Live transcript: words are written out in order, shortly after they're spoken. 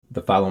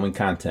The following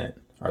content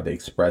are the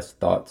expressed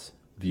thoughts,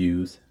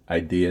 views,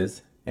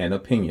 ideas, and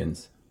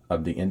opinions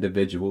of the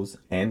individuals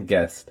and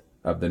guests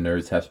of the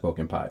Nerds Have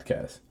Spoken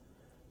podcast.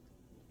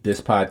 This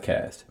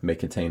podcast may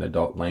contain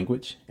adult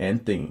language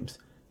and themes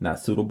not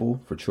suitable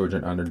for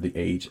children under the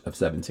age of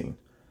 17.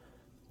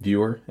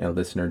 Viewer and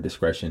listener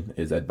discretion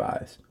is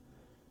advised.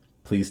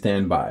 Please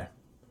stand by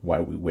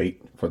while we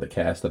wait for the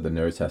cast of the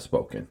Nerds Have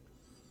Spoken.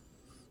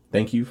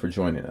 Thank you for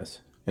joining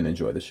us and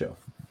enjoy the show.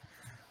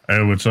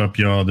 Hey, what's up,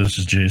 y'all? This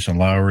is Jason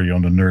Lowry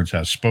on the Nerds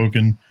Have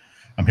Spoken.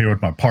 I'm here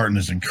with my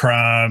partners in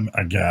crime.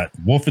 I got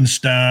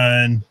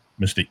Wolfenstein,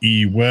 Mr.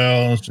 E.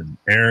 Wells, and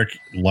Eric.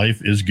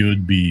 Life is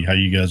good, B. How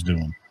you guys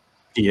doing?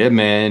 Yeah,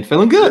 man.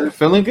 Feeling good.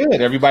 Feeling good.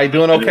 Everybody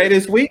doing okay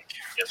this week?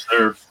 Yes,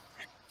 sir.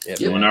 Yeah,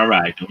 doing all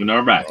right. Doing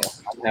all right.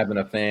 I'm having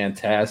a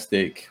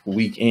fantastic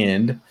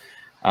weekend.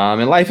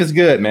 And life is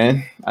good,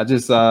 man. I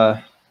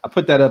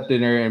put that up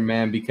there,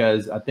 man,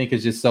 because I think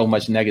it's just so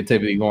much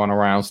negativity going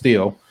around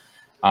still.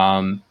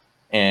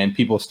 And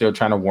people still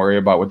trying to worry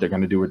about what they're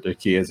going to do with their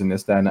kids and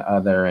this, that, and the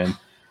other. And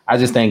I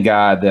just thank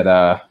God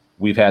that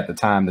we've had the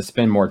time to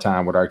spend more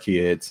time with our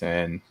kids.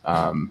 And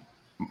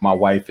my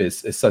wife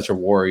is such a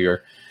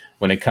warrior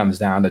when it comes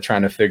down to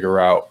trying to figure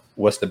out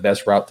what's the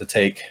best route to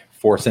take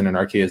for sending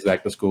our kids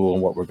back to school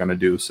and what we're going to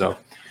do. So,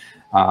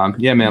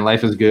 yeah, man,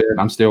 life is good.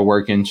 I'm still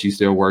working. She's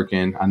still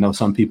working. I know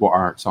some people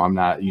aren't, so I'm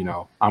not,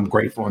 I'm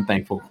grateful and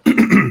thankful.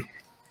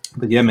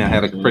 But yeah, man, I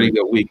had a pretty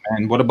good week,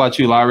 man. What about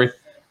you, Larry?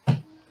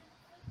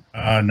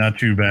 Not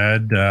too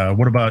bad.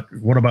 What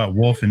about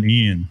Wolf and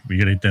Ian? We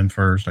get it then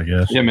first, I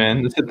guess. Yeah,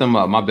 man. Let's hit them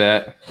up. My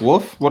bad.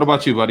 Wolf, what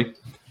about you, buddy?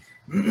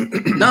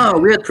 No,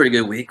 we had a pretty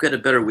good week. We had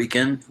a better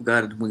weekend.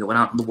 We went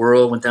out in the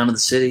world, went down to the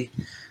city,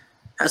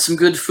 had some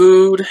good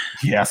food.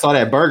 Yeah, I saw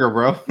that burger,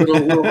 bro.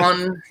 little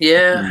fun.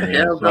 Yeah.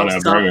 That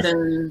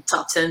was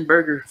top 10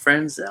 burger,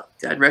 friends.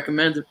 I'd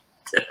recommend it.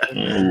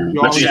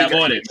 What you have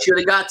on it? Should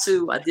have got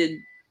to. I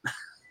didn't.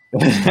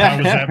 How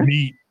was that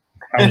meat?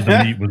 How was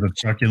the meat? Was it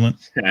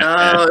succulent?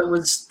 No, it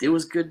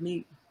was good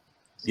meat.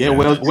 Yeah,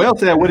 well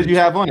said. What did you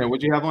have on it?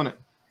 What did you have on it?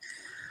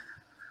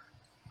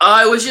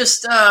 It was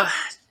just a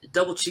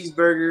double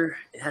cheeseburger.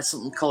 It had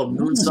something called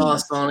moon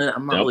sauce on it.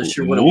 I'm not really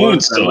sure what it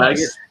was. I like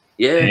it.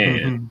 Yeah.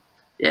 Man,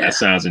 yeah. That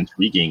sounds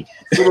intriguing.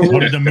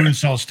 What did the moon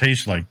sauce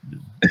taste like?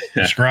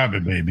 Describe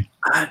it, baby.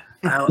 I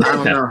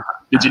don't know.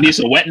 Did you need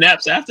some wet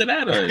naps after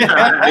that? Or?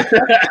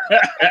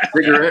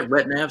 Cigarette,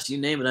 wet naps, you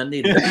name it, I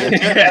need it.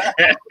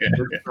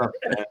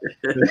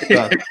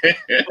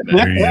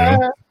 There you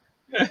go.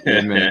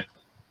 Yeah, man.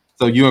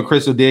 So you and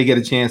Crystal did get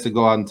a chance to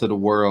go out into the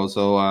world.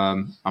 So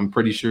I'm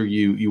pretty sure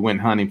you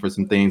went hunting for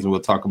some things, and we'll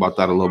talk about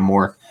that a little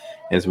more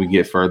as we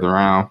get further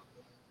around.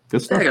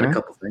 Good stuff. I got man. a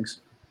couple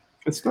things.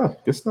 Good stuff.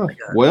 Good stuff.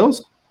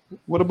 Wells,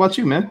 what about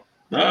you, man?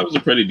 No, it was a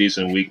pretty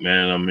decent week,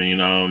 man. I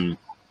mean,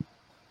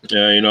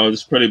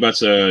 it's pretty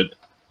much a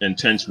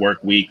intense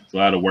work week. A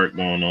lot of work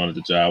going on at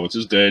the job, which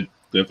is good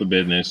for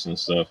business and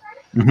stuff.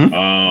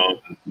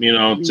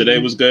 Mm-hmm. Today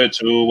was good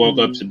too. Woke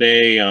up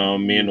today.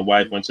 Me and the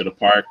wife went to the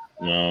park.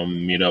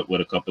 Meet up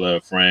with a couple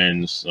of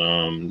friends.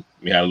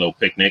 We had a little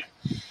picnic.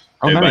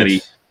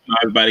 Everybody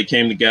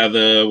came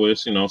together.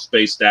 Was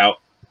spaced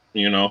out.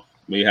 We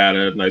had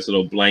a nice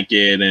little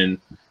blanket and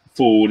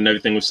food and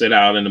everything was set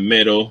out in the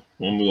middle.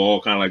 And we all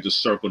kind of like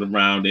just circled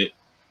around it.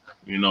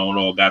 And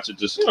all got to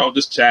just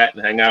chat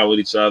and hang out with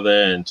each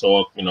other and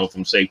talk,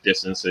 from safe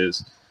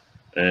distances.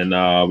 And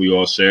we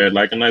all shared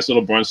like a nice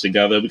little brunch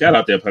together. We got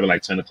out there probably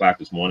like 10 o'clock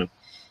this morning.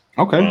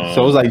 Okay.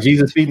 So it was like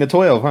Jesus feeding the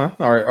 12, huh?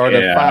 Or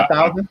the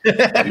 5,000?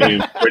 I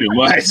mean, pretty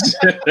much.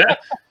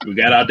 We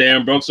got out there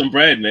and broke some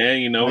bread,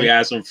 man. We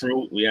had some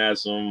fruit. We had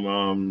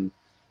some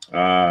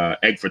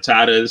egg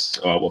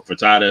frittatas,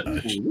 frittata,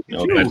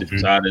 veggie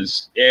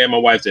frittatas. Yeah, my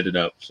wife did it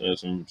up. So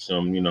some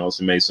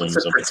made some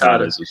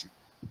frittatas.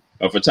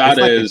 A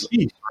frittata is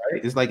quiche,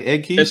 right? It's like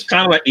egg quiche. It's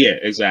kind of like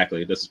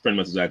exactly. That's pretty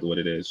much exactly what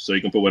it is. So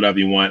you can put whatever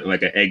you want,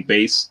 like an egg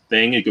base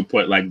thing. You can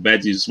put like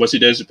veggies. What she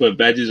does, she put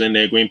veggies in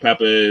there: green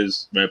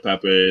peppers, red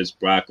peppers,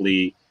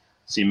 broccoli.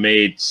 She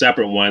made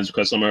separate ones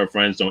because some of her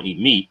friends don't eat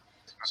meat,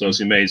 so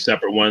she made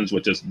separate ones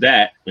with just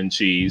that and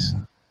cheese,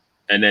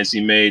 and then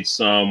she made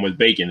some with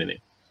bacon in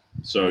it.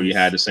 So you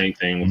had the same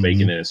thing with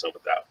bacon in it and some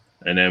without.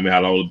 And then we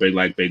had all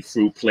the big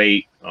fruit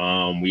plate.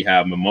 We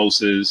have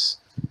mimosas.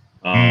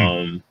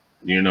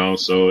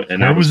 So and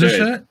Where was this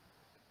good. at?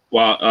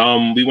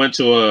 Well, we went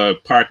to a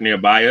park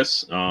nearby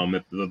us.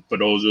 For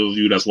those of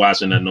you that's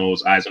watching that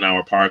knows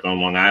Eisenhower Park on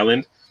Long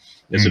Island,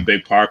 it's a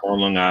big park on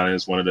Long Island.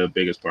 It's one of the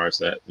biggest parks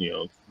that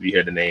you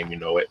hear the name, you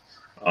know it.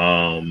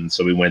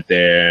 So we went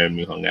there and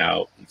we hung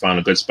out, found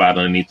a good spot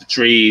underneath the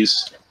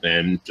trees,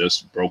 and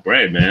just broke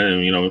bread, man.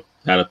 And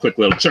had a quick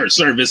little church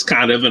service,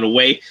 kind of in a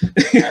way.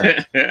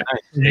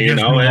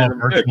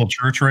 Virtual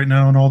church right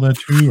now and all that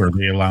too, or are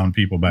they allowing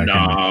people back?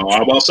 No,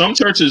 well, some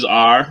churches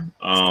are.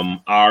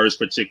 Ours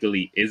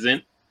particularly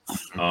isn't.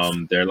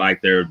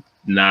 They're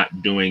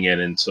not doing it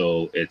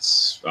until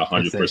it's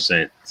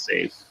 100%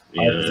 safe.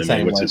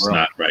 Which is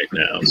not right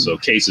now. So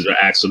cases are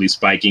actually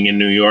spiking in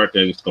New York.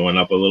 It's going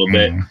up a little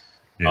bit.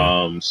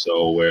 Yeah.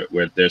 So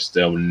they're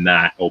still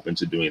not open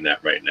to doing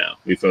that right now.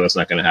 We feel that's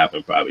not going to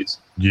happen probably.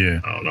 Yeah.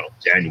 I don't know,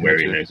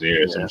 January next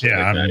year or something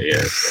like that.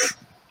 Yeah. So.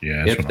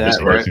 Yeah, that's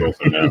what I'm right?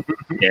 For now.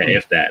 Yeah,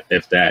 if that.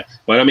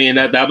 But I mean,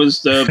 that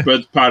was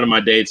the part of my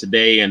day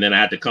today, and then I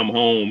had to come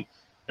home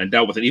and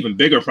dealt with an even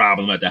bigger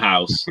problem at the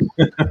house.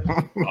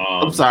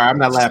 I'm sorry, I'm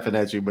not laughing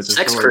at you, but so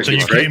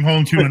you came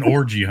home to an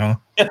orgy, huh?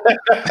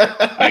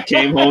 I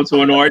came home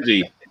to an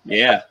orgy.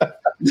 Yeah.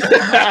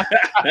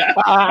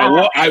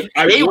 I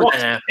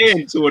walked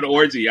into an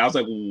orgy. I was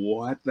like,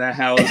 what the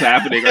hell is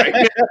happening right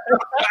now?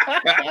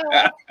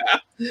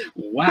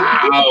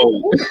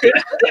 Wow.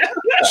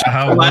 So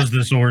how was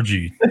this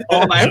orgy?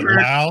 Was it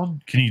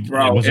loud?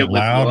 Was it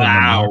loud?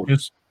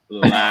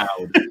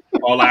 Loud.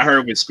 All I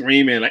heard was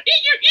screaming like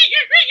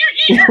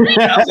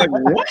I was like,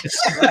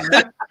 what's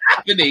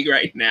happening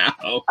right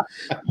now?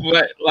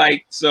 But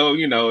like, so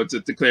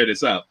to clear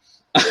this up.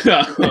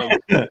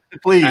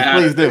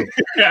 Please do.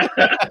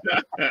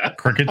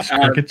 Crickets.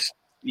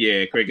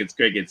 Yeah,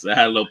 crickets. I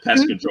had a little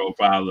pest control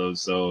problem,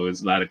 so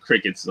it's a lot of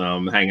crickets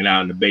hanging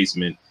out in the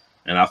basement,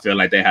 and I feel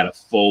like they had a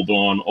full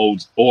blown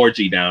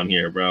orgy down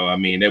here, bro. I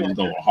mean, they was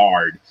going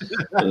hard.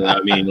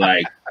 I mean,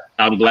 like,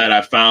 I'm glad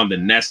I found the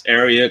nest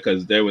area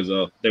because there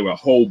were a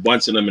whole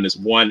bunch of them in this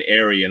one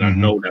area, and I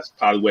know that's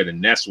probably where the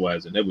nest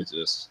was, and it was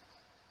just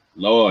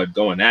Lord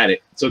going at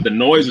it. So the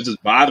noise was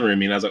just bothering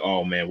me, and I was like,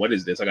 oh man, what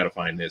is this? I gotta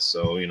find this.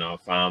 So I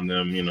found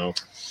them,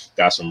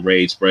 got some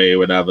raid spray or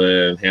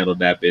whatever, handled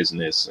that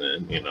business,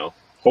 and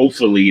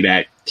hopefully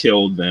that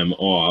killed them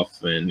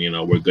off, and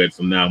we're good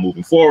from now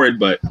moving forward,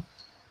 but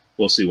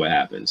we'll see what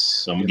happens.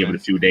 So I'm gonna give it a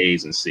few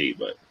days and see.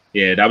 But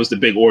yeah, that was the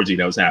big orgy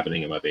that was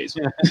happening in my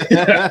basement.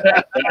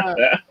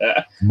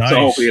 Nice. So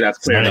hopefully that's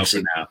cleared up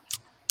for now.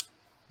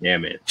 Yeah,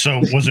 man. So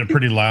was it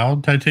pretty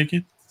loud, I take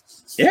it?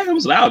 Yeah, it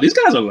was loud. These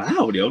guys are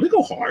loud, yo. They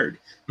go hard.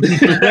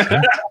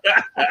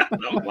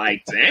 I'm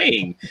like,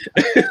 dang.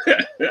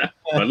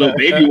 My little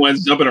baby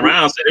ones jumping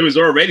around said it was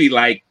already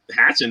like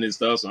hatching and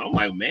stuff. So I'm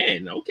like,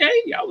 man, okay.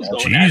 I was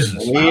going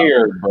Jesus.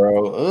 Weird,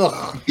 bro.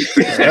 Ugh.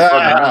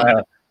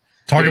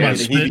 Talk about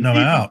spitting them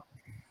out.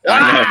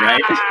 I know,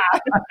 right?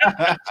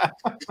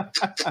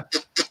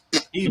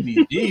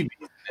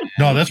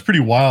 No, that's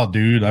pretty wild,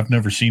 dude. I've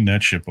never seen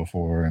that shit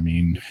before. I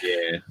mean,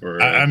 yeah.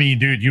 I mean,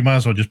 dude, you might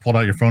as well just pull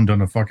out your phone,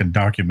 done a fucking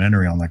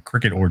documentary on like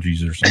cricket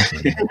orgies or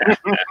something.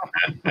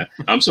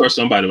 I'm sure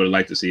somebody would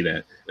like to see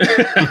that.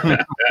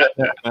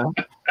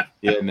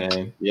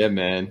 Yeah,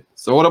 man.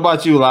 So what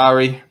about you,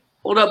 Lowry?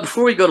 Hold up,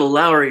 before we go to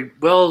Lowry,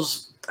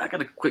 Wells, I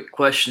got a quick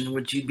question.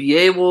 Would you be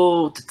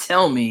able to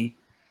tell me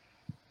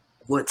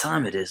what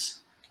time it is?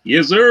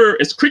 Yes, sir.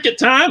 It's cricket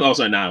time. Oh,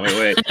 sorry, no,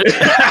 wait.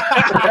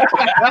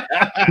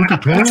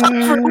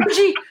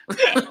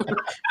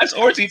 That's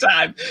orgy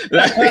time.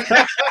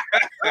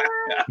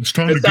 It's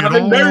time to get off.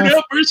 Nerd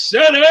up or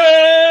shut up.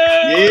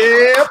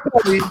 Yeah,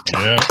 buddy.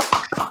 Yeah.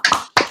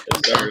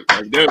 Yes, sir.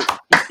 Let's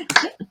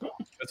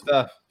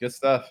go. Good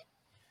stuff.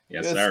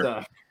 Yes,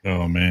 sir.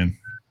 Oh, man.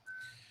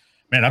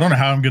 Man, I don't know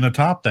how I'm going to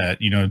top that.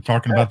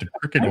 Talking about the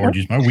cricket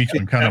orgies, my week's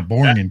been kind of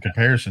boring in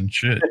comparison.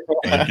 Shit.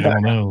 Like, I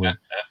don't know.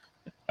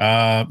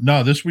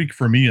 No, this week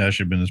for me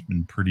actually has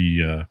been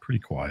pretty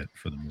quiet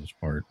for the most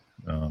part.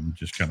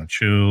 Just kind of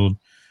chilled.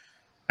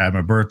 Had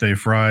my birthday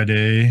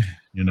Friday,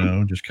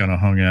 just kind of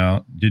hung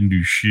out. Didn't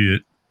do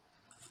shit.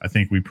 I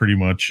think we pretty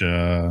much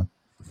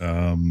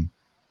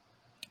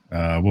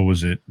what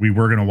was it? We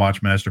were gonna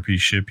watch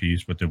Masterpiece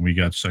Shippies, but then we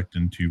got sucked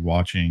into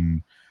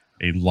watching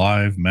a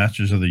live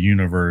Masters of the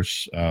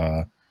Universe.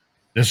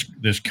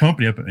 This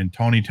company up in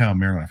Tawnytown,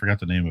 Maryland. I forgot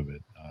the name of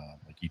it.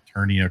 Like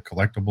Eternia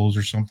Collectibles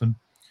or something.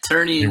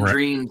 Eternia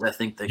Dreams, I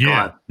think they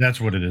call it. That's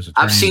what it is.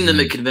 I've seen them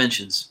at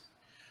conventions.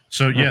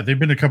 So yeah, they've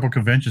been a couple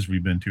conventions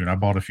we've been to, and I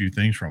bought a few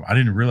things from them. I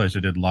didn't realize they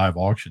did live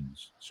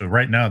auctions. So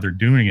right now they're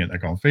doing it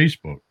like on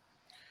Facebook.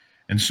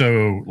 And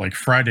so like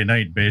Friday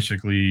night,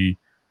 basically,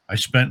 I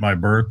spent my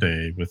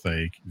birthday with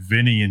like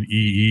Vinny and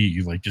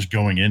EE, like just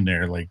going in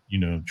there, like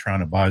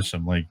trying to buy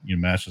some like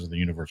Masters of the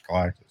Universe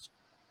collectors.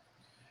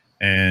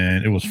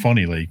 And it was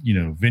funny, like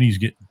Vinny is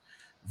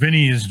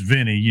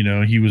Vinny.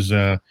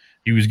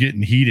 He was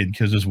getting heated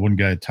because this one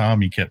guy,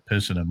 Tommy, kept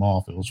pissing him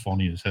off. It was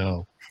funny as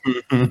hell.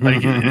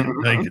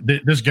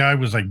 This guy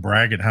was like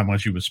bragging how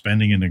much he was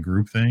spending in the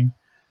group thing.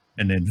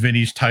 And then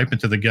Vinny's typing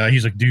to the guy.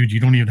 He's like, dude, you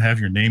don't even have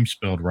your name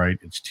spelled right.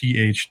 It's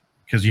TH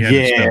because he had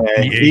it spelled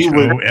THOMMY. He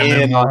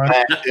was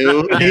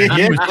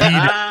heated,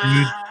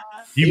 dude.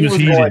 He was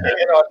heated. Going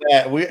in on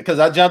that because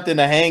I jumped in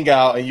the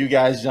hangout and you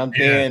guys jumped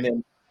in,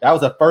 and that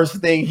was the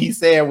first thing he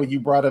said when you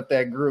brought up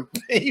that group.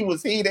 He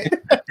was heated.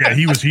 Yeah,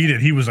 he was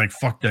heated. He was like,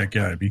 fuck that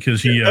guy,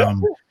 because he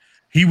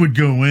would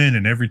go in,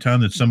 and every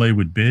time that somebody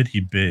would bid,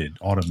 he'd bid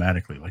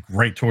automatically, like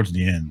right towards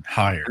the end,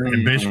 higher. Mm-hmm.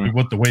 And basically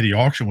what the way the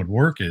auction would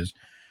work is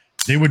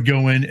they would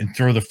go in and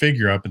throw the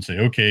figure up and say,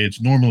 okay, it's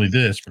normally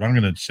this, but I'm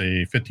going to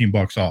say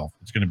 $15 off.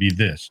 It's going to be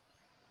this.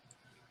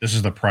 This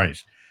is the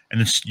price.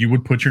 And you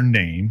would put your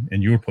name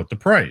and you would put the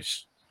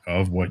price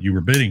of what you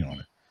were bidding on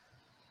it.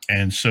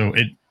 And so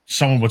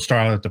someone would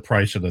start out at the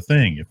price of the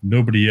thing. If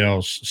nobody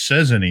else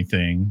says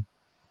anything,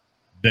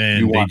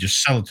 then they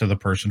just sell it to the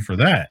person for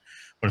that.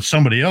 But if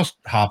somebody else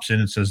hops in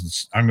and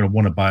says, I'm going to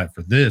want to buy it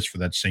for this, for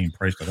that same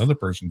price that other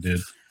person did,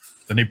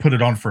 then they put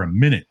it on for a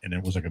minute, and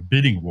it was like a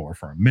bidding war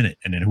for a minute,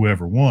 and then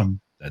whoever won,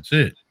 that's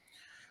it.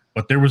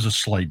 But there was a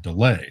slight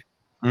delay.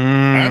 I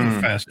have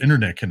a fast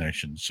internet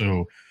connection,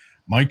 so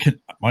my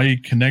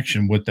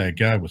connection with that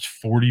guy was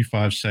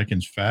 45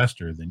 seconds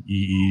faster than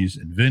EE's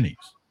and Vinny's.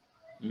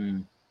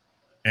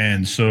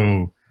 And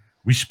so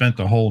we spent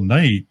the whole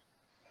night,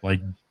 like,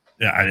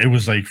 it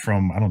was like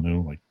from, I don't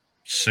know, like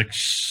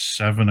 6,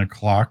 7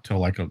 o'clock till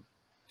like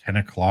 10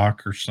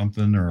 o'clock or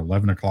something, or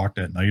 11 o'clock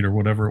that night or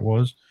whatever it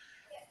was.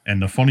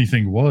 And the funny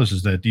thing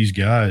is that these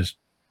guys,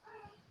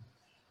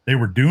 they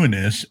were doing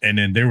this, and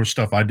then there was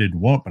stuff I didn't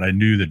want, but I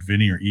knew that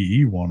Vinny or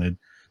EE wanted.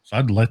 So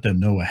I'd let them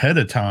know ahead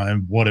of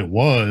time what it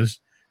was.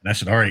 And I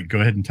said, all right, go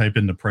ahead and type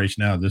in the price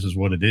now. This is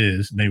what it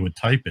is. And they would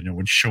type it, and it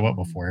would show up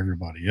before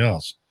everybody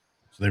else.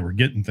 So they were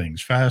getting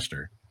things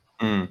faster.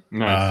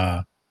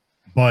 Nice.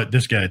 But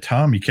this guy,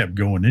 Tom, he kept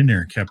going in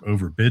there and kept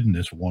overbidding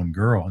this one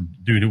girl. And,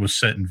 dude, it was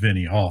setting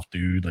Vinny off,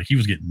 dude. Like, he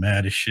was getting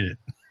mad as shit.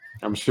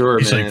 I'm sure,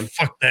 He's man. like,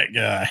 fuck that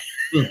guy.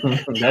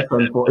 That's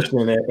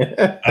unfortunate.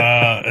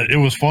 It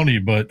was funny,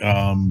 but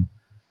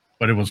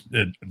it was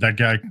that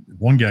guy.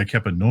 One guy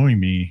kept annoying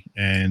me,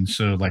 and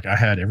so like I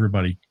had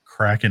everybody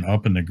cracking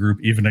up in the group,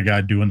 even the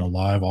guy doing the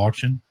live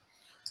auction,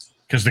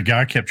 because the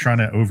guy kept trying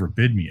to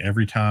overbid me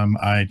every time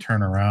I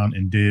turn around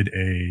and did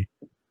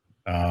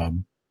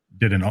one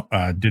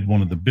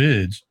of the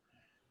bids.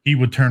 He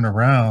would turn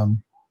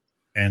around.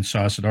 And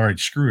so I said, all right,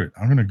 screw it.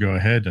 I'm going to go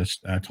ahead.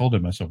 I told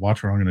him, I said,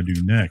 watch what I'm going to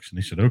do next. And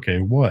he said, okay,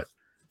 what?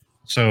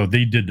 So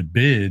they did the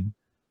bid,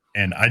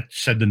 and I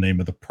said the name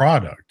of the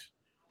product.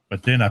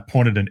 But then I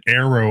pointed an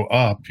arrow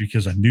up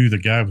because I knew the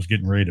guy was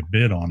getting ready to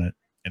bid on it.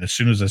 And as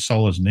soon as I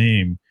saw his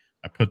name,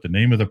 I put the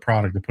name of the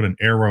product, I put an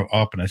arrow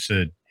up, and I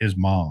said, his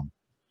mom.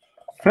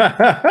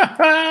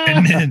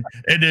 and then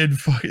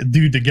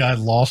dude, the guy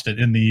lost it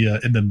in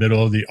the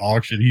middle of the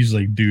auction. He's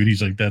like,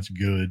 that's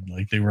good.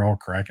 Like, they were all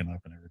cracking up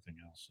and everything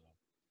else. So.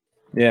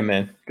 Yeah,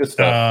 man, good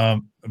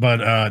stuff.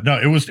 But no,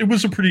 it was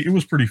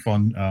pretty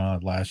fun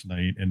last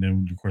night, and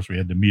then of course we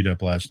had to meet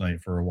up last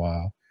night for a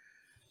while.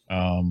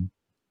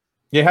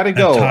 Yeah, how'd it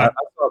go? I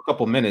saw a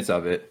couple minutes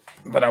of it,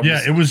 but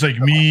it was like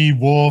me,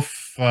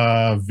 Wolf,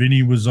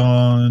 Vinny was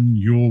on,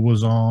 Yule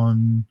was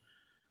on,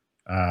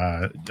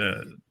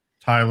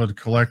 Tyler the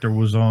Collector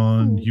was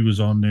on. He was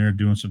on there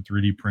doing some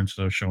 3D print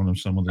stuff, showing them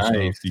some of the stuff.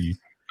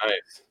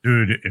 Nice.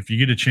 Dude, if you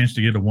get a chance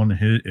to get a one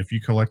hit, if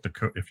you collect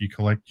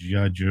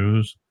GI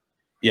Joes,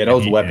 yeah,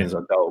 those weapons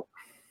are dope.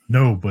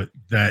 No, but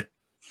that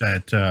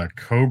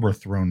Cobra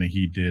throne that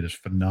he did is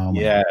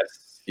phenomenal.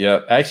 Yes.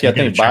 Yeah. Actually, I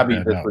think Bobby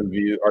just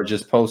reviewed or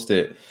just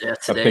posted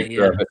a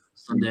picture of it.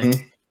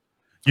 Mm-hmm.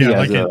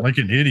 Yeah, like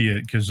an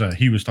idiot, because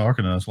he was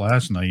talking to us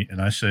last night,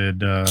 and I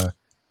said,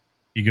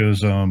 he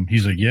goes,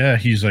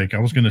 he's like, I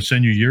was going to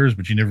send you yours,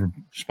 but you never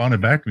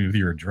responded back to me with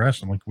your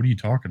address. I'm like, what are you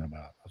talking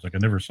about? I was like, I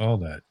never saw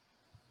that.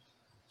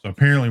 So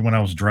apparently when I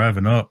was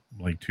driving up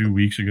like 2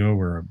 weeks ago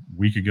or a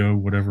week ago,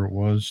 whatever it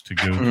was, to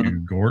go to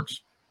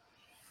Gort's,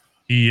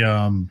 he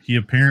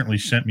apparently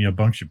sent me a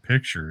bunch of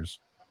pictures,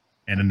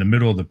 and in the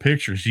middle of the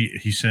pictures,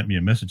 he sent me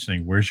a message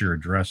saying, where's your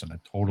address? And I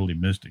totally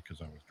missed it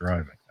because I was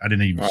driving. I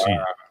didn't even see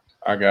it.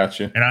 I got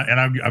you. And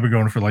I've been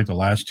going for like the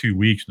last 2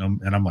 weeks, and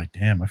I'm like,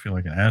 damn, I feel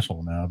like an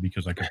asshole now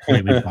because I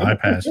completely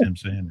bypassed him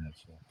saying that.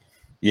 So.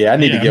 Yeah, I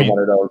need to get one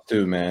of those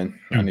too, man.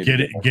 Dude,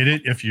 get it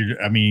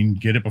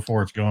get it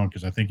before it's gone,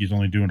 because I think he's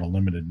only doing a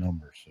limited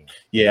number. So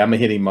yeah, I'm gonna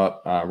hit him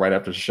up right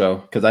after the show,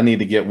 because I need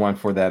to get one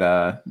for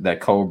that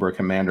Cobra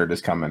Commander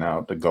that's coming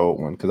out, the gold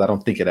one, because I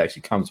don't think it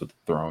actually comes with the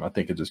throne. I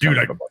think it just comes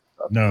with a bunch of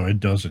stuff. No,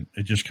 it doesn't.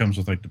 It just comes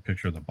with like the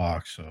picture of the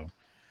box. So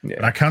yeah,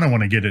 but I kind of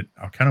want to get it.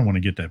 I kind of want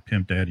to get that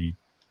Pimp Daddy.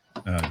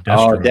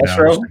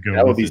 Destro?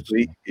 That would be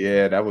sweet.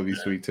 Yeah, that would be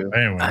sweet too.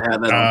 Anyway, I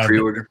have that on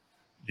pre-order.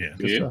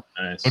 Yeah.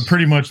 Nice. But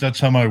pretty much that's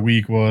how my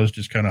week was.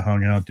 Just kind of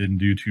hung out, didn't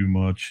do too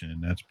much,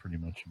 and that's pretty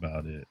much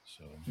about it.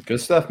 So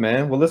good stuff,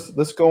 man. Well,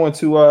 let's go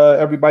into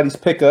everybody's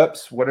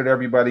pickups. What did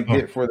everybody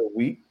get for the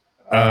week?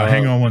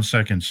 Hang on 1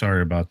 second.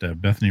 Sorry about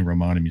that. Bethany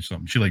reminded me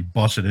something. She like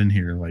busted in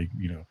here, like,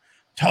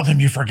 tell them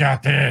you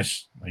forgot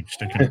this. Like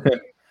sticking.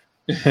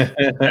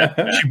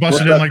 She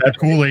busted in like the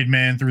Kool-Aid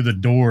man through the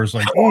doors,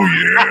 like, oh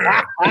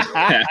yeah.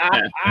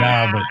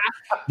 Nah, but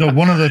no,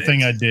 one other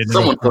thing I did.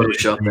 Someone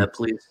Photoshop that,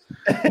 please.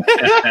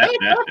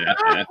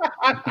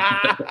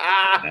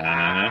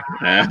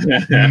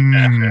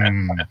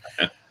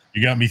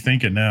 You got me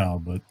thinking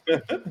now, but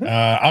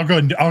I'll go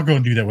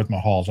and do that with my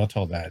hauls. I'll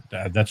tell that.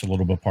 That's a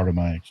little bit part of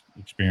my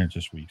experience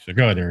this week. So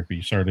go ahead, Eric.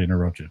 Sorry to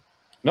interrupt you.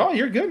 No,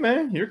 you're good,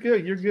 man. You're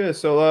good.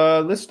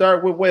 So let's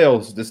start with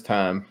Wales this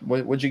time.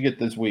 What'd you get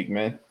this week,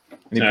 man?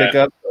 Any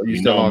pickups? You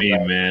still know me,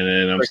 man,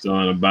 and I'm still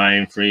on a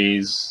buying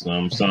freeze.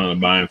 I'm still on a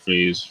buying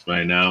freeze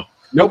right now.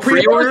 No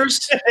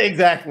pre-orders?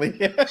 Exactly.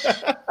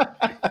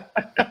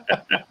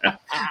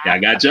 I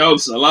got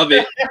jokes. I love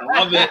it.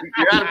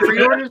 You're out of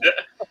pre-orders?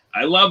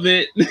 I love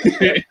it.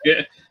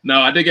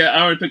 No, I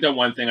already picked up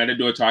one thing. I did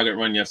do a Target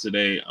run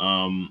yesterday.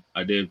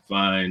 I did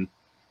find.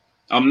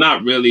 I'm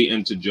not really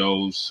into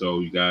Joe's, so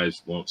you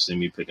guys won't see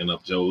me picking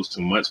up Joe's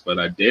too much. But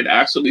I did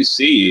actually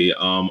see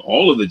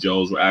all of the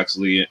Joe's were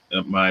actually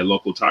at my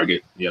local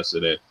Target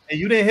yesterday. And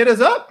you didn't hit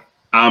us up?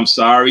 I'm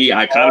sorry.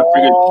 I kind of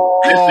figured.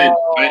 Listen,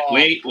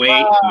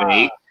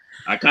 wait.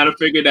 I kind of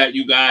figured that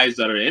you guys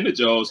that are into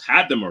Joe's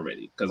had them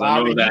already because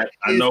I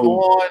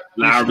know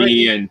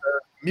Larry and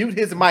mute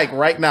his mic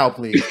right now,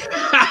 please.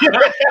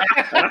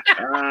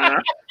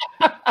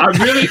 I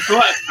really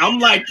thought I'm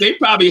like they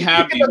probably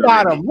have Look at the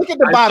bottom. Look at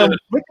the bottom.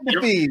 Look at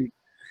the feed.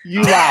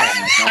 You lie.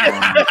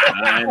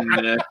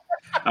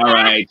 All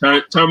right,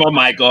 turn my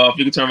mic off.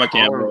 You can turn my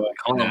camera off.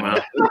 Hold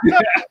on,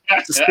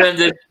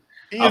 suspended.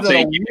 He's on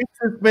a week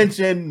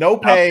suspension, no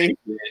pay.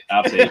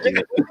 I'll take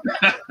it.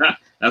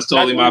 That's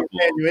totally my fault.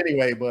 You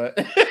anyway, but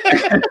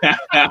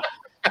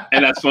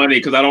and that's funny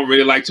because I don't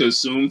really like to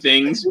assume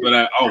things.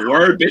 But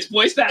word bitch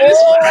boy status.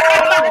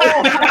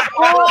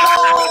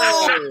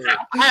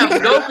 I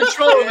have no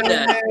control over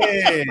that.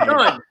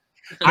 None.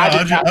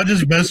 I'm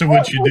just messing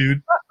with you,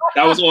 dude.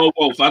 That was all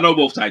Wolf. I know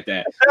Wolf typed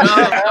that. No,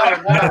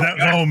 that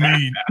was all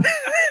me.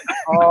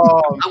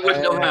 Oh, I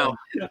wouldn't know how.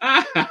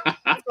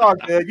 It's all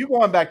good. You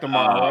going back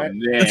tomorrow, right?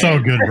 Man. It's all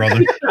good,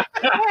 brother.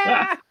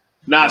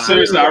 Nah,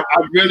 seriously, I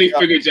really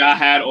figured y'all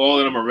had all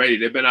of them already.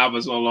 They've been out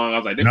for so long. I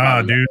was like,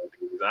 nah, dude.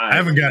 I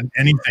haven't gotten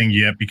anything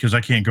yet because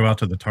I can't go out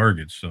to the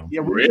Target. So yeah,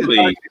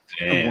 really,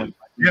 damn.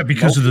 Yeah,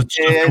 because of the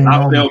stuff going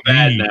on. I feel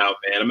bad now,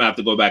 man. I'm gonna have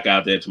to go back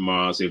out there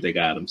tomorrow and see if they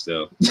got them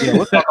still. Yeah,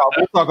 we'll talk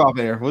off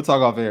there. We'll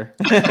talk off there.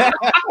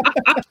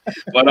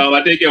 But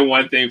I did get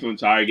one thing from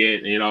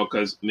Target,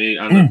 because me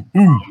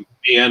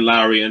and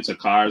Larry into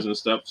cars and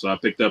stuff. So I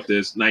picked up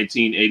this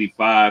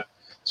 1985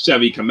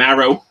 Chevy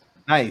Camaro.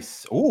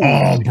 Nice. Ooh.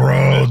 Oh,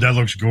 bro, that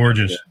looks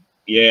gorgeous.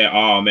 Yeah.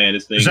 Oh man,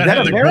 this thing. Does that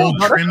have the gold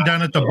trim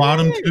down at the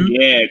bottom too?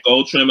 Yeah,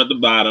 gold trim at the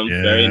bottom.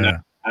 Yeah. Very nice.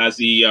 Has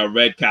the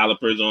red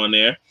calipers on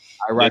there.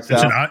 It's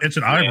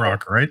an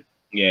iRock, right?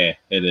 Yeah,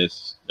 it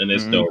is, and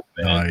it's dope,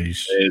 man.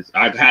 Nice.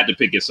 I had to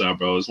pick this up,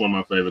 bro. It's one of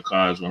my favorite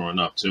cars growing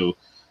up too.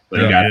 But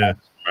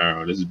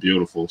Camaro. This is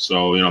beautiful.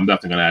 So I'm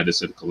definitely gonna add this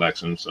to the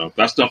collection. So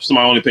that stuff's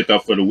my only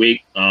pickup for the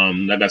week.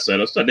 Like I said,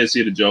 I did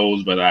see the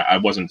Joes, but I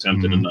wasn't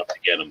tempted enough to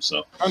get them.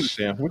 So I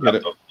understand. We get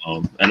it.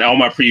 And all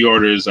my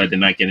pre-orders, I did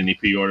not get any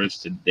pre-orders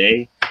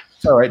today.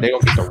 It's all right. They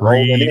gonna get the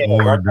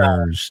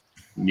pre-orders.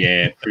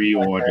 Yeah,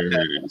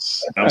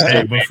 pre-orders.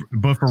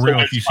 But for real,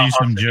 if you see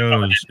some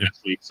Joes,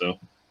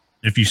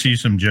 if you see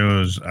some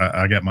Joes,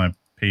 I got my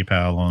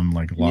PayPal on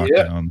like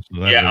lockdown.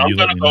 So I'm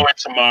gonna go in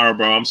tomorrow,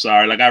 bro. I'm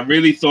sorry. Like I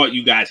really thought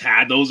you guys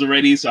had those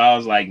already, so I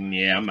was like,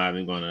 yeah, I'm not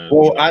even gonna.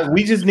 Well,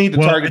 we just need to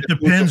target. It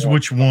depends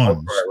which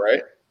ones,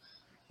 right?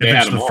 They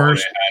had them all.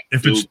 First,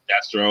 if it's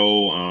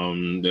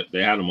Destro,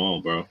 they had them all,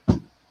 bro.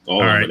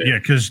 All right, yeah,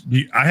 because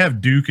I have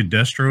Duke and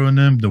Destro in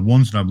them. The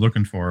ones that I'm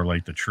looking for are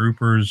like the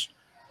Troopers,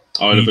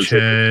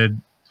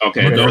 Beachhead.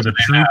 Okay, those are the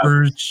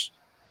Troopers.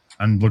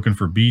 I'm looking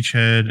for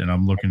Beachhead, and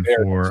I'm looking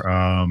for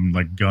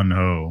like Gun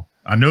Ho.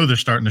 I know they're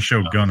starting to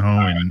show Gun Ho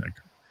and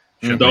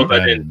those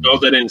I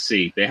didn't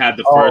see. They had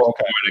the first one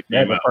that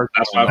came out.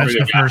 That's why I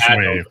figured the first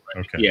wave.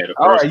 Okay. Yeah.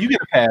 All right, you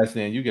get a pass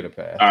then. You get a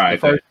pass. All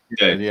right.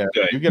 Good. Yeah.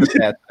 You get a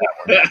pass.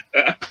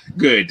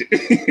 Good.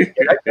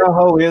 Gun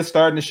Ho is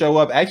starting to show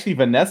up. Actually,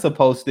 Vanessa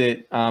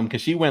posted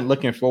because she went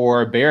looking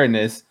for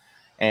Baroness,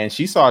 and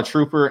she saw a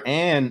Trooper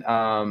and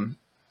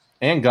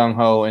Gung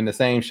Ho in the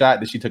same shot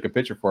that she took a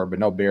picture for, but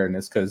no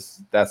Baroness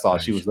because that's all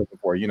she was looking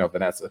for.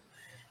 Vanessa.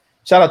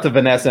 Shout out to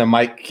Vanessa and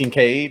Mike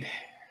Kincaid.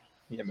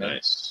 Yeah, man.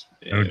 Nice.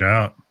 Yeah. No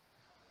doubt.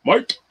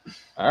 Mike.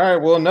 All right.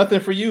 Well, nothing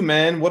for you,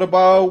 man. What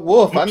about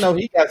Wolf? I know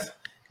he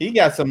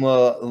got some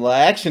little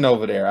action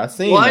over there. I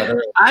seen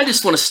that. I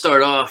just want to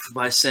start off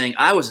by saying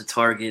I was at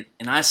Target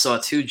and I saw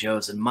two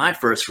Joes, and my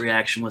first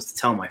reaction was to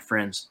tell my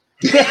friends.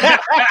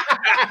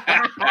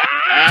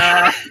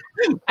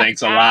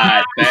 Thanks a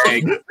lot.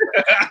 Thanks.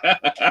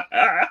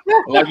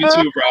 Love you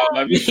too, bro.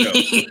 Love you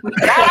too.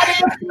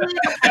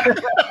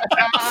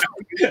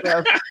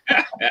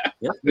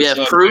 We have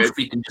proof.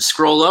 Good. You can just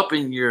scroll up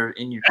in your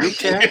group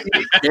chat.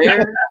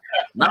 There,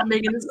 not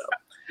making this up.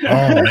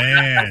 Oh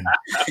man,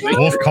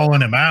 Wolf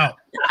calling him out.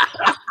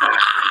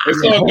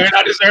 It's all good.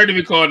 I deserve to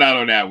be called out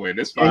on that one.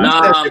 It's fine.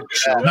 No,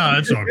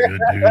 it's all good,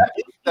 dude.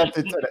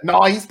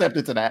 He stepped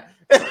into that.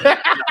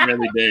 I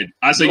really did.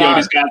 I said, yo,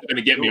 this guy's going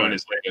to get me on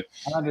this later.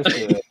 I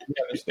understood.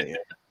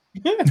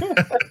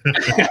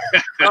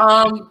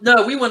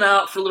 No, we went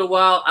out for a little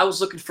while. I was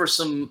looking for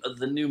some of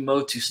the new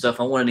Motu stuff.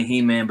 I wanted a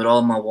He-Man, but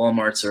all my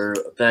Walmarts are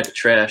a bag of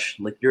trash,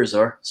 like yours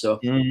are. So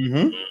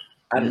I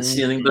didn't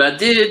see anything, but I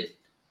did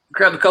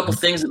grab a couple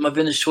things at my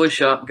vintage toy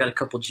shop. Got a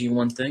couple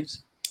G1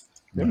 things.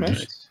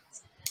 Nice.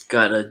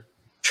 Got a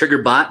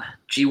Trigger Bot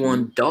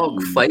G1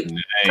 dog fight.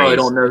 Nice. Probably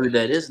don't know who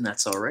that is, and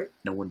that's all right.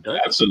 No one does.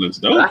 Absolutely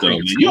dope, though.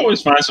 You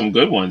always find some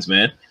good ones,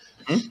 man.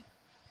 Mm-hmm.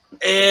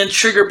 And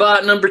Trigger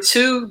Bot number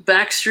 2,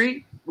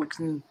 Backstreet.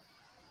 Looking.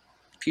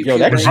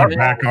 That's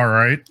back all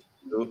right.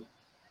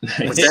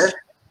 What's that?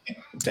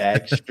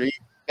 Backstreet.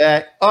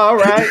 back. All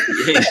right.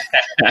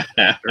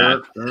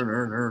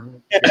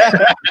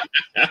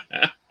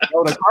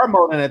 Oh, the car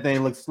mode in that thing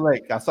looks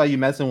slick. I saw you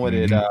messing with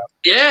it.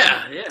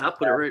 Yeah, I'll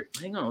put it right.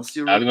 Hang on, let's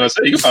do it. I was gonna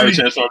say you can probably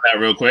transform that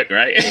real quick,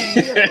 right?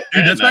 Dude,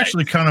 that's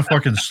actually kind of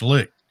fucking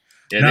slick.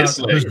 It now, is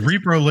slick. Does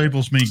Repro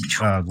labels make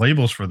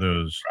labels for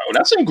those? Bro,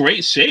 that's in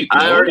great shape.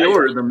 I already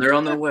ordered them. They're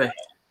on their way.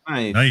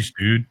 Nice,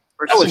 dude.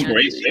 That's in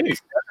great shape. Doesn't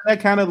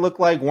that kind of look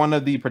like one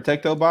of the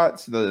Protecto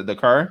bots, the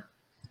car?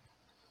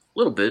 A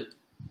little bit.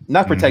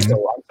 Not Protecto.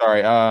 I'm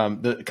sorry.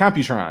 The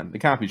Computron. The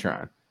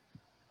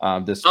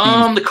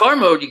car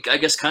mode, I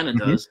guess, kind of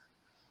does.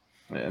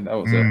 Yeah, that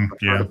was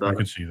yeah, I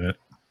could see that.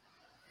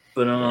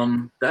 But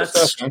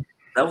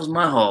that was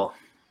my haul.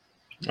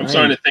 I'm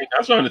starting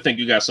to think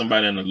you got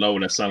somebody on the low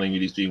that's selling you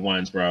these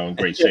G1s, bro, in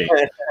great shape.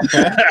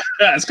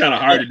 It's kind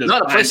of hard to.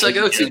 Not a place I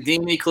go to.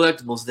 D&E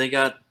Collectibles. They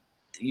got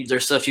their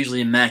stuff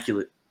usually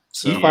immaculate.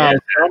 So you found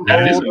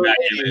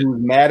who's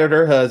mad at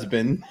her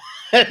husband.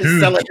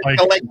 Selling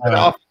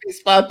off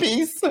piece by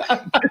piece.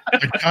 Like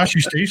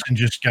Tashi Station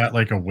just got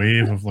like a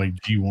wave of like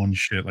G1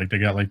 shit. Like they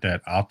got like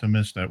that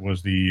Optimus that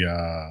was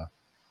the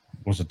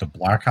was it the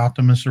Black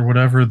Optimus or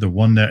whatever? The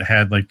one that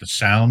had like the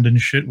sound and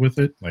shit with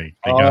it. Like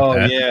they got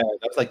that. Yeah,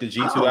 that's like the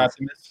G2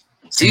 Optimus.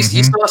 So you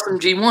saw some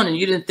G1 and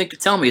you didn't think to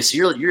tell me.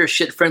 So you're a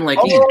shit friend like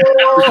me.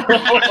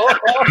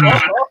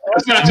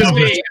 It's not just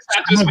me. It's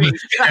not just me.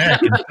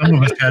 Some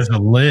of us has a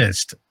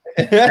list.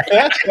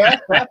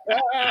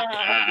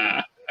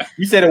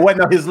 You said it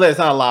wasn't on his list,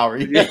 huh,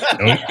 Lowry? Nope.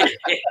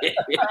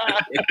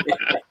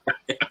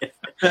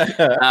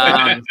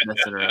 I'm just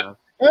messing around.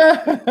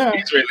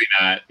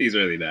 He's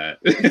really not.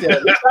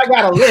 I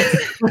got a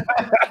list.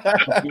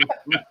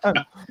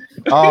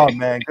 Oh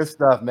man, good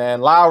stuff,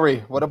 man. Lowry,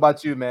 what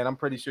about you, man? I'm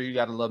pretty sure you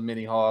got a little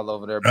mini haul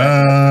over there.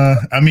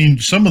 I mean,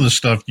 some of the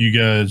stuff you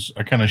guys,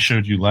 I kind of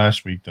showed you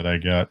last week that I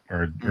got,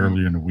 or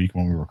earlier in the week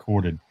when we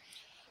recorded.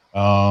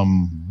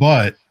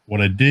 But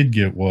what I did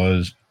get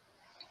was,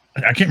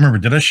 I can't remember.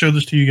 Did I show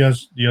this to you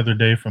guys the other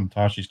day from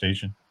Tashi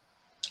Station?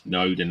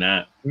 No, you did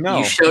not. No,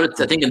 you showed it.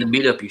 I think in the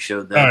meetup you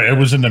showed that. It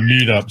was in the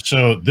meetup.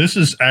 So this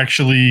is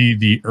actually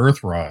the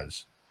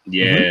Earthrise.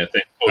 Yeah, I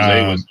think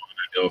Jose was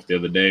doing that the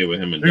other day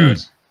with him and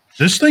Gus.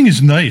 This thing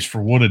is nice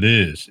for what it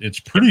is. It's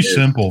pretty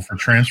simple for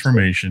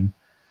transformation.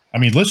 I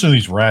mean, listen to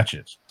these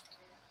ratchets.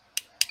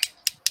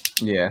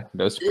 Yeah,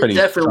 that's pretty. It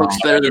definitely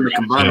looks better than the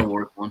Combiner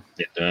Work one.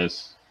 It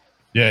does.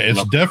 Yeah,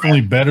 it's definitely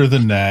better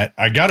than that.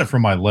 I got it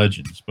from my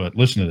Legends, but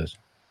listen to this.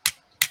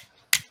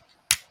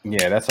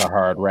 Yeah, that's a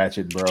hard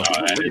ratchet, bro.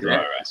 That is a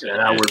hard ratchet. That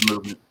outward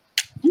movement.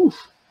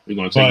 We're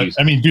going to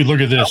I mean, dude, look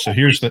at this. So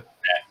here's the.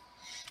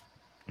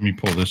 Let me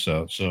pull this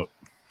out. So,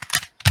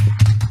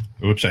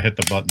 oops, I hit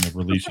the button to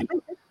release it.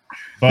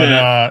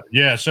 But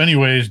yeah. So,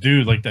 anyways,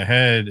 dude, like the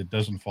head, it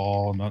doesn't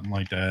fall, nothing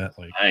like that.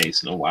 Like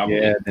nice, no wobble.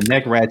 Yeah, the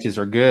neck ratchets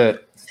are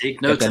good.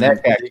 Take notes.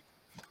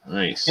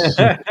 Nice.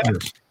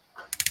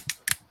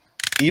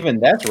 Even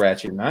that's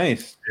ratchet,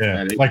 nice.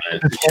 Yeah, like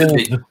this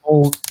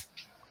whole.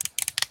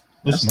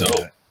 Listen to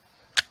that.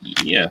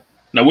 Yeah.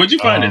 Now, where'd you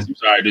find this? I'm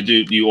sorry.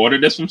 Did you order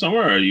this from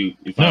somewhere, or you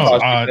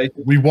found no?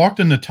 We walked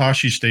into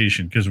Tashi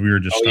Station because we were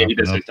just stopping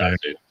up there.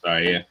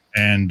 Sorry, yeah.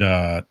 And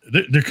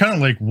they're kind of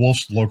like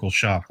Wolf's local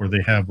shop where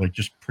they have like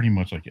just pretty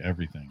much like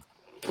everything.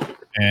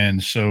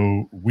 And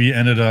so we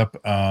ended up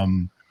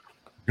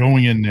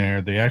going in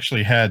there. They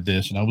actually had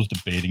this, and I was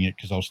debating it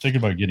because I was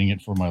thinking about getting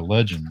it for my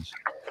Legends.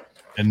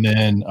 And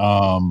then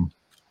I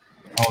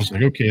was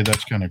like, okay,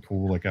 that's kind of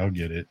cool. Like, I'll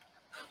get it.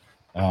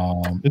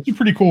 It's a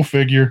pretty cool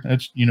figure.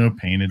 It's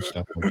painted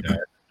stuff like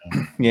that.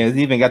 Yeah, it's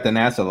even got the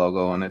NASA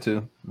logo on it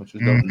too, which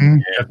is dope.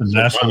 Got the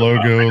NASA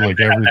logo, like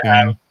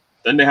everything.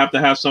 Then they have to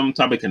have some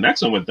type of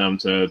connection with them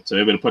to be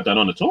able to put that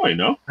on the toy,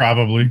 no?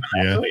 Probably,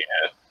 yeah.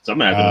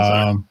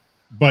 Something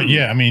but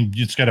yeah, I mean,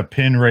 it's got a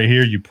pin right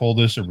here. You pull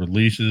this, it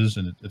releases,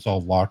 and it's all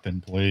locked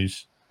in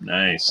place.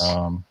 Nice.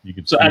 You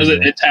can. So how does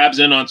it tabs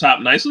in on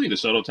top nicely? The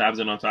shuttle tabs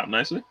in on top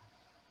nicely.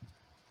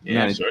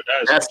 Yeah, nice. Sure it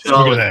does.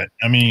 Look at that.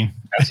 I mean,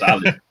 that's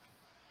solid.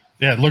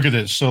 Yeah, look at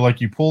this. So, like,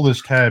 you pull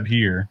this tab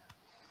here,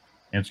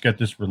 and it's got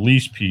this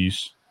release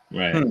piece,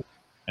 right?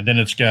 And then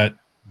it's got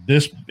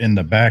this in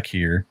the back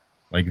here,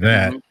 like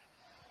that,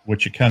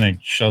 which it kind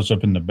of shoves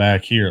up in the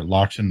back here. It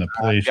locks into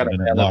place, and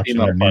then it locks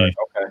underneath.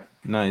 Okay,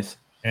 nice.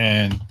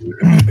 And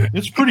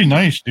it's pretty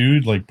nice,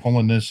 dude. Like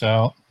pulling this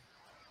out.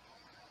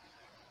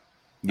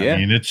 Yeah, I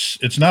mean,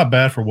 it's not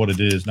bad for what it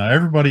is. Now,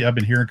 everybody, I've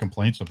been hearing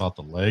complaints about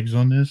the legs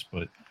on this,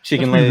 but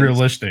chicken let's legs. Be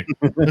realistic.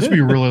 Let's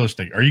be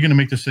realistic. Are you going to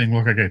make this thing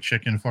look like a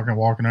chicken fucking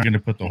walking around? You're going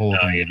to put the whole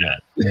thing together.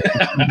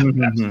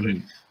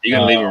 You're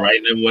going to leave it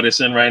right in what it's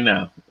in right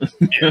now.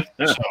 Yeah.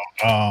 So,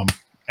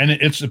 and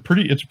it's a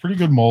pretty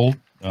good mold.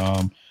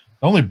 The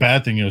only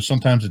bad thing is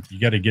sometimes you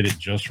got to get it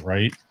just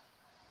right.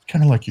 It's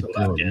kind of like your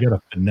grill. You got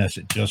to finesse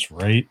it just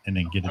right and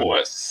then get it.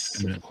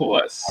 Of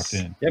course. Locked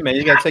in. Yeah, man,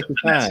 you got to take your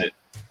time.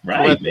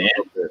 Right, man.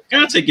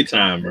 Gotta take your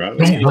time, bro.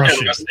 Don't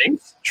rush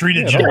it. Treat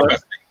it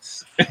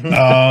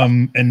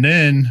and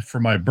then for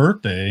my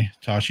birthday,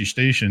 Tashi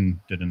Station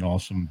did an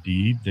awesome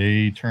deed.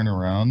 They turn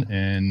around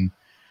and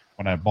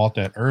when I bought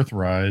that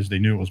Earthrise, they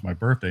knew it was my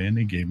birthday and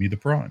they gave me the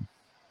Prime.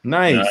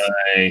 Nice.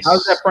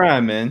 How's that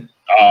Prime, man?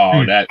 Oh,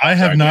 dude, I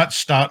have not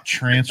stopped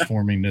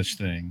transforming this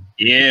thing.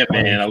 Yeah,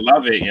 man, I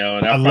love it, yo.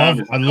 I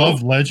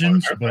love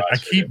Legends, but I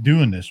keep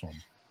doing this one.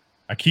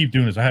 I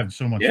have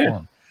so much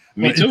fun.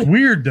 Me too. It's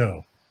weird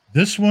though.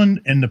 This one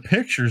in the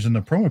pictures, in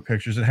the promo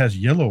pictures, it has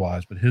yellow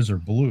eyes, but his are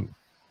blue.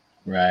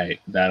 Right,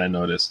 that I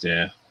noticed.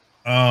 Yeah.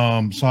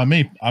 So I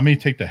may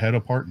take the head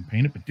apart and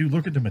paint it, but dude,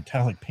 look at the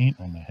metallic paint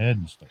on the head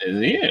and stuff.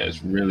 Yeah,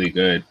 it's really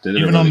good.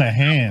 Even on the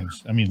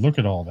hands. I mean, look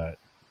at all that.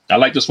 I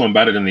like this one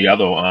better than the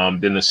other,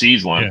 than the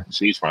Siege one. Yeah.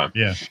 Siege Prime.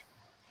 Yeah.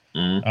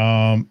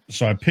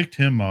 So I picked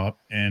him up,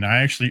 and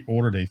I actually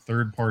ordered a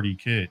third-party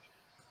kit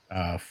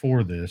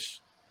for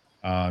this,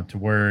 to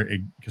where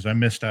because I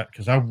missed out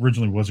because I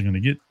originally wasn't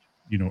going to get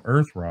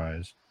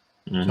Earthrise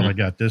until I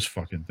got this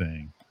fucking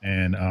thing,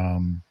 and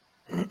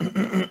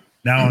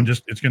now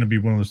it's going to be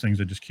one of those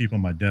things I just keep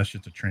on my desk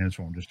just to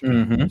transform, just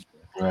to keep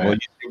Right. Well,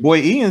 boy,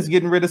 Ian's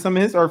getting rid of some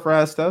of his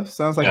Earthrise stuff.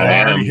 Sounds like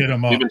I already hit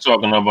him up. We've been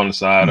talking up on the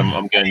side.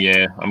 I'm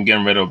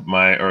getting rid of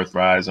my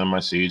Earthrise and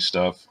my Siege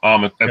stuff.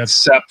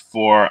 Except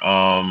for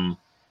I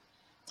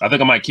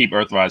think I might keep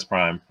Earthrise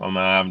Prime.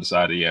 I haven't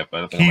decided yet,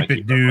 but I think I might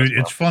keep dude.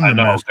 It's fun. I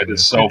know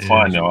it's so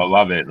fun, though. I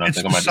love it. And I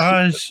think I might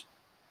size.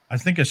 I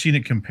think I've seen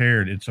it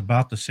compared. It's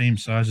about the same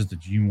size as the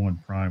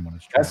G1 Prime when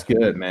it's. That's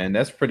good, man.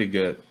 That's pretty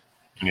good.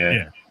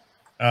 Yeah.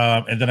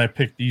 And then I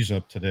picked these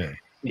up today.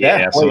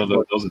 Yeah, so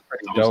those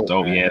are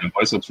dope. Yeah, the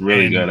voice looks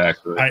really good,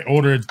 actually. I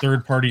ordered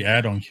third-party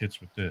add-on kits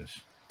with this.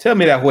 Tell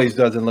me that hoist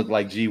doesn't look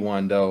like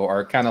G1 though,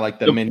 or kind of like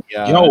the mini.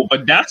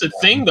 But that's the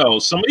thing though.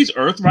 Some of these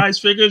Earthrise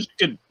figures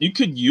you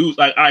could use.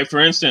 Like, all right, for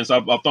instance,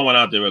 I'll throw one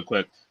out there real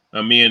quick.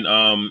 Me and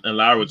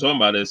Lara were talking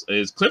about this.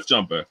 Is Cliff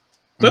Jumper.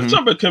 Cliff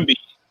Jumper can be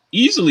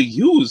easily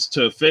used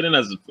to fit in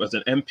as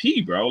an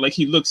MP, bro. Like,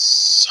 he looks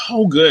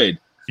so good.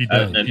 He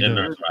does. And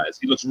Earthrise,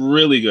 he looks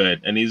really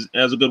good, and he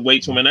has a good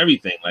weight to him and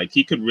everything. Like,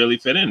 he could really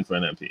fit in for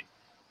an MP.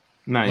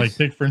 Nice. Like,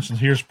 take for instance,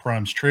 here's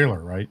Prime's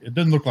trailer. Right, it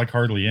doesn't look like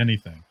hardly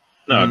anything.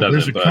 No, it doesn't.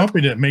 There's a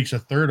company that makes a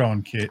an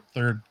add-on kit.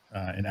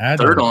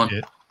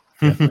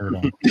 Yeah, third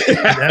on. It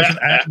has an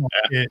add-on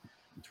kit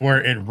to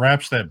where it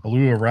wraps that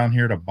blue around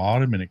here at the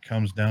bottom, and it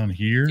comes down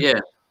here. Yeah.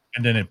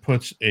 And then it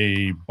puts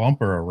a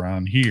bumper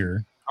around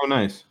here. Oh,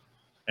 nice.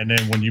 And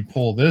then when you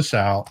pull this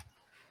out,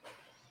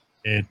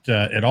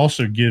 it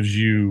also gives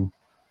you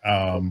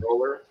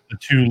the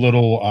two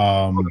little.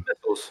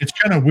 It's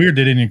kind of weird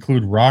they didn't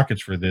include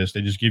rockets for this.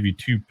 They just give you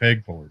two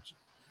pegboards,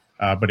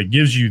 but it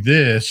gives you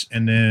this,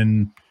 and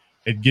then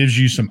it gives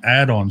you some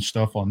add-on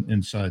stuff on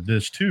inside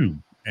this too.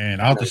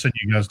 And I'll have to send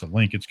you guys the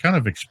link. It's kind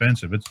of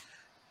expensive. It's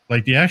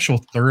like the actual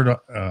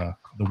the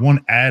one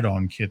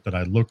add-on kit that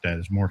I looked at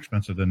is more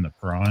expensive than the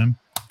Prime.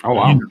 Oh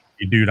wow,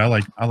 dude! I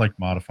like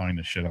modifying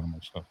the shit out of my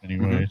stuff,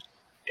 anyways.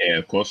 Yeah,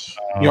 of course.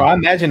 I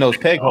imagine those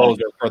peg holes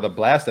are for the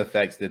blast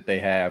effects that they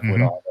have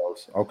with all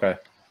those. Okay.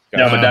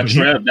 Yeah, but that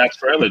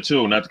trailer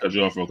too, not to cut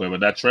you off real quick, but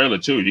that trailer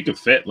too, you could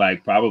fit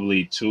like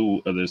probably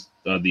two of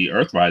the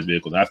Earthrise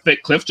vehicles. I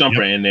fit Cliff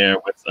Jumper in there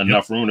with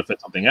enough room to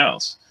fit something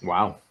else.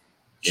 Wow.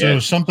 So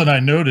something I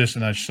noticed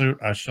and I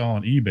saw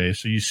on eBay.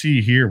 So you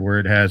see here where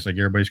it has like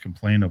everybody's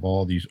complaining of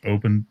all these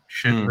open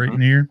shit right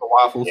in here. The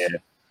waffles.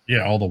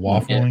 Yeah, all the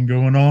waffling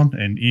going on,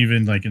 and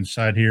even like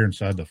inside here,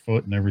 inside the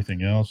foot and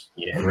everything else.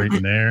 Yeah. Right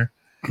in there.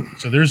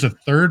 So there's a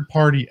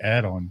third-party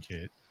add-on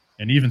kit,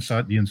 and even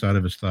the inside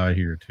of his thigh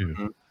here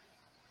too.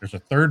 There's a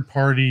third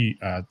party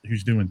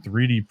who's doing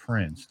 3D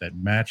prints that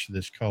match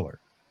this color.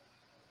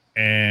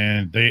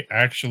 And they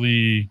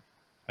actually,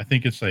 I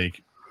think it's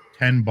like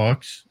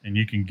 $10, and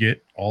you can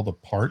get all the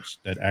parts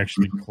that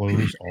actually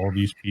close all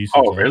these pieces.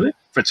 Oh, really?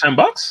 For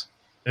 $10?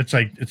 It's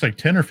like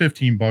 10 or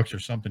 $15 or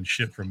something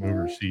shipped from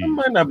overseas. It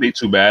might not be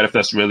too bad if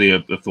that's really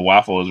if the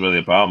waffle is really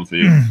a problem for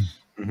you.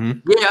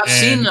 Yeah, I've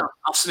seen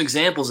some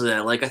examples of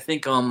that. Like, I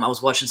think I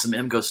was watching some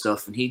MGO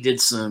stuff, and he did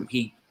an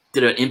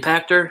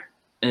impactor,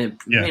 and it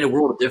made a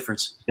world of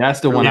difference.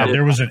 That's the one. Yeah,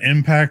 there was an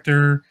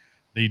impactor.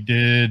 They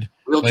did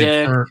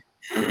Wheeljack.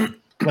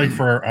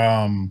 for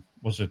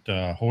was it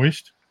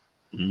Hoist?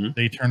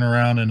 They turn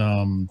around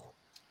and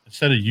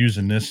instead of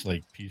using this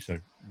like piece of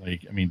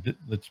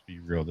let's be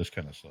real, this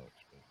kind of sucks.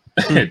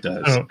 But, it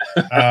does. So,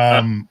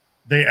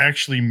 they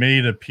actually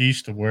made a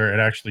piece to where it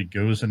actually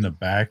goes in the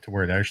back to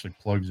where it actually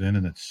plugs in,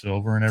 and it's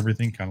silver and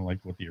everything, kind of like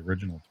what the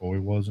original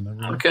toy was and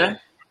everything. Okay.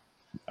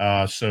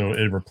 So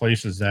it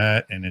replaces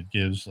that, and it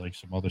gives like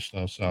some other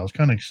stuff. So I was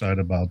kind of excited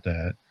about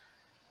that.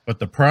 But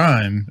the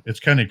Prime, it's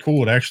kind of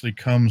cool. It actually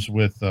comes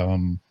with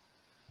like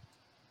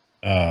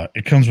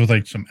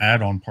some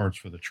add-on parts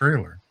for the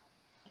trailer.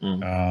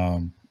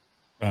 It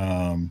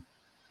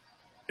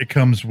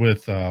comes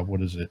with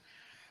what is it?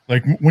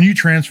 Like when you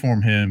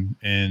transform him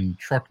in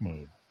truck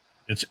mode,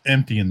 it's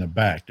empty in the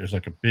back. There's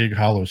like a big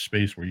hollow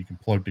space where you can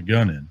plug the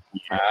gun in.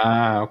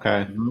 Ah,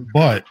 okay.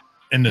 But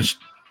in this,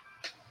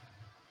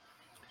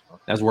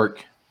 that's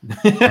work.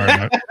 All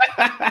right,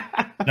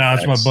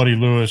 it's my buddy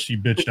Lewis. He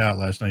bitched out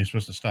last night. He's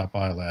supposed to stop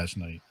by last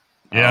night.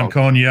 Yeah, I'm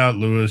calling you out,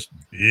 Lewis,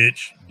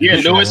 bitch. Yeah,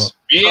 Lewis,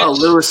 bitch. Oh,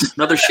 Lewis,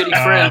 another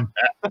shitty friend.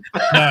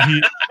 No,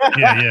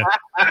 yeah.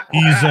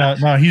 He's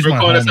he's We're my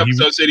calling this homie.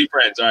 episode City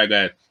Friends. All right, go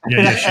ahead.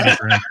 Yeah, shitty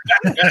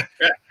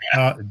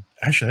friend.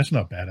 Actually, that's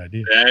not a bad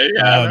idea.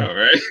 Yeah, I know,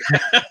 right?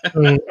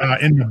 So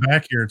in the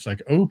back here, it's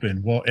like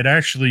open. Well,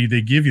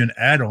 they give you an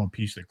add-on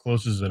piece that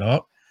closes it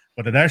up,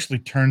 but it actually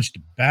turns to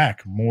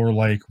back more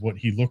like what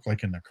he looked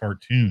like in the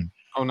cartoon.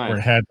 Oh, nice. Where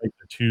it had like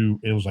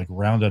it was like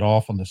rounded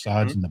off on the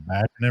sides and the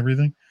back and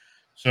everything.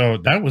 So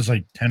that was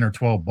like $10 or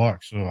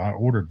 $12. So I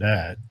ordered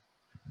that.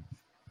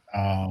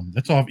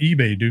 That's off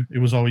eBay, dude. It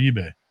was all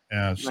eBay.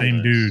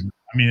 Same dude.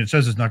 I mean, it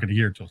says it's not going to get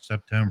here until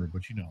September,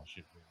 but you know how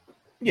shit goes.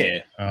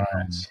 Yeah.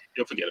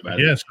 You'll forget about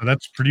it. Yeah, so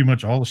that's pretty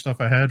much all the stuff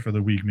I had for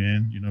the week,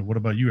 man. You know, what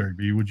about you, Eric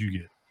B? What'd you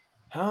get?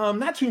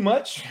 Not too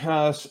much.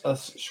 A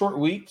short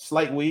week,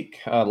 light week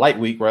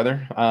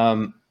rather.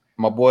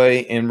 My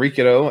boy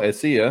Enriquito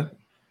Ecia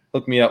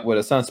hooked me up with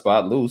a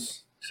sunspot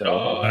loose.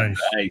 So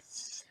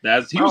nice.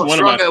 He was one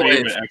of my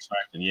favorite X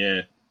Factors.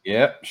 Yeah.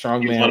 Yep.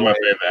 Strong man. One of my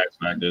favorite X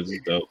Factors.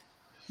 He's dope.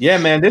 Yeah,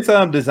 man. This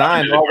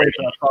design always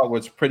I thought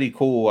was pretty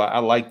cool. I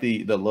like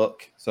the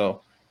look.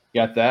 So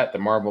got that, the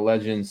Marvel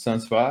Legends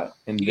sunspot.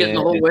 And you getting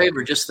the whole wave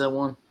or just that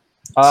one?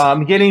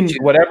 I'm getting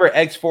whatever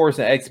X-Force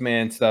and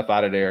X-Men stuff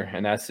out of there,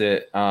 and that's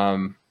it.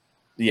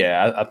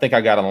 Yeah, I think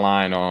I got a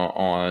line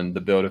on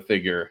the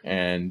Build-A-Figure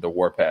and the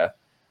Warpath.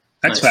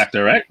 X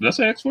Factor, right? That's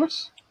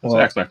X-Force? That's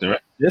X Factor,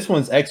 right? This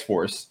one's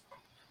X-Force.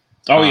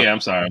 Oh, yeah, I'm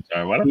sorry.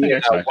 Why don't I think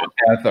X Factor?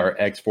 Warpath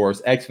or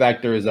X-Force.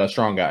 X-Factor is a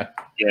strong guy.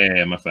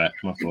 Yeah, my fault.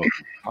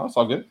 Oh, it's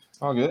all good.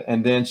 All good.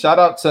 And then shout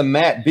out to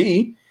Matt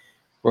B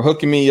for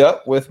hooking me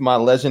up with my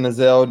Legend of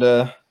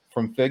Zelda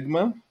from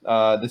Figma.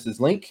 This is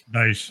Link.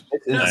 Nice.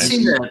 I've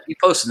seen that. You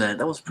posted that.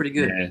 That was pretty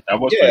good. Yeah, that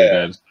was pretty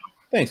good.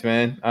 Thanks,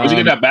 man. Where'd you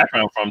get that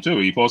background from,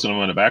 too? You posted them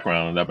in the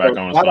background. That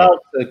background shout out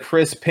to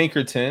Chris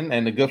Pinkerton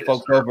and the good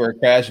folks over at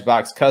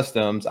Cashbox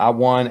Customs. I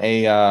won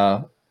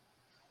an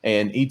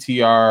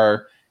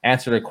ETR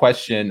answer the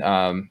question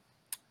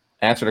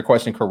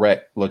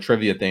correct little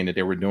trivia thing that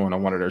they were doing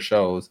on one of their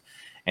shows.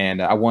 And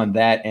I won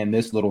that and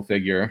this little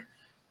figure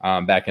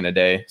back in the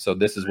day. So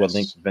this is what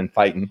Link's been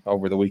fighting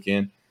over the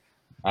weekend.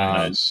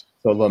 Nice.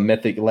 So a little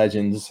Mythic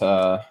Legions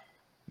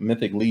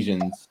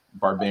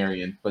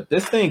Barbarian. But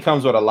this thing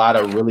comes with a lot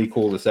of really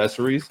cool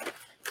accessories.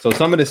 So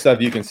some of the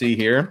stuff you can see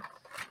here.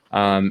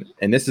 And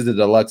this is the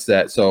deluxe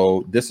set.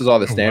 So this is all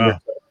the standard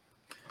stuff.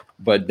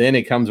 But then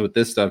it comes with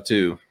this stuff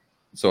too.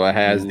 So it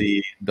has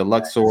the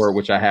deluxe sword,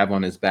 which I have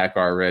on his back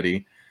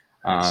already.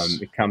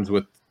 It comes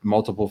with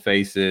multiple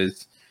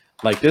faces.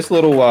 Like this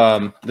little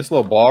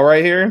ball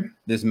right here,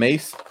 this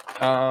mace,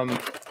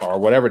 or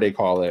whatever they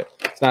call it.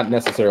 It's not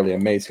necessarily a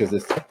mace because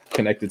it's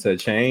connected to a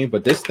chain,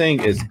 but this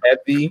thing is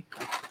heavy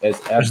as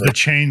ever. Is the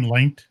chain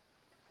linked?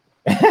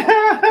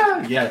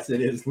 Yes, it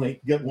is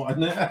linked. Good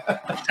one.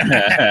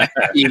 Get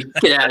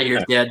out of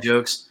here, dad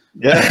jokes.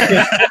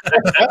 Yeah.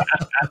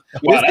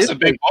 Wow, that's a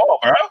big ball,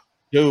 bro.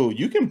 Dude,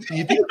 you think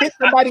hit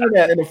somebody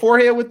in the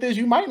forehead with this,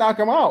 you might knock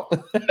them out.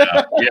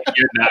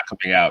 You're not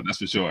coming out, that's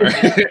for sure.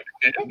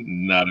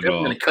 Not at all.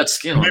 I'm gonna cut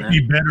skin. It might be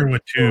better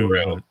with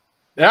two.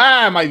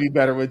 It might be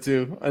better with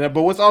two. But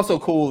what's also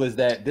cool is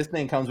that this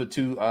thing comes with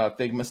two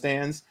Figma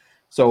stands.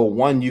 So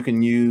one you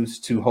can use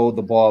to hold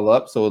the ball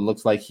up, so it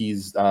looks like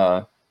he's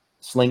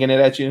slinging it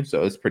at you.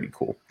 So it's pretty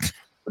cool.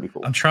 Pretty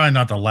cool. I'm trying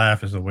not to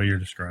laugh as the way you're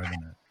describing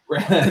it.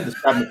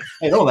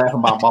 Hey, don't laugh at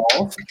my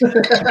balls.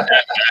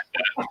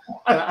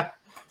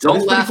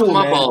 Don't laugh at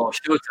my balls.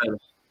 Do it,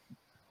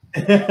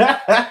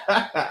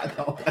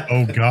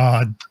 Oh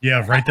God,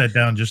 yeah. Write that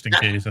down just in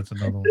case. That's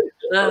another one.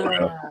 Don't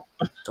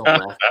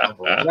laugh at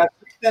my balls.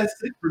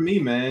 That's it for me,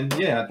 man.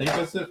 Yeah, I think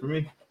that's it for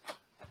me.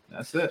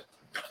 That's it.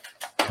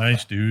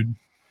 Nice, dude.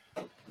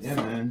 Yeah,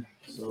 man.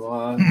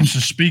 So, so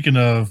speaking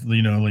of,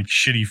 like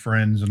shitty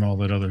friends and all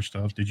that other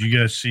stuff, did you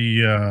guys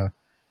see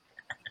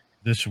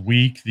this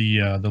week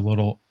the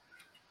little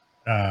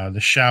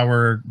the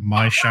shower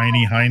My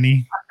Shiny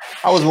Hiney?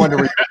 I was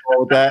wondering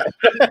about that.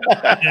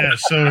 Yeah,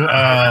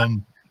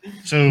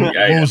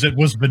 what was it?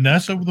 Was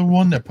Vanessa the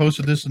one that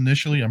posted this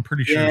initially? I'm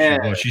pretty sure she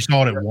was. She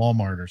saw it at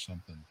Walmart or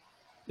something.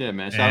 Yeah,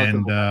 man.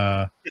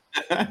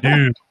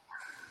 Dude,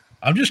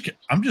 I'm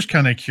just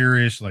kind of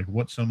curious, like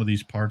what some of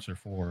these parts are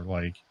for.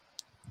 Like,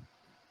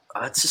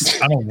 it's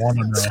just, I don't want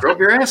to know. Scrub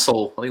your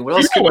asshole. I mean, what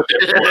else?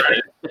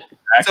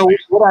 So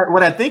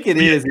what I think it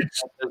is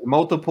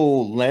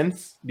multiple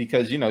lengths,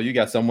 because you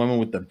got some women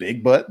with the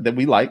big butt that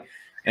we like,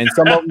 and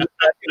some of them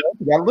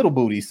got a little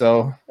booty.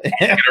 So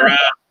get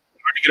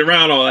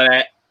around all of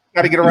that.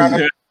 Got to get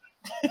around.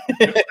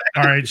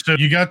 All right, so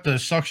you got the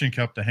suction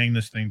cup to hang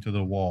this thing to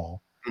the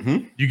wall.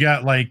 Mm-hmm. You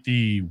got like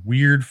the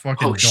weird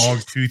fucking dog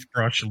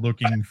toothbrush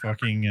looking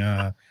fucking.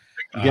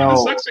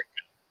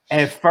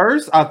 At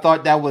first, I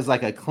thought that was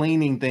like a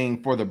cleaning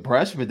thing for the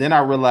brush, but then I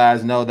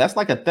realized no, that's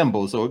like a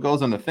thimble, so it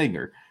goes on the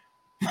finger.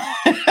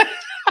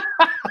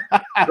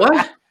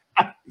 What?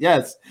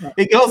 Yes,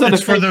 it goes on the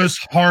finger. For those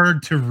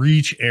hard to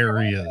reach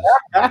areas,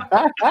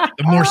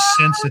 the more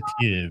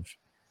sensitive.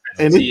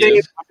 And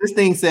this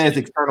thing says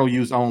external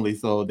use only,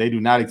 so they do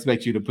not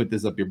expect you to put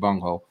this up your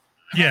bunghole.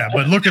 Yeah,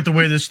 but look at the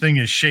way this thing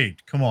is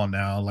shaped. Come on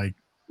now, like.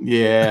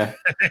 Yeah,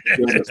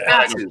 it's more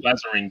like a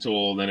pleasuring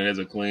tool than it is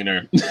a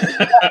cleaner.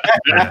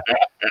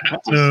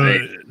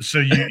 So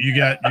you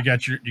got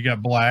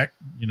black.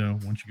 You know,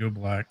 once you go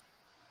black,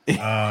 you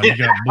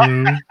got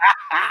blue.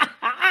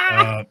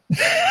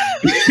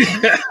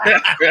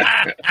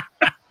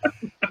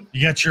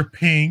 You got your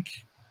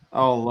pink.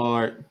 Oh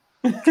Lord.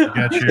 You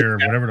got your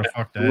whatever the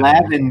fuck that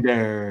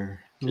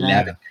Lavender. is.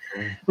 Lavender.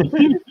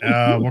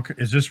 What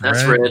is this?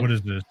 Red? What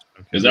is this?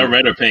 Okay. Is that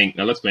red or pink?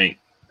 No, that's pink.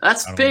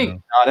 That's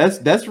pink. No,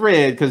 that's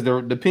red because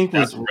the pink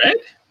was red.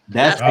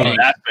 That's pink.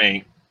 That's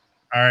pink.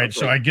 All right,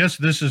 so I guess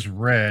this is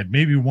red.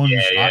 Maybe one's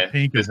hot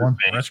pink and one's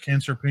breast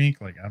cancer pink.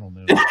 Like I don't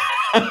know.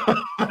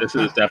 This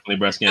is definitely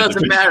breast cancer. It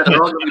doesn't matter.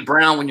 They're all gonna be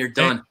brown when you're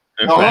done.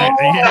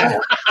 Yeah.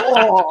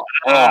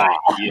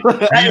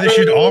 Maybe they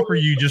should offer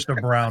you just a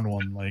brown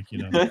one, like you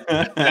know.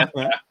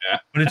 But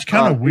it's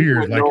kind of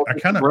weird. Like I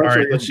kind of. All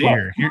right, let's see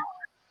here.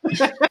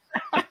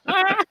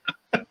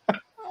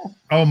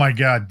 Oh my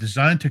God!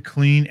 Designed to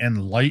clean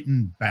and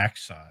lighten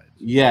backsides.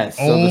 Yes.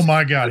 Oh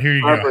my God! Here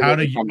you go.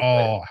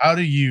 How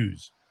to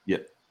use?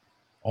 Yep.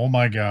 Oh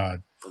my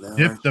God!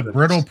 Dip the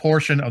brittle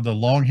portion of the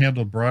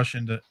long-handled brush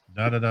into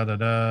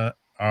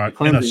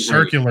in a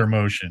circular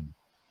motion.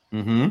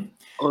 Mm-hmm.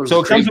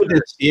 So it comes with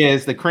this. Yeah,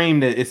 it's the cream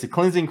that it's a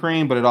cleansing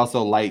cream, but it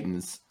also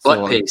lightens.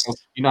 Butt paste.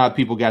 You know how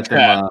people got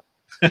them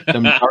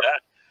dark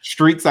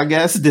streaks, I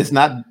guess. That's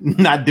not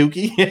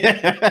dookie.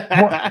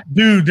 Well,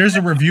 dude, there's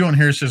a review on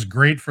here that says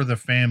great for the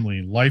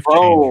family, life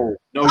changer. Oh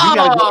no, you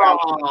gotta go out.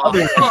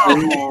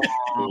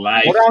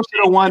 What else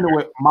should have won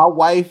with my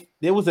wife?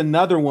 There was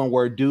another one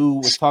where dude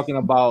was talking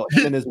about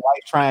him and his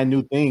wife trying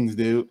new things,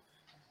 dude.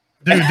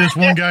 Dude, this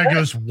one guy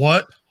goes,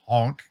 "What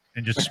honk?"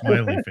 and just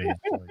smiley face.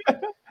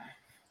 Like.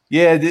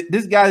 Yeah,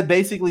 this guy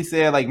basically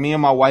said like me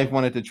and my wife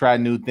wanted to try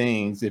new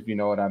things, if you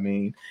know what I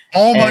mean.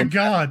 Oh my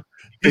God,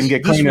 this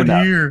one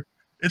here.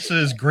 It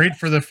says great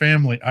for the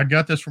family. I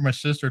got this for my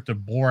sister to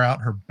bore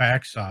out her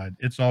backside.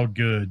 It's all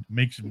good.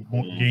 Makes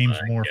games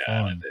more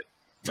fun.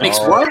 Makes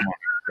what?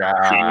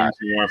 Games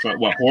more fun.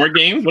 What, horror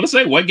games? What to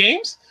say? What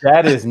games?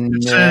 That is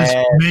it says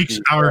makes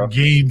our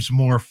games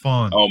more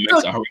fun. Oh,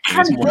 makes our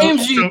games more fun. What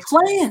games are you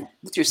playing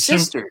with your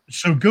sister?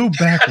 So go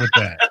back with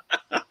that.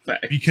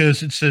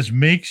 Because it says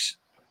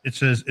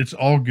it's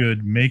all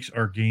good, makes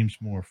our games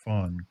more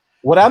fun.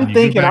 What I'm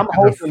thinking, I'm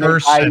hoping they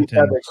buy each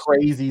other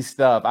crazy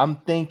stuff. I'm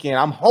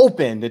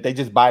hoping that they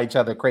just buy each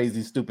other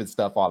crazy, stupid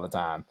stuff all the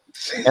time,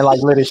 and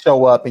like let it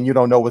show up, and you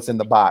don't know what's in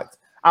the box.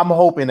 I'm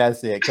hoping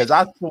that's it, because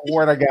I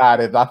swear to God,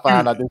 if I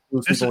find out this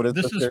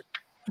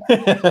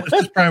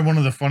is probably one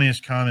of the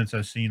funniest comments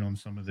I've seen on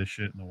some of this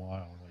shit in a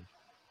while. Like,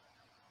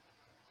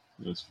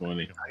 that's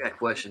funny. I got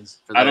questions.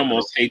 I'd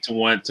almost hate to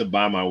want to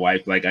buy my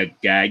wife like a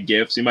gag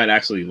gift. She might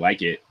actually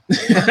like it.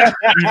 Dude,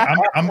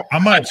 I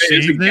might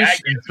save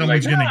this, and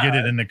someone's gonna get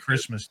it in the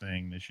Christmas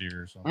thing this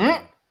year or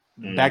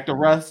something. Back to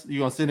Russ. You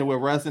gonna send it with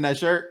Russ in that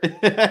shirt? See,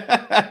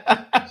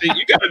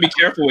 you gotta be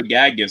careful with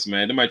gag gifts,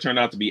 man. They might turn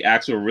out to be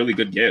actual really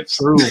good gifts.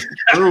 True,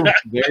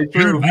 very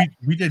true. Dude,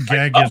 we did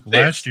gag gifts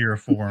last year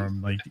for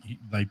him, like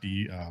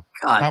the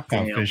Pop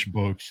Fish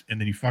books, and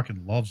then he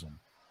fucking loves them.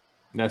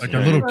 That's like the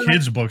little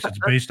kids books. It's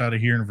based out of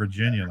here in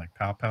Virginia, like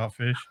Pow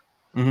Fish.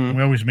 Mm-hmm.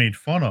 We always made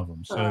fun of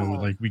them, so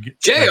like we get.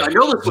 Jay, I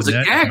know this was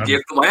a gag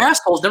gift, but my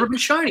asshole's never been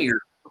shinier.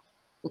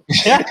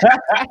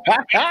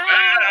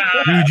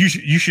 Dude,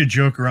 you should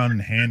joke around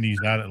and hand these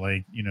out at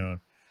like you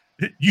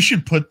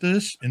should put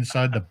this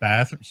inside the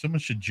bathroom. Someone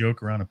should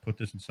joke around and put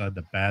this inside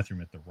the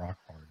bathroom at the rock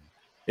party.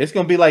 It's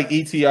gonna be like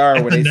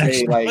ETR where they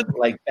say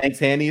like thanks,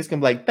 Handy. It's gonna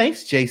be like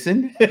thanks,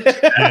 Jason.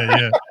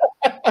 Yeah.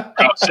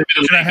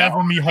 Should I have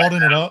me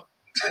holding it up?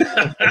 So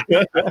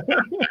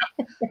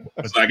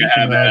I can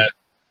have that.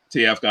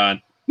 TF gone.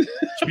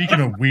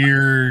 Speaking of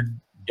weird,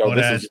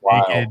 butt-ass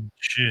naked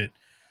shit.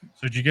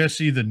 So did you guys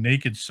see the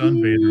naked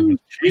sunbather was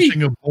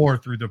chasing a boar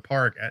through the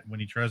park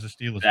when he tries to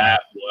steal his That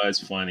was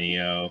funny,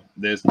 yo.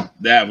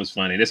 That was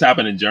funny. This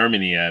happened in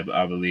Germany,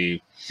 I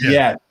believe.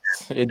 Yeah,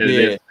 it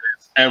did.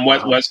 And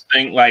what's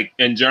thing like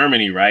in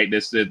Germany, right?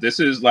 This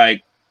is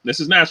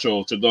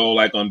natural to go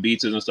like on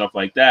beaches and stuff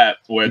like that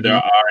where there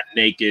are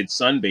naked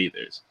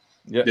sunbathers.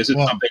 Yep. This is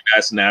something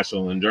that's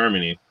natural in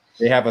Germany.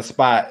 They have a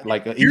spot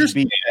like each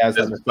beach has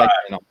a spot.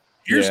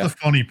 Here's the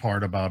funny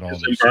part about all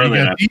this. So you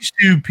got these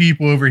two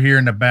people over here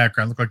in the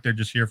background, look like they're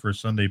just here for a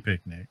Sunday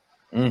picnic.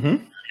 Mm-hmm.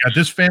 You got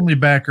this family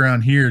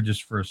background here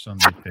just for a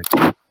Sunday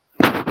picnic.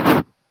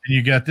 And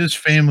you got this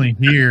family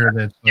here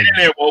that's like, get in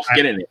there, Wolf.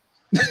 Get in there.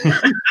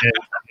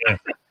 Yeah.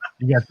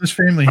 You got this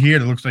family here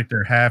that looks like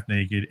they're half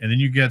naked, and then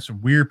you got some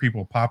weird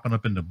people popping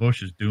up in the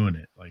bushes doing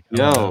it. Like,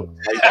 that's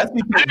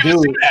what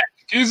people do.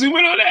 Can you zoom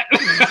in on that?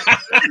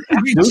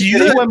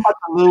 They weren't about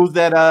to lose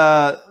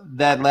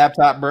that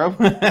laptop, bro.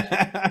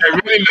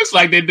 It really looks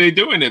like they're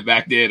doing it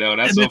back there, though.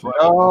 That's so funny.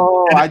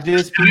 Oh, I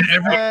just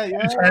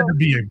it had to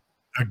be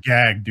a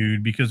gag,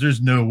 dude, because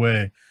there's no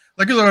way.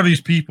 Like, look at all these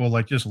people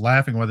like just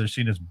laughing while they're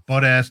seeing this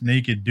butt ass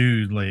naked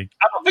dude. Like,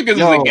 I don't because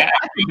Yo, it's a gap.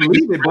 I can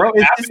believe it, bro.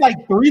 It's like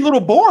 3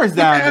 little boards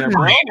down there,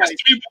 bro. There's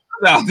 3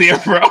 boards out there,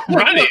 bro.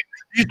 Run it.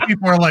 These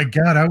people are like,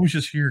 God, I was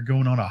just here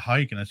going on a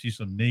hike and I see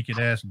some naked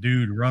ass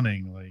dude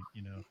running, like,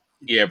 you know.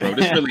 Yeah, bro,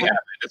 this really happened.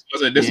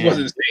 This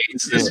wasn't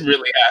staged. This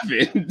really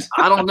happened.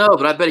 I don't know,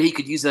 but I bet he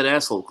could use that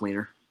asshole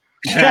cleaner.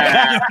 Good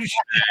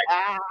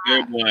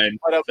one.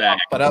 Oh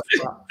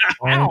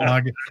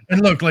my God.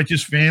 And look, like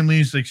just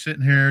families like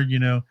sitting here, you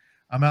know,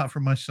 I'm out for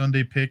my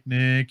Sunday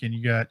picnic and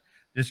you got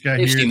this guy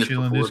They've here seen this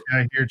chilling, before. this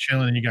guy here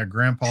chilling, and you got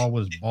grandpa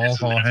with his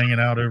balls all hanging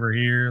out over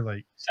here.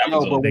 Like,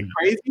 No, but what's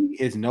crazy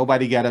is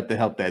nobody got up to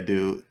help that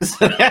dude.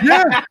 yeah,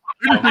 they're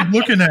just like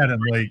looking at him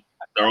like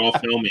they're all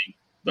filming.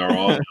 They're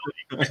all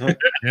filming.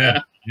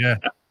 yeah,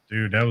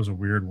 dude, that was a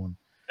weird one.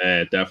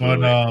 Yeah,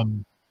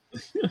 definitely.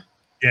 But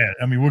yeah,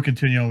 I mean, we'll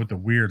continue on with the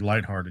weird,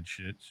 lighthearted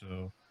shit.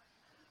 So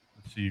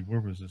let's see, where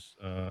was this?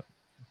 What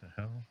the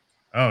hell?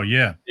 Oh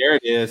yeah, there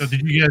it is. So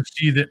did you guys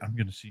see that? I'm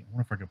gonna see. I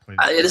wonder if I can play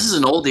this. This is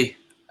an oldie.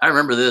 I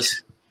remember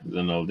this. It's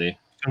an oldie.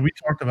 So we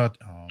talked about.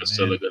 Oh, That's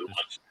still a good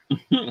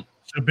one.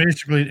 So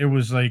basically, it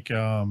was like, and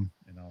I'll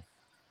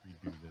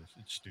redo this.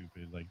 It's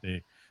stupid. Like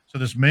so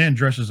this man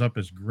dresses up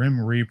as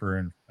Grim Reaper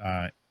and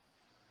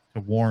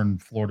to warn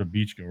Florida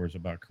beachgoers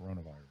about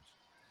coronavirus.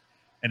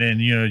 And then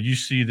you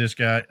see this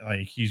guy,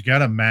 like he's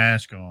got a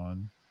mask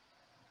on.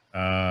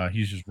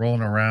 He's just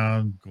rolling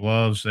around,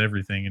 gloves,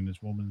 everything, and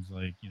this woman's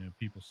like,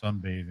 people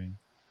sunbathing.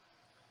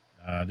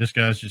 This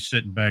guy's just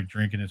sitting back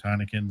drinking his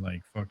Heineken,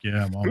 like, fuck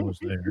yeah, I'm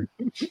almost there.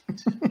 Isn't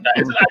it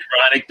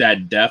ironic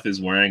that Death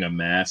is wearing a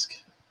mask?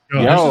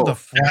 Yo, this is the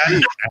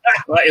flattest.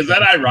 Is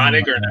that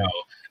ironic or no?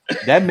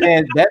 That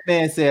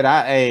man said,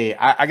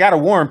 I gotta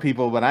warn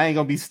people, but I ain't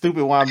gonna be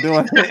stupid while I'm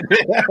doing it.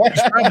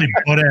 He's probably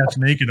butt ass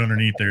naked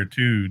underneath there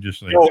too,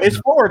 just like. Oh, it's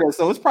Florida,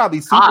 so it's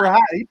probably super hot.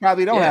 He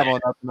probably don't have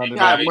on nothing under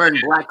that. He's wearing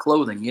black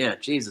clothing. Yeah,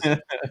 Jesus.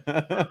 And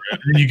then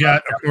you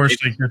got, of course,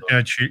 like this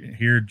guy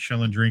here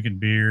chilling, drinking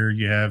beer.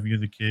 You have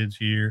the kids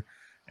here,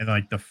 and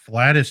like the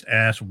flattest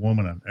ass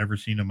woman I've ever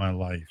seen in my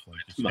life. Like,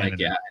 just my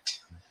God.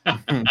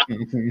 Damn,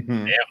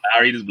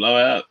 Larry just blow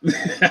up.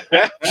 Likes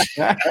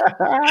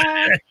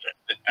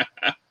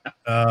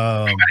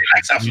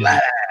a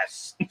flat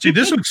ass.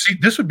 This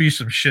would be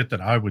some shit that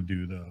I would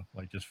do though.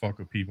 Like just fuck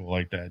with people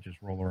like that,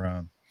 just roll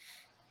around.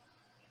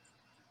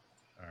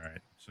 All right.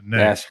 So next.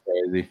 That's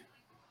crazy.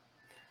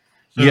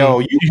 So yo,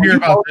 you hear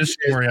about this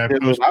story?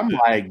 I'm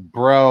like,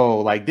 bro,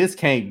 like this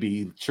can't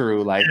be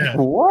true. Like,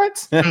 what?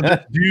 So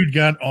this dude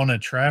got on a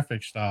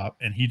traffic stop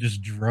and he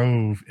just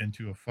drove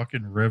into a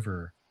fucking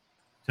river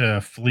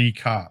to flee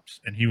cops,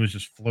 and he was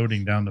just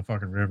floating down the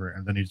fucking river,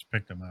 and then he just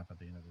picked him up at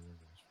the end of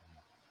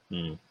the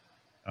river.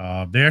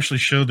 They actually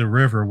showed the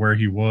river where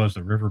he was,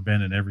 the river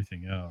bend and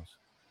everything else.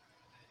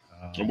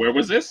 Where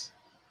was this?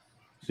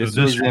 So this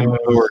was in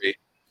Missouri.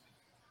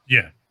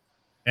 Yeah.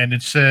 And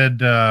it said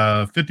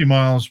 50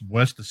 miles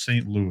west of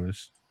St.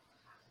 Louis.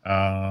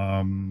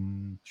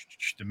 The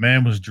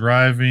man was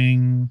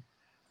driving,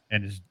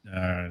 and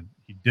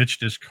he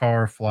ditched his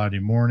car Friday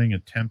morning,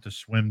 attempt to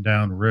swim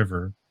down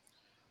river.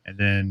 And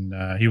then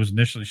he was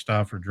initially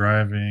stopped for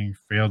driving,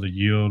 failed to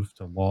yield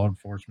to law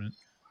enforcement.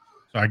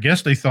 So I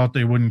guess they thought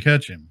they wouldn't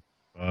catch him,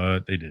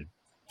 but they did.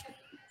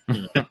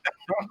 That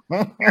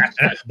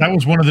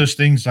was one of those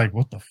things like,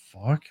 what the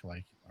fuck?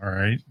 Like, all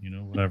right,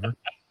 whatever.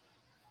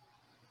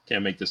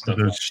 Can't make this stuff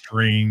those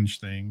strange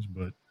things,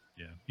 but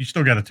yeah, you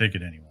still got to take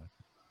it anyway.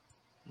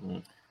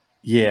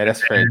 Yeah,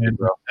 that's crazy,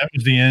 bro. That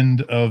was the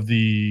end of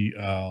the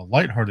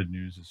lighthearted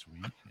news this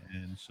week.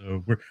 And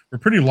so we're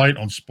pretty light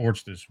on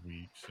sports this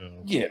week. So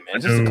yeah,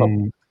 man, just a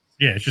couple.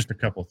 Yeah, it's just a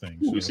couple things.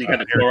 You see, got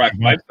the Clorox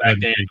wipes back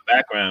there in the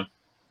background.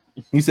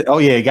 He said, "Oh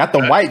yeah, got the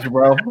wipes,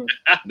 bro.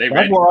 That's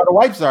where all the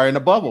wipes are in the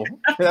bubble.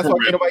 That's why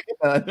nobody get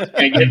that.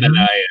 Can't get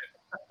denied.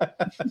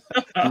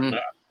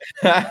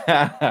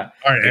 All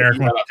right, Eric,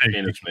 man.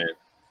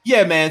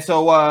 Yeah, man.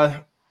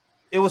 So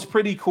it was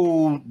pretty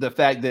cool the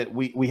fact that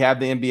we have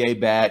the NBA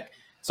back.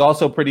 It's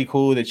also pretty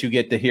cool that you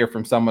get to hear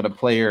from some of the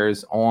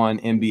players on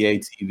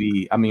NBA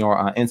TV. I mean,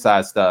 or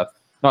inside stuff.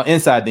 No,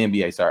 inside the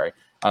NBA. Sorry.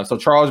 So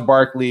Charles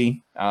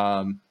Barkley,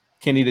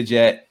 Kenny the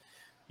Jet.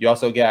 You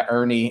also got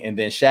Ernie, and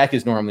then Shaq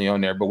is normally on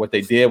there. But what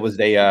they did was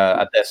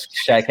I guess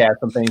Shaq had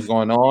some things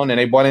going on, and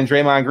they brought in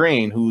Draymond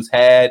Green, who's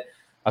had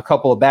a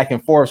couple of back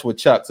and forths with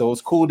Chuck. So it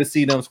was cool to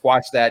see them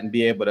squash that and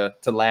be able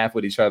to laugh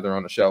with each other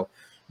on the show.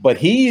 But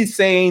he's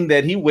saying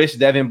that he wished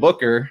Devin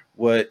Booker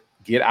would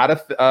get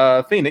out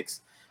of Phoenix,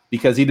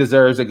 because he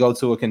deserves to go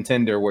to a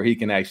contender where he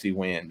can actually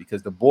win,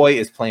 because the boy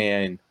is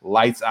playing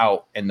lights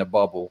out in the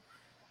bubble.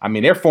 I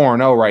mean, they're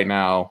 4-0 right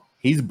now.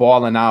 He's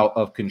balling out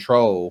of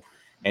control,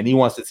 and he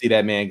wants to see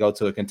that man go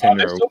to a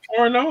contender. They're still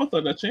 4-0? I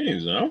thought that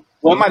changed, no?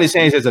 Well, it might have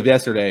changed as of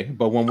yesterday,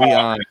 but when we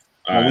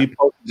we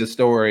posted the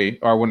story,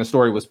 or when the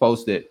story was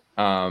posted,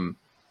 I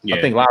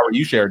think, Lowry,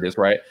 you shared this,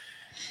 right?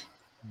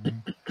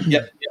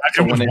 Yep.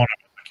 So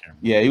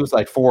he was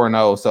like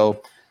 4-0.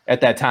 So at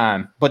that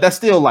time, but that's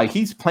still like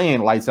he's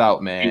playing lights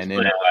out, man. He's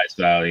playing lights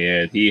out.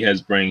 Yeah, he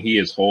is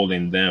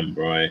holding them,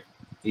 bro.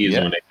 He is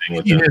doing that thing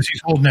with them.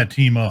 He's holding that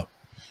team up.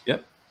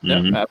 Yep.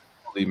 Mm-hmm. Yep.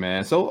 Absolutely,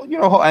 man. So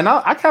and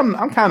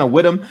I'm kind of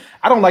with him.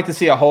 I don't like to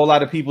see a whole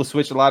lot of people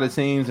switch a lot of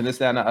teams and this,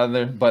 that, and the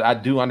other. But I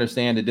do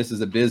understand that this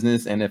is a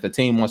business, and if a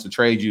team wants to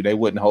trade you, they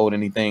wouldn't hold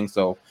anything.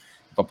 So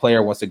if a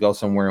player wants to go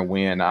somewhere and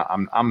win,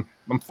 I'm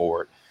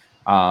for it.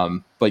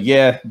 But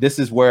yeah, this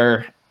is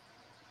where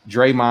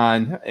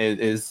Draymond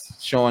is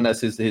showing us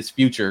his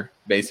future,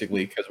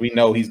 basically, because we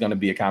know he's going to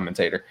be a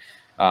commentator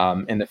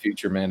in the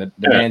future, man.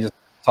 The man just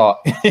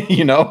talk,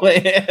 he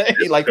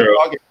likes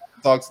to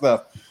talk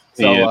stuff.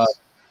 So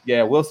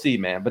yeah, we'll see,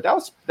 man. But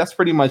that's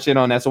pretty much it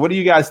on that. So what do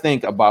you guys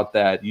think about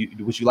that?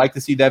 Would you like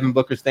to see Devin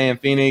Booker stay in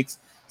Phoenix,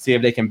 see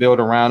if they can build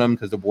around him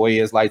because the boy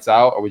is lights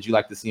out, or would you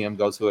like to see him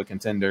go to a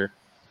contender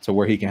to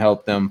where he can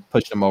help them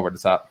push them over the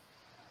top?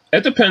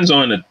 It depends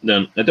on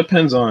it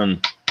depends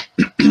on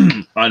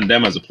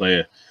them as a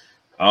player.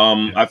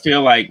 I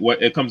feel like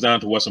what it comes down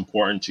to what's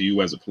important to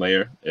you as a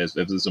player is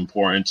if it's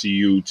important to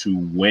you to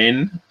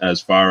win,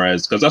 as far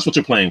as because that's what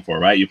you're playing for,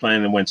 right? You're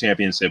playing to win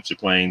championships. You're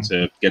playing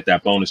to get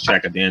that bonus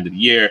check at the end of the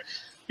year.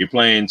 You're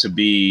playing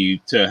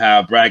to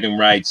have bragging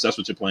rights. That's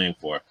what you're playing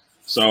for.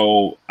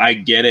 So I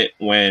get it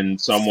when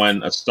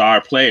a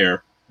star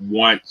player,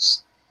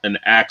 wants an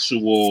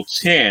actual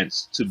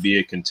chance to be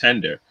a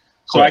contender.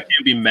 So I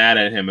can't be mad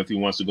at him if he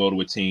wants to go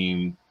to a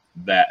team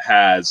that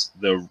has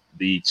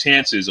the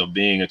chances of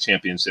being a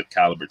championship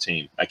caliber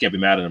team. I can't be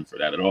mad at him for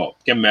that at all.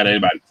 Can't be mad at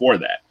anybody for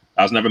that.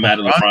 I was never mad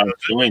at LeBron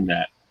for doing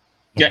that.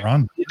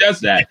 Yeah, he does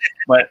that,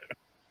 but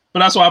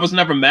that's why I was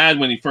never mad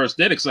when he first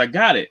did it, because I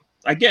got it.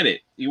 I get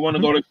it. You want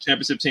to go to a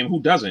championship team. Who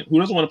doesn't? Who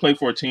doesn't want to play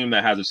for a team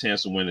that has a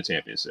chance to win a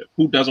championship?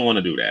 Who doesn't want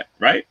to do that,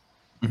 right?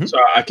 So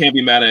I can't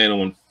be mad at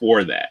anyone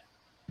for that.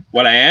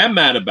 What I am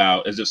mad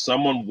about is if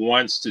someone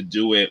wants to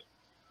do it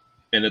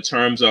in the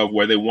terms of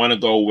where they want to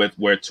go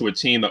to a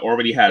team that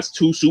already has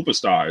two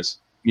superstars.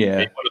 Yeah.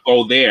 They want to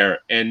go there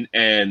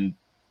and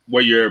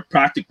where you're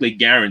practically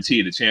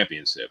guaranteed a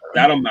championship.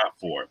 That I'm not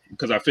for,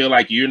 because I feel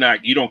like you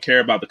don't care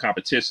about the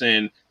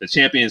competition. The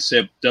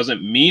championship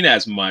doesn't mean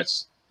as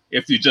much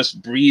if you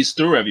just breeze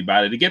through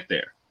everybody to get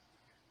there.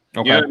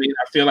 Okay. You know what I mean?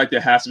 I feel like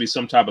there has to be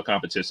some type of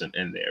competition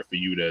in there for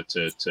you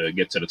to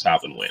get to the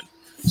top and win.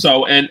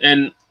 So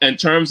and in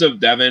terms of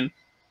Devin,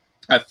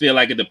 I feel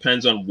like it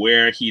depends on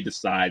where he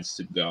decides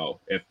to go.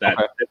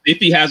 If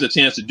he has a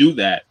chance to do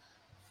that,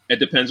 it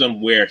depends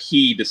on where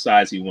he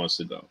decides he wants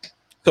to go.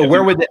 So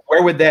where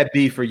would that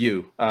be for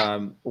you?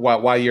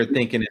 While you're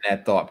thinking in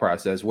that thought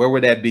process, where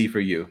would that be for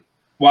you?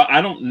 Well,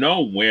 I don't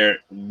know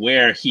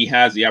where he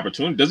has the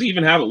opportunity. Does he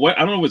even have it?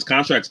 I don't know if his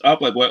contract's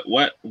up. Like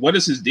what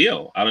is his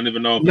deal? I don't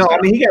even know. No, I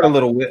mean he got a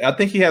little bit. I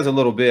think he has a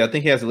little bit. I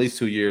think he has at least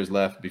 2 years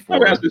left before.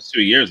 He has at least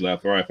 2 years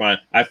left. All right, fine.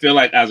 I feel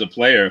like as a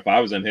player, if I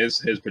was in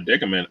his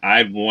predicament,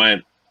 I'd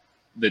want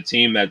the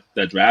team that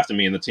drafted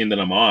me and the team that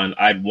I'm on.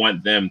 I'd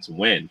want them to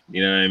win.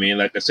 You know what I mean?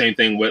 Like the same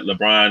thing with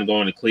LeBron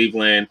going to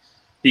Cleveland.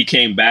 He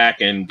came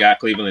back and got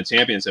Cleveland a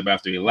championship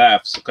after he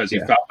left because he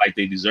felt like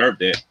they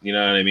deserved it. You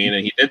know what I mean?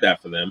 And he did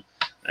that for them.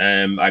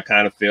 And I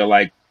kind of feel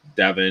like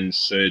Devin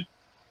should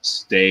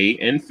stay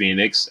in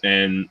Phoenix,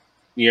 and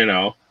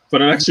for the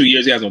next 2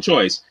 years he has no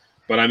choice.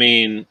 But I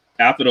mean,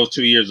 after those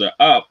 2 years are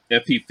up,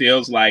 if he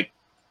feels like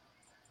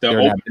the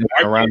open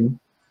market,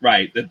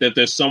 right, that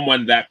there's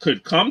someone that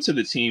could come to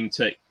the team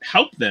to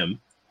help them,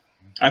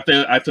 I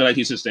feel like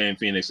he should stay in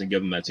Phoenix and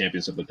give them that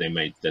championship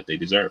that they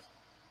deserve.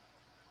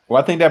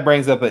 Well, I think that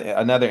brings up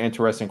another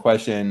interesting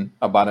question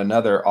about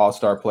another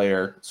all-star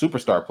player,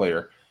 superstar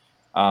player.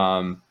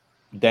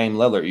 Dame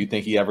Lillard, you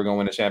think he ever gonna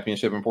win a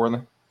championship in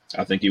Portland?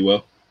 I think he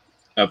will.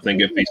 I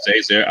think if he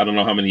stays there, I don't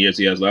know how many years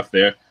he has left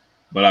there,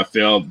 but I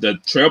feel the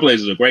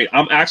Trailblazers are great.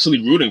 I'm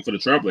actually rooting for the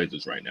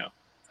Trailblazers right now.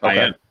 Okay.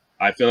 I am.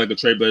 I feel like the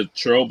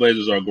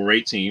Trailblazers are a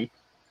great team.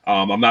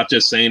 I'm not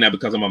just saying that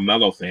because I'm a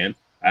Melo fan.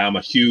 I am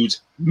a huge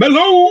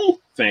Melo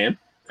fan,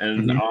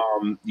 and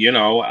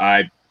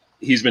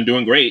he's been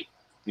doing great.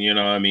 You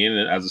know what I mean,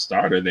 as a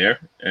starter there,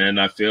 and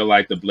I feel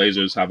like the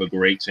Blazers have a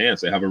great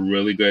chance. They have a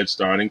really good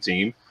starting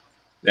team.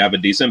 They have a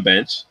decent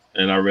bench,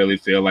 and I really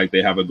feel like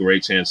they have a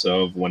great chance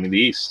of winning the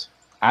East.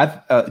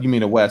 You mean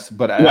the West?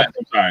 But West,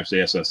 I'm sorry, so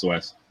yes, that's the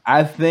West.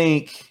 I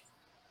think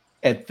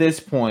at this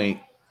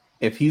point,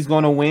 if he's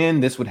going to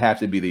win, this would have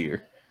to be the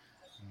year,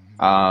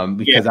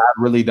 because I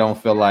really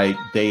don't feel like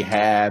they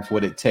have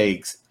what it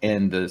takes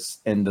in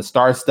the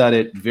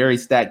star-studded, very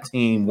stacked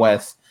team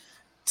West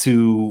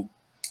to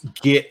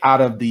get out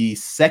of the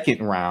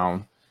second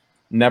round.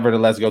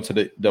 Nevertheless, go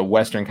to the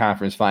Western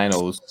Conference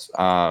Finals.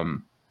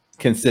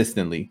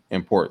 Consistently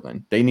in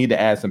Portland. They need to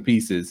add some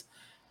pieces,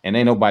 and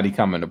ain't nobody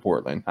coming to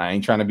Portland. I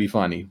ain't trying to be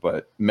funny,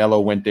 but Melo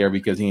went there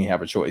because he didn't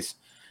have a choice.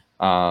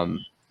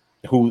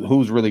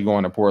 Who's really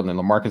going to Portland?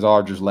 LaMarcus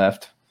Aldridge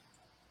left.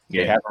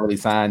 They haven't really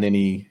signed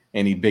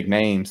any big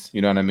names,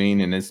 you know what I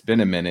mean? And it's been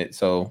a minute.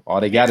 So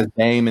all they got is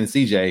Dame and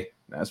CJ.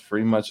 That's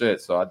pretty much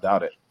it. So I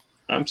doubt it.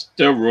 I'm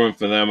still rooting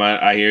for them.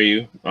 I hear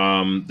you.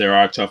 There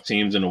are tough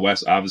teams in the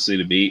West, obviously,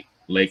 to beat.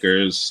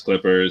 Lakers,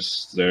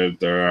 Clippers. There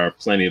are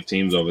plenty of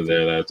teams over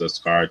there that's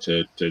hard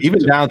to even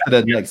down to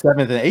the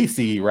 7th and 8th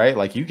seed, right?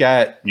 Like you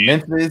got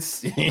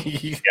Memphis,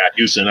 you got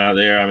Houston out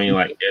there. I mean,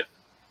 like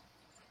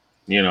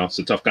it's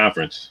a tough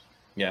conference.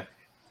 Yeah,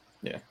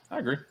 I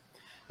agree.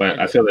 But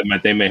I feel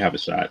like they may have a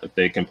shot if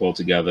they can pull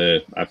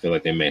together. I feel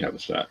like they may have a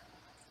shot.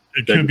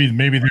 It could be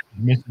maybe they're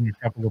missing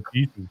a couple of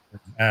pieces to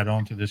add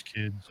on to this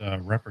kid's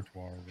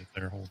repertoire with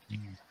their whole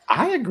team.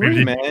 I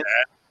agree, man.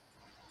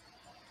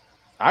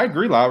 I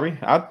agree, Lowry.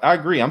 I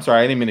agree. I'm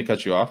sorry, I didn't mean to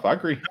cut you off. I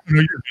agree.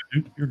 No, you're good,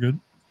 dude. You're good.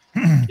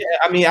 Yeah,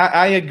 I mean,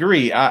 I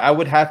agree. I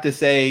would have to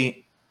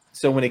say,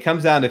 so when it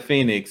comes down to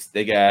Phoenix,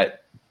 they got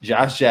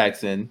Josh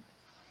Jackson,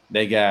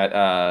 they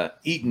got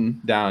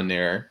Eaton down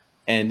there,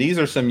 and these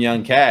are some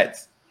young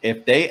cats.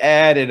 If they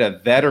added a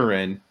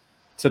veteran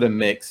to the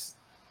mix,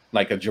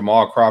 like a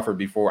Jamal Crawford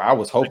before, I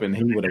was hoping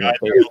he would have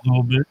a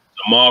little bit.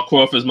 Jamal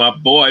Crawford's my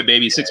boy,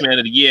 baby. 6th man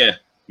of the year.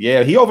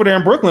 Yeah, he over there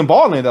in Brooklyn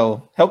balling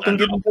though. Helped them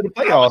get into the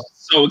playoffs. I was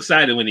so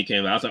excited when he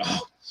came out. I was like,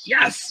 oh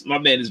yes, my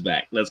man is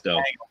back. Let's go.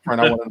 I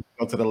want to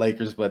go to the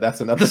Lakers, but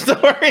that's another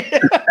story.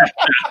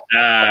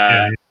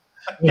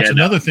 It's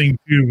another thing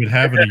too with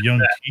having a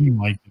young team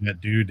like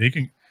that, dude. They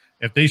can,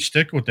 if they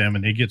stick with them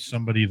and they get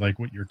somebody like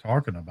what you're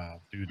talking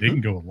about, dude, they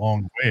can go a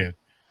long way.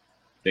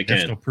 They They're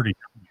can. still pretty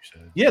young, you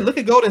said. Yeah, look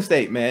at Golden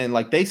State, man.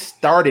 Like they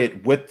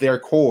started with their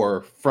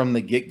core from the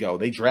get-go.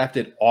 They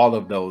drafted all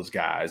of those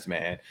guys,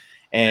 man.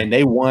 And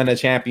they won a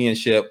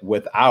championship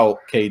without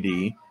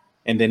KD.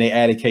 And then they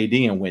added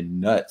KD and went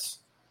nuts.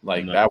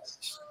 Like that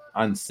was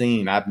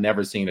unseen. I've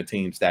never seen a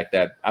team stack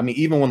that. I mean,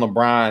 even when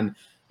LeBron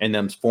and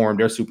them formed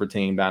their super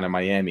team down in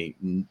Miami,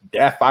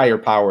 that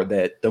firepower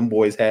that them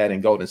boys had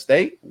in Golden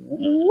State.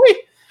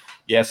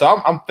 Yeah,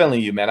 so I'm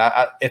feeling you, man.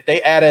 If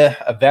they add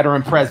a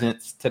veteran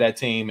presence to that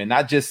team and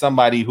not just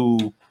somebody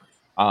who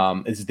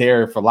is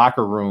there for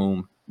locker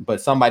room,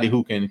 but somebody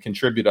who can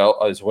contribute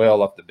as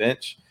well off the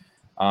bench,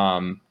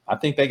 I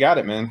think they got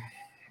it, man.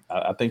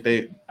 I think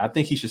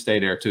he should stay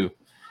there too.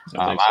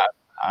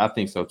 I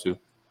think so too.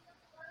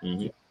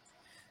 Mm-hmm.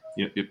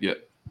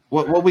 Yep.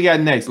 What we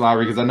got next,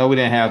 Lowry? Because I know we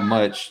didn't have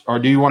much. Or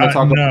do you want to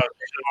talk about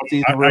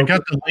season? I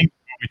got the link.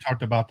 We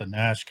talked about the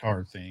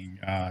NASCAR thing.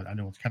 I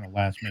know it's kind of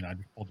last minute. I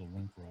just pulled the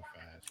link real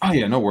fast. Oh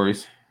yeah, no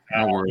worries.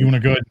 No worries. You want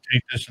to go ahead and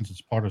take this since it's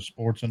part of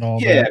sports and all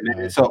that? Yeah,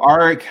 man. So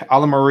Arik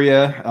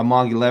Alamaria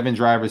among 11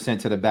 drivers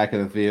sent to the back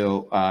of the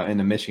field in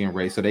the Michigan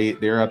race. So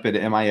they're up at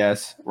the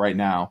MIS right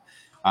now,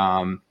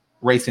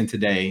 racing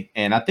today,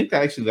 and I think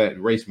that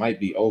race might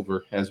be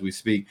over as we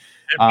speak.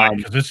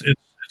 Because it's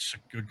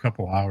a good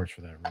couple hours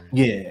for that race.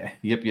 Yeah.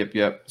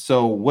 Yep.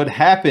 So what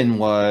happened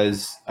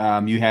was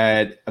you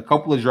had a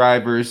couple of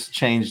drivers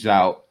changed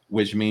out,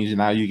 which means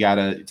now you got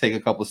to take a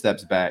couple of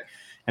steps back.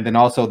 And then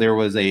also there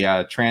was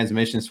a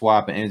transmission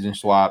swap, an engine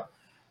swap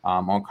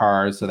on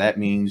cars. So that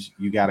means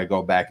you got to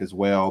go back as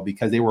well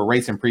because they were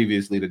racing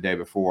previously the day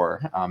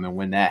before. And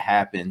when that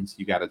happens,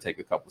 you got to take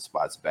a couple of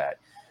spots back.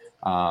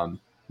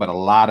 But a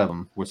lot of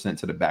them were sent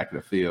to the back of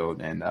the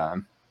field. And I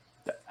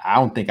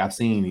don't think I've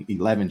seen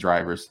 11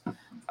 drivers.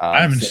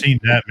 I haven't seen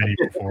that many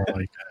before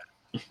like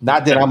that.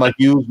 Not that I'm a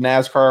huge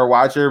NASCAR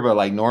watcher, but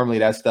like normally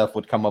that stuff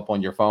would come up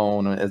on your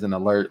phone as an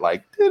alert,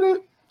 like,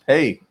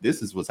 hey,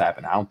 this is what's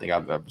happening. I don't think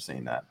I've ever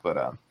seen that.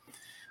 But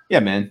yeah,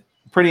 man,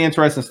 pretty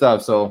interesting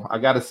stuff. So I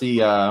got to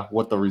see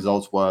what the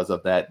results was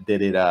of that.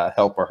 Did it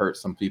help or hurt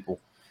some people?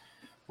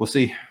 We'll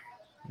see.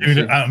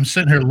 Dude, I'm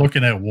sitting here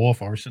looking at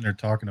Wolf. I was sitting there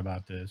talking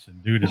about this,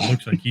 and dude, it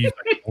looks like he's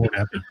like bored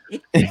after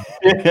this.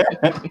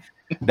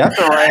 That's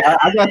all right.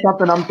 I got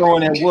something I'm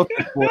throwing at Wolf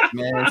for,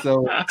 man.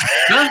 So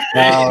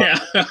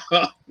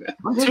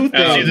two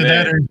things.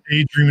 That or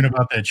daydreaming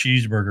about that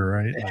cheeseburger,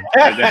 right?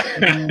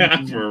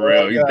 Like, for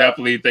real, you're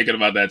definitely thinking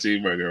about that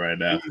cheeseburger right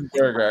now.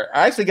 Cheeseburger.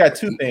 I actually got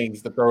two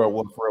things to throw at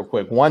Wolf real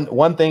quick.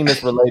 One thing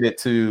that's related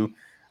to,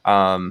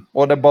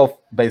 well, they're both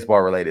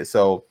baseball related.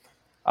 So,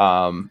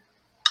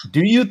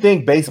 do you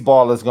think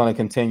baseball is going to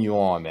continue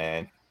on,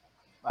 man?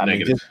 I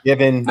mean, just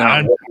given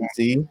what we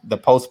see, the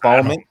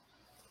postponement.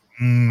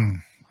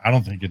 I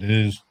don't think it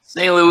is.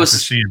 St. Louis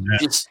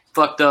just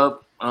fucked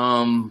up.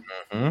 No,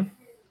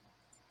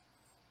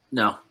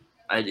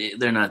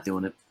 they're not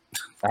doing it.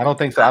 I don't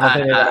think so.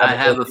 I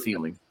have a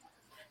feeling.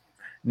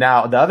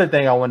 Now, the other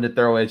thing I wanted to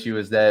throw at you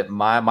is that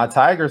my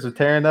Tigers are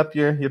tearing up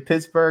your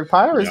Pittsburgh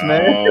Pirates,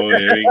 man. Oh,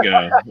 there you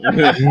go.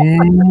 Just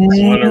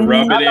want to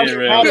rub it in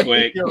real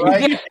quick.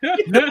 Right?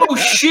 No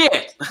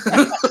shit.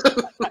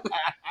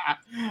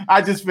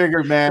 I just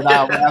figured, man,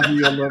 I'll have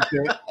you a little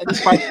bit.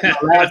 This might be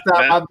the last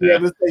time I'll be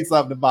able to say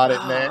something about it,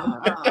 man.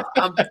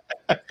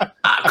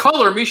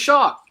 Color me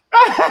shocked.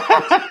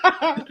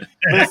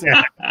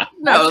 Listen,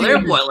 no, they're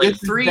what, like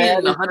 3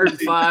 and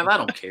 105? I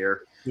don't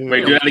care.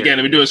 Wait, do that again.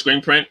 Let me do a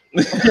screen print.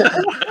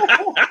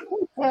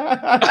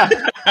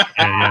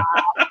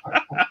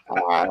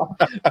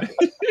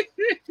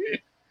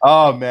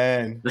 Oh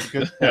man,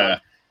 good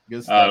stuff.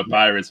 Good stuff. The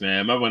Pirates, man. I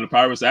remember when the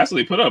Pirates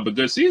actually put up a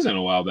good season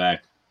a while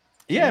back.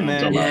 Yeah,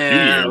 man.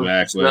 Yeah,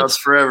 that was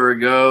forever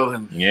ago.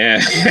 And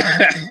yeah,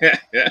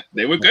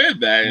 they were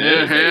good back.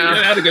 They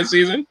had a good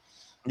season.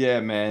 Yeah,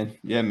 man.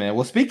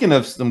 Well, speaking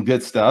of some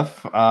good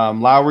stuff,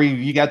 Lowry,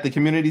 you got the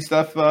community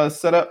stuff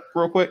set up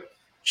real quick?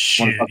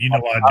 Shit, you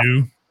know I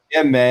do.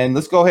 Yeah, man.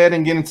 Let's go ahead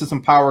and get into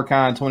some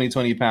PowerCon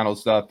 2020 panel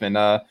stuff. And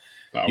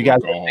you guys,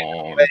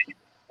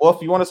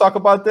 Wolf, you want to talk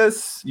about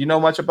this? You know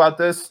much about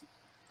this?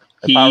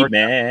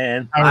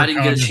 He-Man. I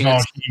didn't get a is all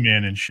chance.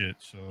 He-Man and shit.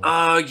 So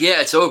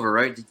yeah, it's over,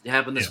 right? Did it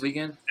happen this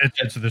weekend?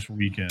 It's this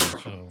weekend.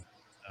 So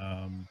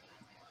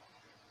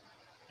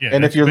yeah.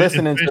 And if you're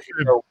listening to the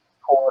show,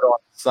 record on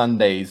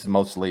Sundays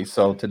mostly.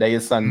 So today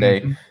is Sunday.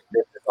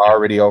 This is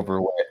already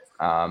over with.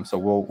 So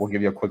we'll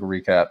give you a quick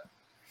recap.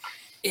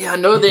 Yeah, I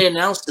know they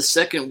announced the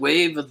second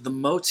wave of the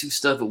Motu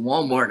stuff at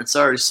Walmart, and it's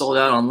already sold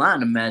out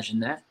online. Imagine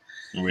that.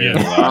 Really?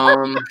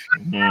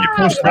 You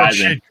posted that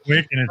shit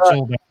quick, and it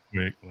sold out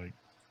quick. Like,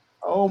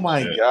 oh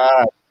my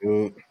god,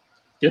 dude!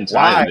 Getting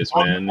tired of this,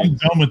 man. I'm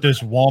done with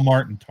this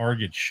Walmart and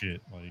Target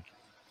shit. Like,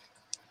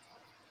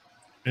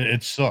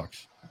 it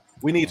sucks.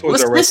 We need to.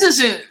 This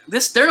isn't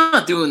this. They're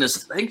not doing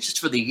this. I think just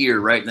for the year,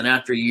 right? And then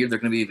after a year, they're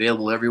going to be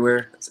available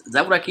everywhere. Is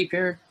that what I keep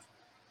hearing?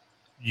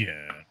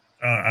 Yeah.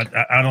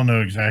 I don't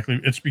know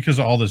exactly. It's because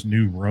of all this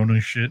new Rona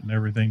shit and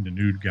everything, the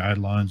new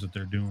guidelines that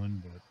they're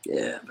doing.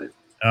 But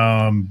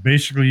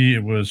basically,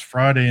 it was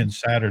Friday and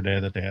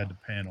Saturday that they had the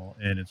panel,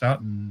 and it's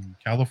out in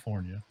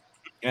California,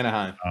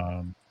 Anaheim.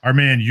 Our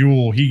man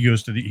Yule,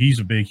 he's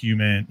a big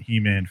He-Man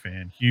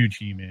fan, huge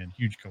He-Man,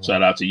 huge collector.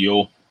 Shout out to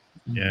Yule.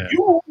 Yeah,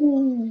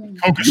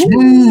 Coca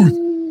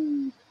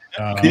Smooth.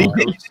 Did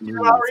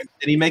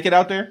he make it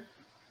out there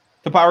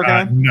to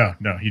PowerCon?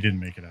 No, he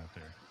didn't make it out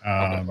there.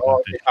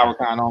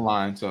 PowerCon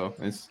online, so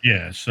it's so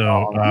it's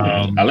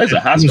a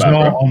hot it was spot,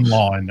 all bro.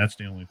 online. That's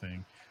the only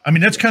thing. I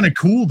mean, that's kind of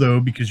cool though,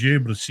 because you're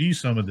able to see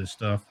some of this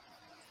stuff,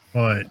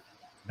 but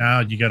now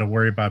you got to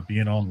worry about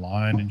being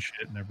online and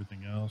shit and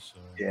everything else. So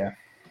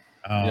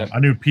I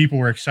knew people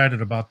were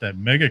excited about that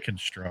Mega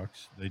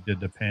Constructs. They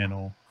did the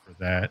panel for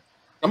that.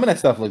 Some of that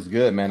stuff looks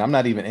good, man. I'm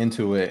not even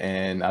into it,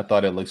 and I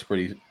thought it looks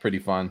pretty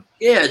fun.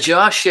 Yeah,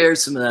 Josh shared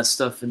some of that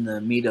stuff in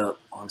the meetup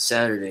on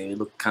Saturday. It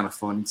looked kind of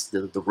fun. It's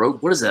the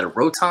road. What is that? A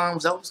Rotom?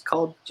 Was that what it's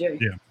called, Jay?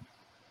 Yeah.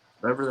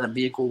 Whatever that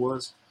vehicle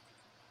was.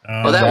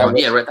 That one.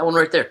 Yeah, right. That one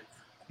right there.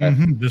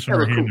 This one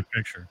right here in the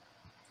picture.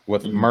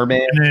 With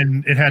Merman. And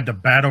then it had the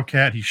Battle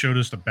Cat. He showed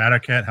us the Battle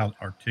Cat, how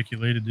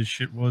articulated this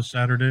shit was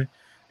Saturday.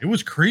 It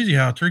was crazy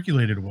how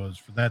articulated it was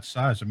for that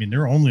size. I mean,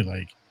 they're only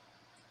like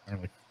 4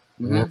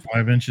 or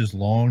 5 inches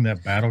long,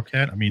 that Battle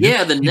Cat. I mean,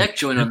 the neck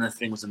joint on that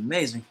thing was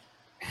amazing.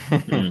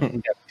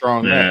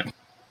 Strong neck.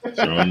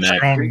 Strong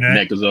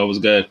neck is always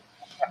good.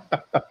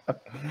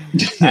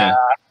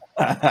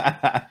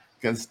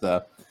 Good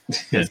stuff.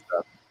 Good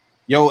stuff.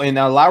 Yo, and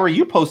Lowry,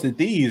 you posted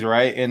these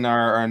right in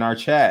our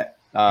chat.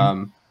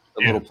 The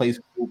little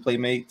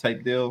playmate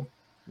type deal.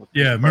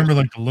 Yeah, remember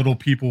like the little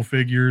people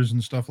figures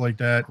and stuff like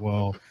that.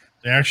 Well,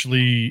 they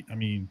actually, I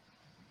mean,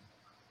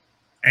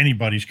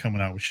 anybody's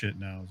coming out with shit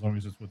now as long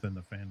as it's within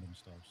the fandom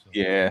stuff. So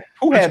yeah,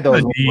 who had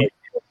those?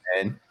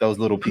 Man, those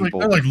little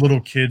people. They're like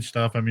little kid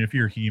stuff. I mean, if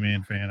you're a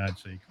He-Man fan, I'd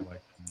say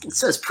collect them. It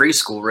says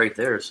preschool right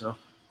there. So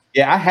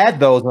yeah, I had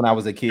those when I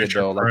was a kid Fisher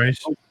though. Price.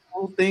 Like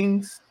little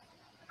things.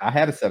 I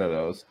had a set of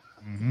those.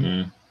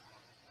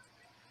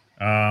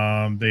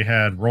 They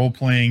had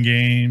role-playing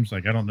games.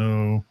 Like, I don't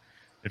know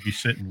if you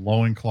sit in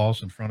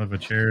loincloths in front of a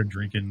chair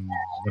drinking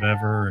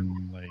whatever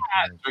and like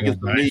I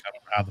don't know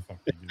how the fuck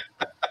they do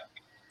it.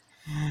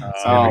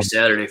 Every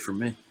Saturday for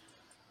me.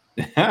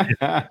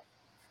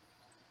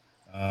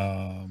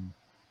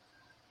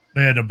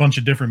 They had a bunch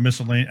of different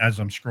miscellaneous. As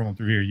I'm scrolling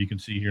through here, you can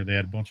see here they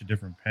had a bunch of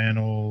different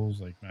panels,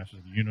 like Masters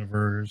of the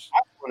Universe. I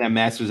think that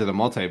Masters of the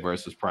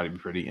Multiverse was probably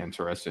pretty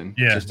interesting.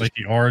 Yeah, just like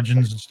the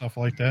origins and stuff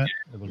like that.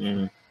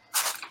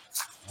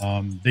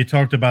 They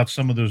talked about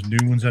some of those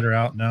new ones that are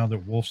out now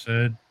that Wolf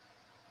said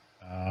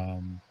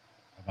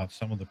about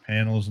some of the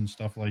panels and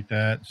stuff like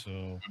that.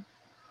 So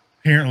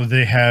apparently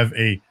they have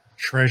a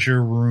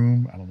treasure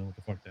room. I don't know what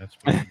the fuck that's.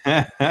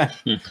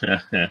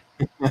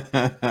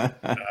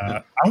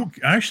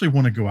 I actually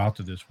want to go out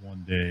to this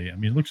one day. I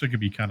mean, it looks like it'd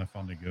be kind of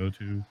fun to go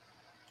to.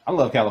 I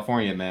love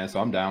California, man, so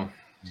I'm down.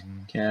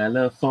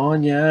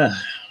 California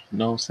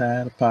knows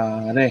how to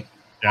party.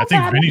 Yeah, I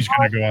think Vinny's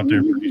going to go out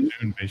there pretty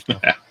soon based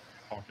off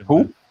talking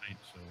Who? about tonight,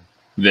 so.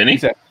 Vinny?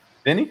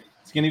 Vinny?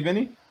 Skinny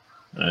Vinny?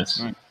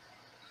 Nice.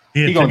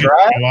 He gonna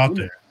drive? Go out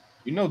there.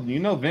 You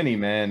know Vinny,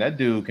 man. That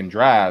dude can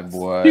drive,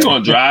 boy. He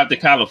gonna drive to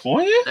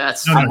California?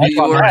 That's No, New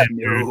York.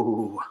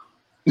 no.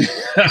 He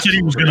said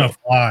he was gonna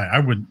fly. I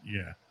wouldn't.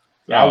 Yeah.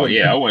 I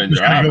wouldn't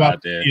drive go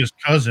out there. See his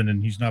cousin,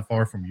 and he's not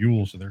far from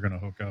Yule, so they're gonna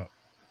hook up.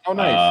 Oh,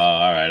 nice.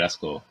 All right, that's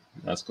cool.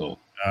 That's cool.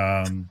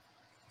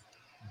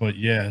 But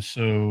yeah,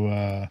 so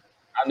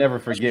I'll never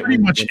forget.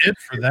 Pretty much it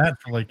for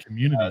that for like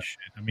community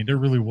shit. I mean, there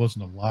really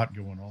wasn't a lot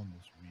going on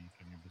this week.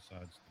 I mean,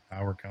 besides the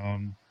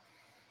PowerCon,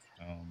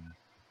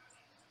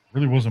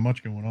 really wasn't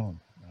much going on.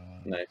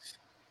 Nice.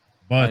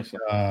 But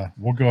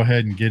we'll go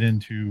ahead and get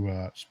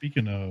into.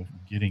 Speaking of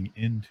getting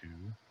into,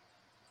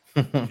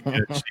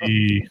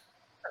 see.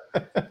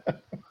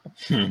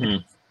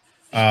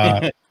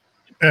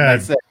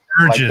 Burgess.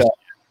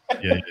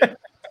 Yeah.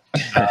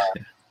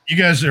 You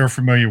guys are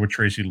familiar with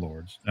Tracy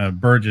Lords.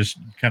 Burgess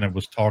kind of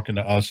was talking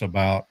to us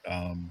about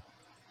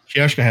she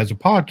actually has a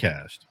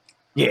podcast.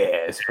 Yeah,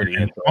 it's pretty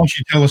interesting. Why don't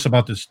you tell us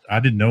about this? I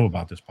didn't know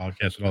about this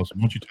podcast at all. So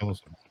why don't you tell us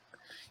about it?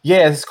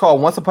 Yeah, it's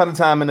called Once Upon a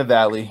Time in the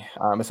Valley.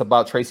 It's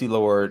about Tracy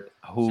Lord,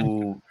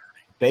 who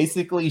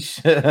basically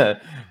she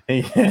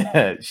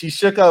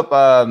shook up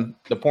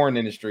the porn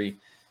industry,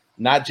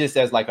 not just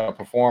as like a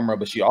performer,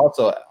 but she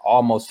also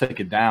almost took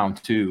it down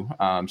too.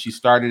 She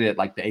started at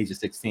like the age of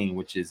 16,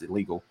 which is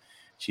illegal.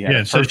 She had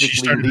it says she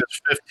started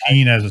at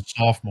 15 as a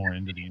sophomore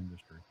into the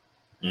industry.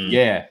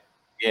 Yeah,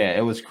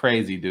 it was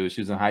crazy, dude. She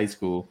was in high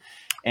school,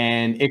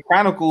 and it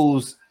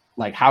chronicles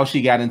like how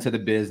she got into the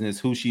business,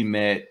 who she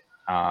met,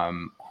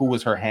 who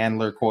was her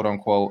handler, quote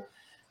unquote,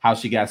 how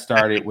she got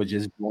started with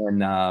just doing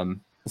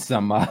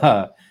some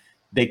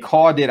they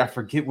called it, I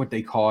forget what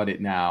they called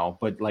it now,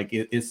 but like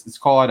it's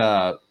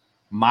called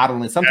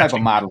modeling, some type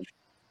of modeling.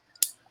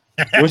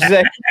 What's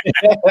that?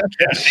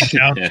 Casting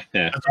couch.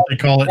 That's what they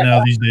call it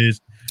now these days.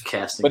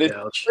 Casting but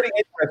couch. It's pretty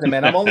interesting,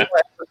 man. I'm only on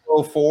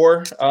episode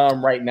 4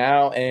 right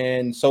now,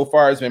 and so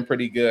far it's been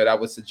pretty good. I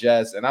would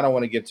suggest, and I don't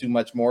want to give too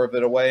much more of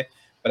it away,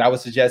 but I would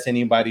suggest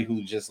anybody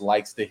who just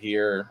likes to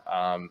hear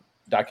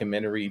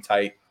documentary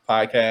type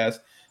podcasts,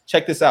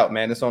 check this out,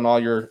 man. It's on all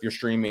your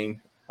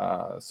streaming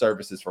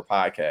services for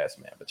podcasts,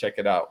 man. But check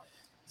it out.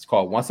 It's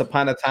called Once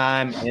Upon a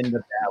Time in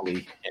the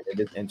Valley, and it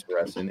is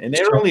interesting. And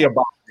they're only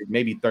about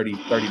maybe 30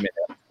 minute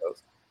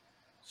episodes.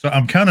 So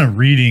I'm kind of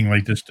reading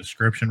like this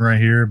description right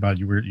here about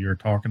you're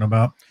talking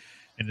about,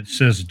 and it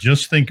says,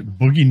 "Just think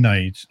Boogie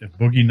Nights. If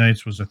Boogie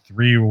Nights was a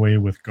 3-way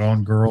with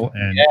Gone Girl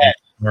and A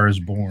Star Is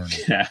Born."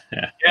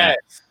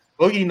 Yes,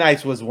 Boogie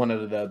Nights was one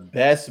of the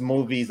best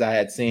movies I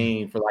had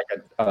seen for like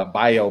a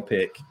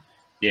biopic.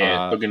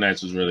 Yeah, Boogie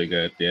Nights was really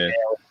good. Yeah, it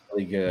was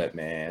really good,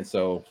 man.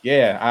 So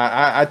yeah,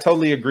 I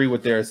totally agree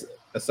with their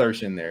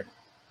assertion there.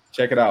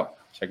 Check it out.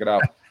 Check it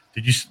out.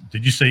 Did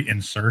you say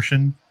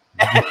insertion?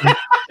 All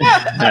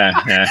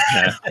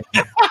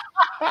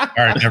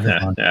right, never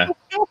mind.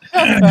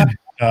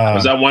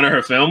 Was that one of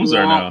her films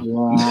or no?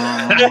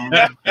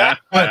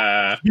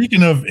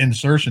 Speaking of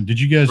insertion, did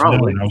you guys know?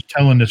 I was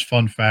telling this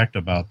fun fact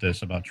about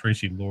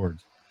Tracy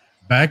Lords.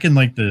 Back in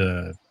like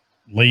the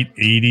late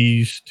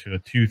 80s to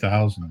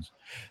 2000s,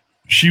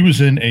 she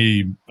was in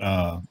a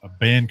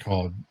band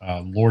called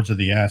Lords of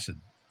the Acid,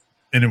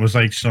 and it was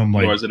like some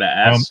like Lords of the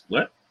Acid.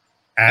 What?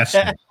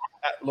 Acid.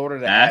 Lord of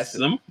the Acid.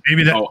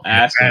 Maybe that.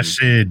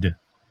 Acid.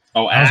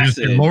 Oh,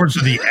 Acid. Lords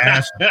of the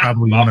Acid.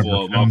 Probably one of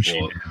the films she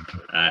did.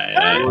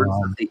 Lords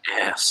of the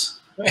Ass.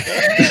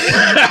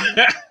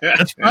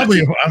 That's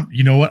probably.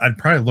 You know what? I'd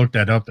probably look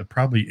that up. That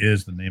probably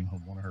is the name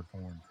of one of her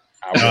porn.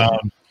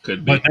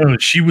 Could be. But no,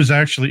 she was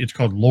actually. It's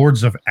called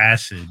Lords of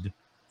Acid,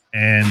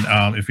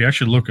 and if you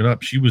actually look it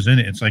up, she was in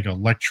it. It's like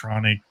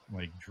electronic,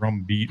 like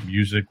drum beat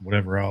music,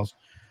 whatever else.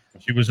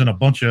 She was in a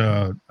bunch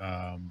of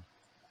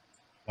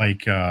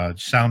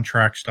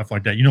soundtrack stuff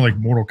like that. You know, like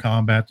Mortal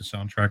Kombat, the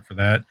soundtrack for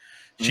that.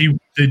 She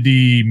did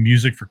the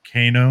music for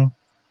Kano,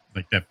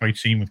 like that fight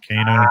scene with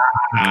Kano.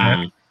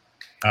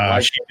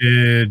 She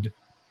did.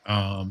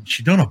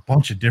 She done a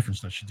bunch of different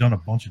stuff. She's done a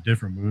bunch of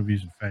different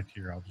movies. In fact,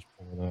 here I'll just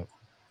pull it up.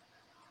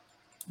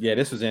 Yeah,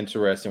 this was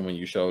interesting when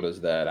you showed us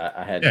that.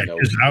 I had to know.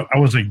 I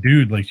was like,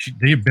 dude, like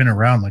they've been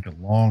around like a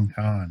long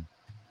time.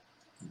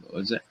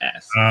 Lords of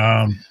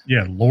Acid.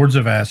 Yeah, Lords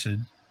of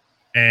Acid.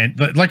 And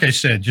like I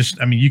said,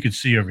 you could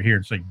see over here,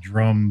 it's like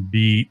drum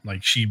beat.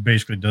 Like she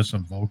basically does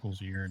some vocals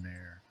here and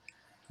there.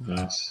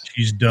 Nice.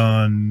 She's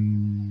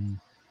done.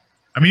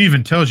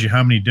 Even tells you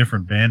how many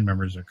different band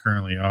members there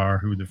currently are,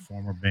 who the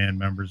former band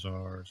members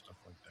are, stuff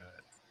like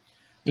that.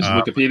 This is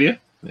Wikipedia.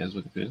 There's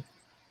Wikipedia.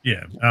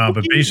 Yeah,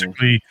 but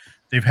basically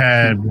they've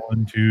had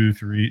 1, 2,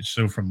 3.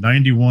 So from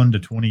 91 to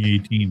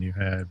 2018, they've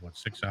had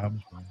 6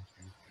 albums? 1, 2,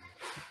 3.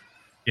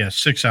 Yeah,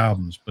 6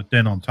 albums. But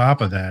then on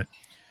top of that,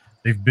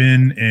 they've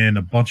been in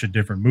a bunch of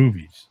different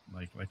movies,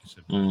 like I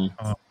said, a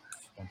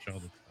bunch of other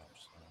stuff.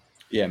 So.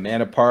 Yeah,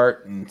 Man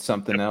Apart and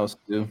something else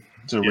too.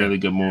 It's really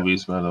good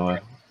movies, by the way.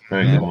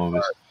 Very good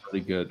movies.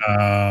 Really good.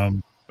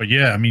 But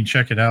yeah,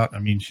 check it out.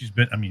 She's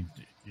been.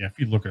 If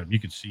you look it up, you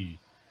can see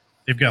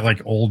they've got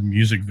like old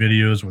music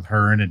videos with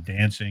her in it,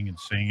 dancing and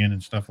singing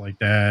and stuff like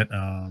that.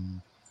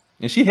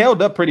 And she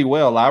held up pretty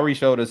well. Lowry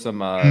showed us some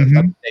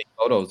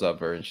photos of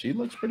her, and she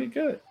looks pretty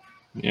good.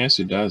 Yes,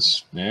 it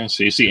does. Yeah,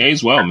 she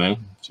aged well,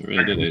 man. She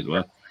really did age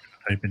well.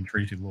 Type in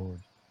Tracy Lord.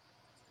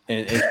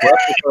 And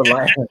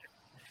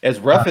as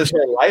rough as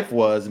her life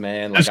was,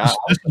 man. Like this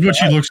is what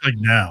she looks like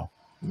now.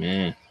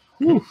 Man.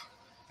 Whew.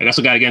 I guess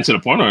I got to get into the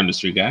porno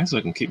industry, guys, so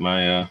I can keep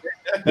my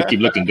keep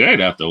looking good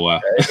after a while.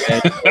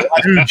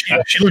 Dude,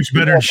 she looks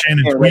better than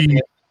Shannon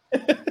Tweed.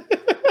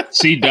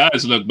 She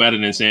does look better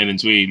than Shannon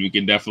Tweed. We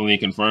can definitely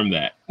confirm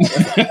that.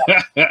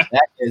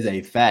 That is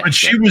a fact. But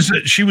she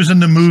was in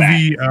the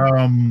movie.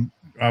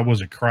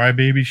 Was it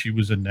Crybaby? She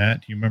was in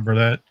that. Do you remember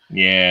that?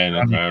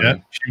 Yeah,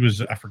 she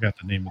was. I forgot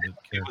the name of the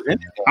character.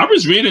 I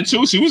was reading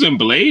too. She was in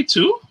Blade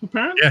too.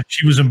 Apparently. Yeah,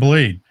 she was in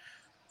Blade.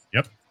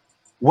 Yep.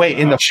 Wait,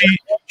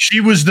 she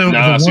was the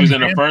she was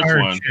in the first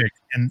one, chick,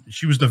 and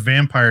she was the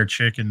vampire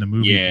chick in the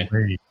movie. Yeah.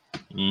 Blade.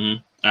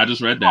 Mm-hmm. I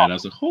just read that. I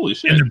was like, holy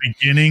shit. In the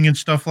beginning and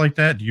stuff like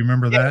that. Do you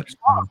remember that?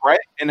 Right?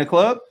 In the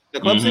club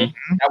scene?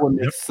 That would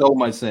make so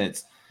much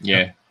sense.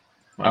 Yeah.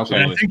 Okay.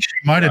 And I think she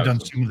might have done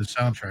some of the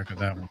soundtrack of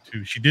that one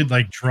too. She did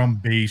like drum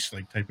bass,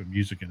 like type of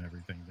music and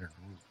everything there. So.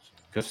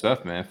 Good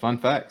stuff, man. Fun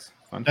facts.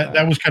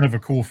 That was kind of a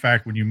cool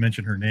fact when you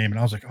mentioned her name, and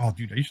I was like, oh,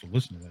 dude, I used to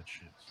listen to that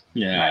shit. So.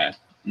 Yeah.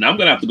 Now I'm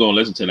gonna have to go and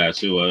listen to that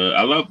too.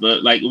 I love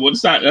the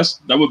what's that?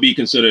 That would be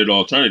considered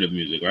alternative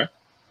music, right?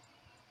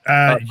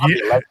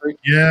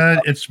 Yeah,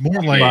 it's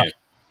more like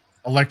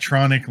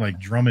electronic, like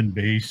drum and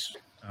bass,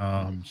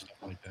 stuff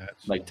like that.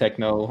 So. Like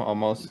techno,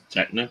 almost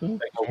techno.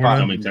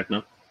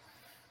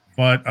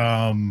 But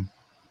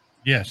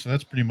yeah, so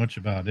that's pretty much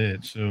about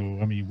it. So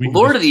I mean,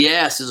 Lord of the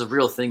Ass is a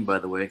real thing, by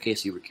the way, in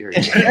case you were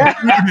curious.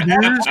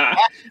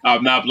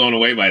 I'm not blown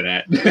away by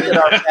that.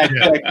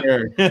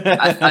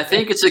 I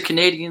think it's a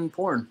Canadian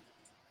porn.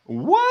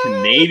 What?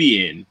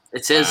 Canadian?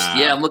 It says,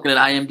 yeah, I'm looking at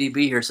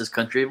IMDb here. It says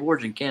country of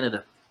origin,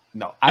 Canada.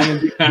 No,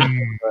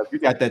 IMDb. You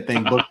got that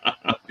thing booked.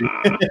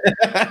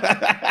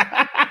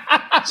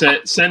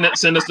 Send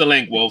us the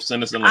link, Wolf.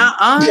 Send us the link.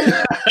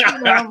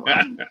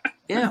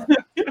 Yeah.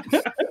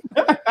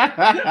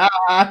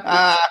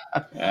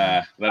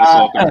 Let us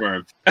all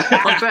confirm.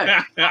 Fun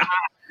fact.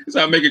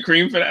 So I make a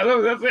cream for that.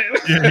 That's it.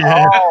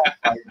 Yeah. Oh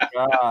my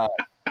god.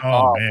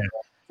 Oh man.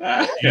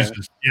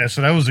 Yeah,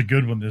 so that was a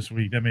good one this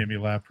week. That made me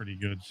laugh pretty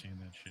good seeing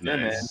that shit. Yeah,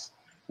 man.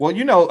 Well,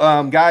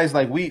 guys,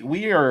 like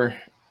we are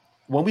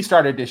when we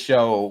started this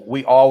show,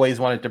 we always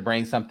wanted to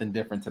bring something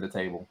different to the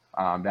table.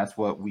 That's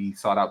what we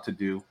sought out to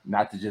do,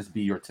 not to just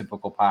be your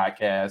typical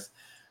podcast,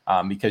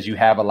 because you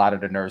have a lot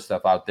of the nerd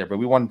stuff out there, but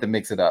we wanted to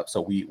mix it up. So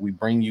we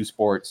bring you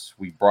sports,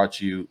 we brought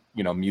you,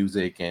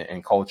 music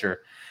and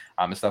culture,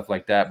 and stuff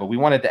like that. But we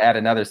wanted to add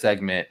another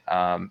segment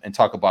and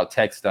talk about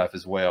tech stuff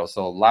as well.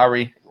 So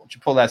Lowry, why don't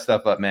you pull that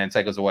stuff up, man?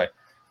 Take us away.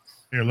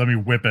 Here, let me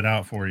whip it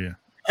out for you.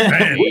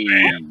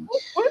 Man.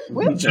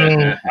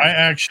 So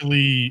I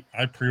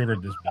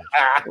pre-ordered this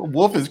bitch.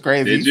 Wolf is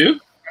crazy. Did you?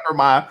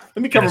 Let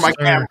me cover my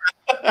camera.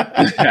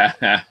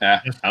 I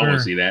want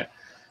to see that.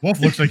 Wolf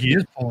looks like he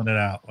is pulling it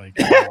out. Like,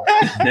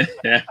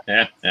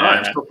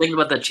 I'm still thinking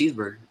about that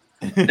cheeseburger.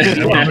 Look at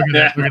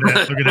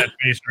that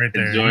face right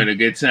there. Enjoying a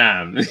good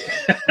time.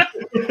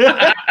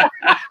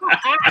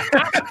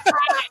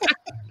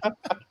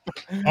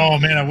 Oh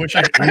man, I wish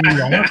I want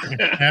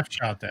to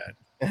snapshot that.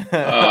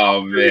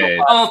 Oh man!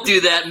 Don't do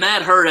that.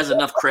 Matt Hurd has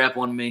enough crap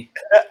on me.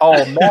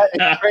 Oh, Matt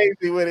is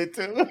crazy with it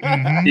too.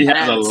 Mm-hmm. He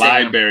has a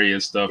library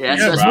of stuff. Yeah,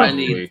 that's what I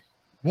need.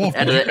 Wolf,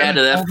 add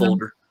to that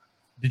folder.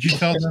 Did you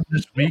tell them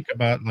this week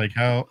about like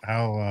how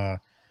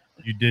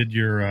you did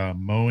your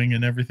mowing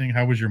and everything?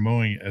 How was your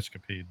mowing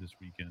escapade this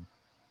weekend?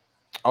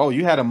 Oh,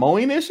 you had a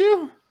mowing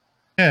issue?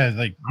 Yeah,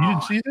 like you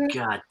didn't see that?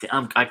 God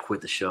damn, I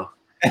quit the show.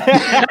 Where's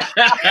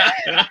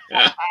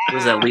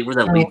that leave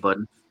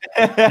button?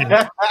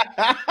 Yeah.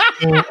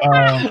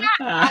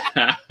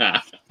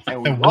 So,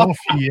 Wolf,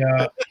 he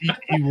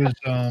was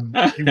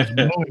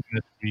mowing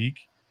this week.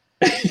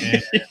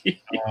 And,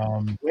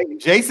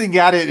 wait, Jason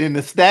got it in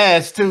the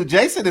stash too.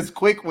 Jason is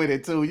quick with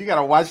it too. You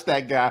gotta watch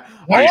that guy.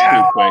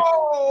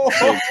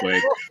 So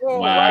quick.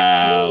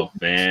 Wow,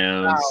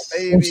 fans.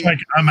 It's like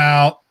I'm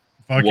out.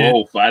 Fuck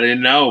Wolf, I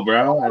didn't know,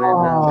 bro. I didn't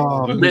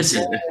know.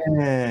 Listen.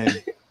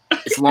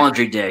 It's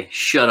laundry day.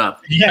 Shut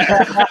up.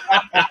 Yeah.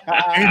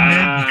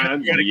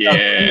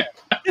 Yeah.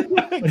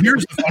 But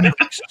here's the funny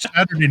thing. So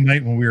Saturday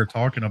night when we were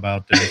talking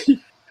about this,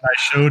 I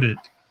showed it,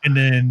 and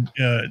then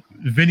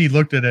Vinny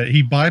looked at it.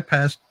 He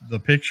bypassed the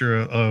picture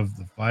of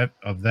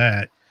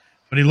that,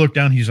 but he looked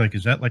down. He's like,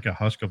 "Is that like a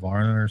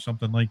Husqvarna or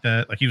something like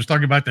that?" Like he was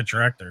talking about the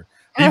tractor.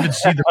 I even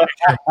see the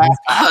picture of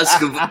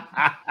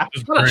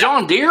Husqvarna. A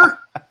John Deere?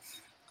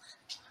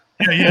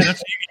 Yeah.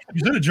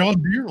 Is that a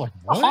John Deere? Like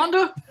what? A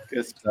Honda?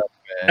 Good stuff,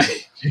 man.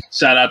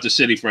 Shout out to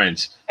City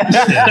Friends. There's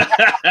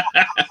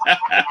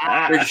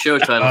a show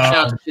title. Shout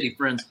out to City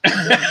Friends.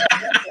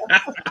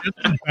 It's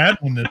a bad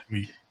one this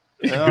week.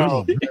 It's a good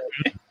one.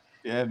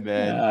 Yeah,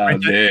 man.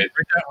 Write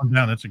that one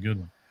down. That's a good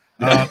one.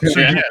 So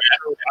yeah,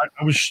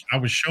 I was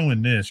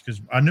showing this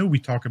because I know we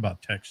talk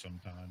about tech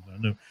sometimes. I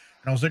know, and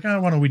I was like,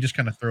 why don't we just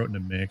kind of throw it in the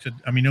mix?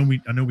 I mean, I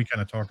know we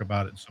kind of talk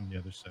about it in some of the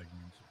other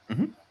segments.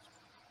 Mm-hmm.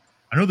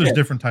 I know there's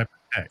different type of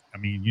tech. I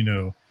mean,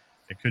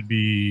 it could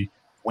be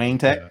Wayne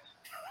Tech.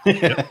 So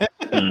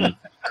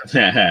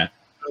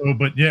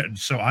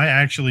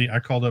I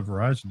called up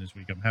Verizon this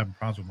week. I'm having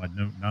problems with my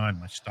Note 9,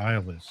 my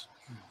stylus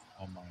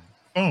on my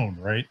phone,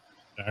 right?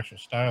 The actual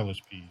stylus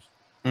piece.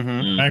 Mm-hmm.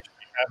 I'm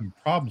actually having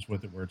problems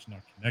with it where it's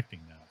not connecting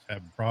now. It's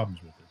having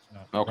problems with it. It's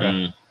not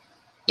okay.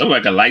 Look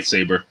like a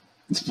lightsaber.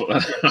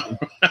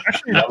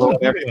 Actually, I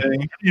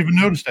didn't even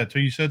notice that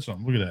till you said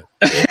something. Look at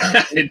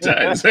that. It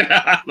does.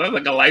 Look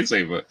like a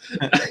lightsaber.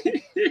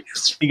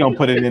 He gonna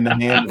put it in the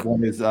hand of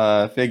one of his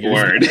figures.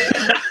 Word.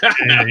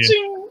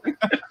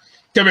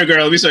 Come here,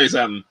 girl. Let me show you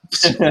something.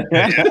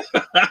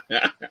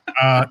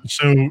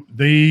 So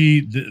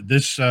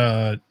this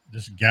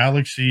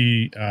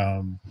Galaxy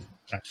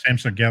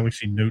Samsung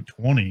Galaxy Note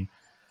 20,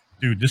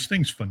 dude, this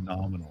thing's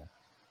phenomenal.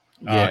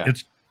 Yeah.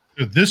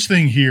 So this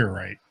thing here,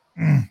 right?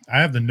 I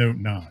have the Note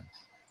 9.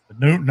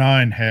 The Note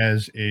 9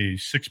 has a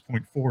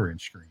 6.4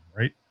 inch screen,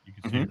 right? You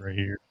can see it right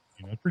here.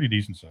 You know, pretty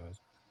decent size.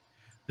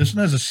 This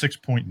one has a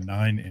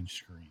 6.9 inch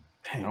screen.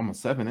 Dang,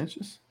 almost 7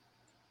 inches.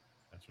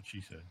 That's what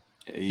she said.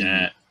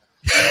 Yeah.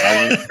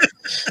 I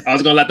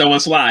was gonna let that one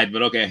slide,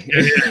 but okay.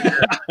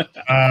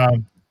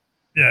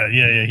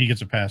 Yeah. He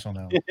gets a pass on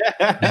that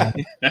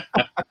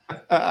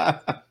one.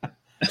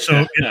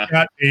 So it's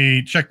got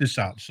check this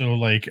out. So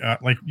like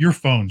your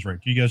phones, right?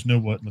 Do you guys know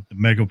what the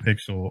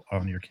megapixel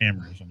on your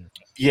camera is on your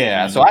phone?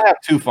 Yeah, so I have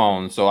 2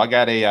 phones. So I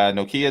got a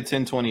Nokia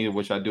 1020,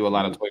 which I do a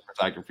lot of toy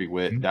photography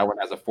with. That one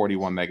has a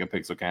 41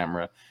 megapixel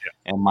camera,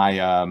 and my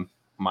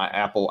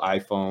Apple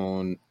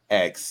iPhone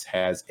X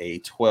has a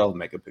 12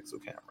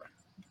 megapixel camera.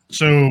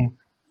 So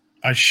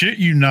I shit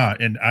you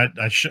not, and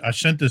I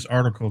sent this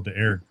article to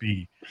Eric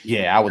B.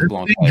 Yeah, I was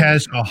blown away. It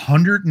has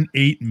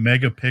 108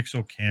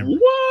 megapixel camera.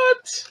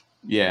 What?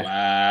 Yeah,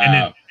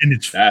 wow, and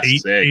it's that's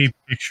 8K sick.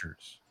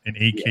 pictures and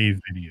 8K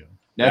video.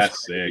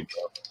 That's sick.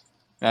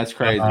 That's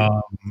crazy.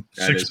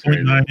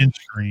 6.9 inch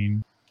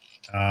screen.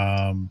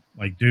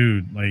 Like,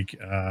 dude, like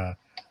the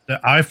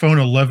iPhone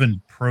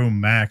 11 Pro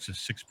Max is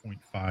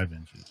 6.5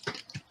 inches.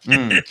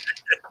 I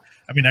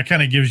mean, that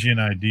kind of gives you an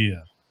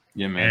idea.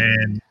 Yeah,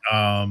 man.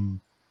 And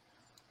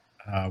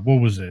what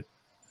was it?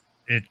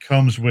 It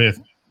comes with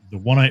the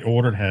one I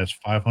ordered has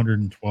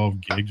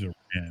 512 gigs of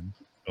RAM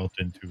built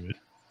into it.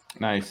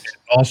 Nice.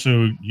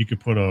 Also, you could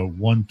put a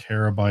 1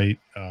 terabyte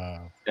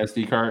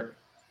SD card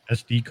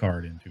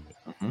into it.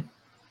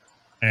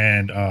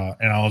 And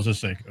I was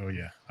just like, oh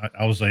yeah.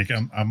 I was like,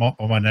 I'm up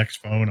on my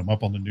next phone. I'm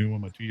up on the new one.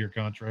 My 2-year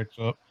contract's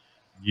up.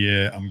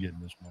 Yeah, I'm getting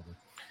this mother.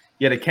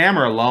 Yeah, the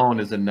camera alone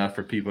is enough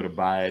for people to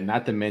buy it.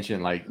 Not to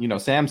mention, like, you know,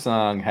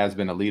 Samsung has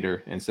been a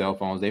leader in cell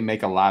phones. They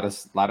make a lot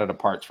of the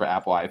parts for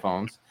Apple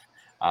iPhones.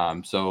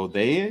 So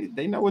they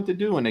know what to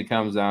do when it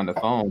comes down to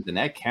phones. And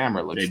that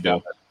camera looks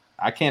stellar.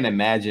 I can't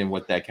imagine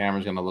what that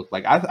camera's gonna look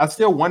like. I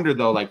still wonder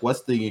though, like,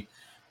 what's the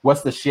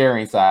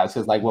sharing size?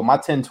 Because like with my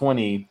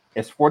 1020,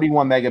 it's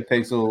 41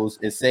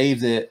 megapixels. It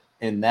saves it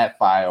in that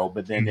file,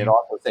 but then it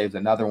also saves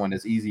another one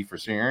that's easy for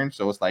sharing.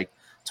 So it's like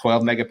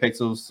 12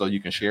 megapixels, so you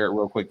can share it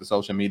real quick to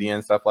social media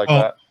and stuff like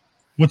that.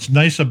 What's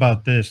nice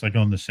about this, like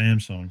on the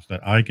Samsungs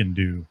that I can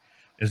do,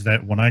 is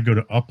that when I go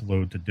to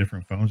upload to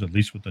different phones, at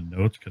least with the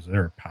notes, because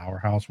they're a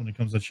powerhouse when it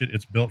comes to that shit,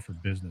 it's built for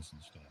business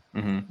and stuff. I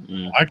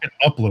can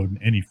upload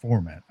in any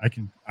format. I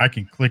can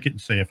click it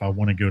and say if I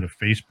want to go to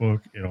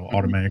Facebook, it'll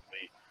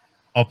automatically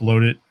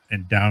upload it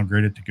and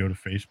downgrade it to go to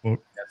Facebook.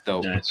 That's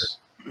dope. Nice.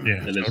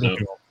 Yeah, so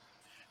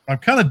I'm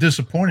kind of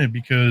disappointed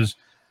because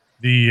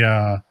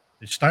the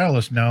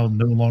stylus now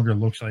no longer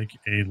looks like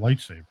a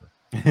lightsaber.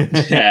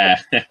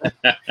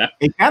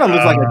 It kind of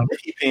looks like a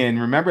clicky pen.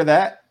 Remember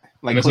that?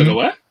 Like a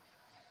what?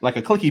 Like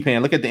a clicky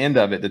pen. Look at the end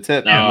of it, the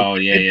tip. Oh,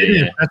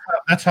 yeah.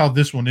 That's how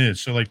this one is.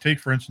 So, like, take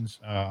for instance,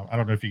 I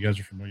don't know if you guys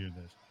are familiar with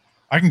this.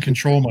 I can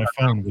control my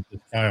phone with the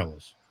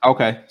stylus.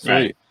 Okay, sweet.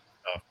 Right.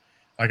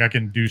 Like, I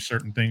can do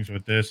certain things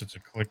with this. It's a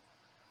click,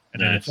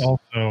 and then it's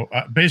also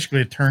basically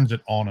it turns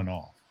it on and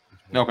off.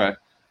 Okay.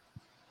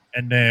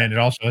 And then it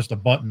also has the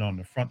button on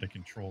the front that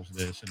controls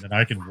this, and then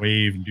I can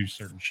wave and do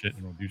certain shit,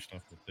 and it'll do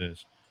stuff with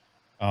this.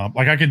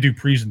 Like I can do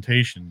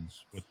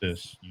presentations with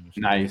this.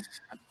 Nice.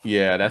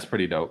 Yeah, that's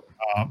pretty dope.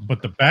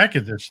 But the back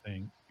of this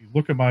thing, if you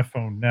look at my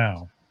phone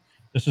now,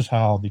 this is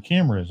how the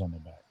camera is on the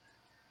back.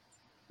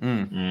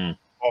 Well,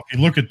 if you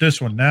look at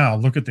this one now,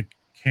 look at the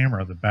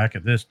camera, the back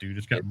of this, dude.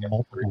 It's got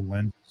multiple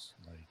lenses.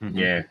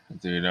 Yeah,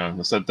 dude.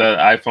 It's at the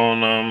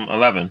iPhone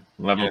 11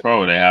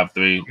 Pro. They have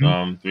three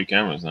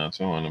cameras now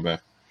too on the back.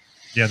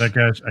 Yeah, that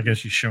guy's. I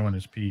guess he's showing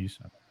his piece.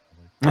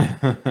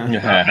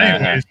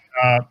 Anyways,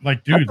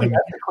 like, dude, that's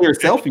a clear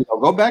selfie. Though.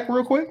 Go back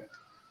real quick.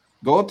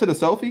 Go up to the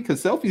selfie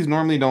because selfies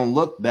normally don't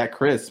look that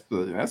crisp.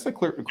 That's a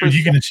clear. Dude,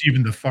 you can see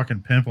even the fucking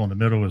pimple in the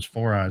middle of his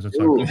 4 eyes. That's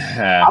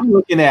I'm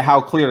looking at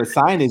how clear the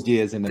signage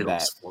is in the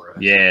back.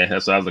 Yeah,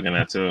 that's what I was looking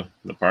at too.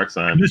 The park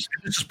sign. This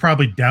is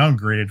probably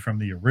downgraded from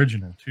the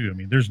original too. I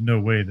mean, there's no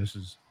way this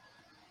is.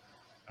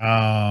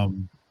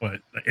 But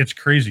it's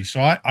crazy. So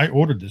I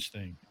ordered this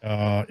thing.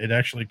 It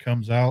actually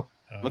comes out.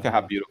 Look at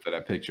how beautiful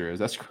that picture is.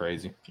 That's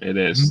crazy. It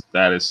is.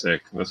 That is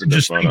sick. That's a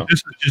good photo.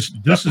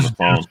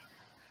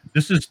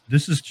 This is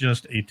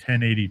just a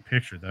 1080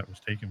 picture that was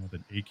taken with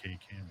an 8K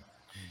camera.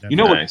 I mean, you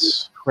know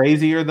what's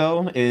crazier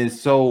though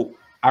is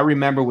I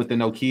remember with the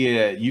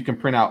Nokia, you can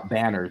print out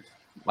banners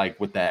like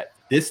with that.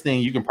 This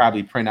thing you can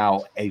probably print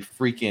out a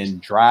freaking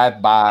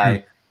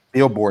drive-by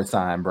billboard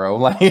sign, bro.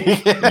 Like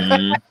this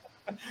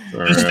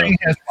thing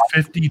has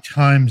 50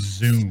 times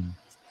zoom.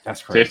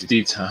 That's crazy.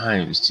 50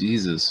 times,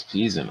 Jesus,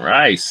 peas and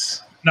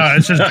rice. No,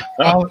 it's just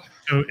so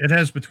it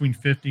has between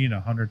 50 and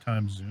 100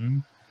 times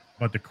zoom,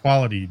 but the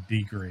quality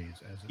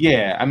degrades.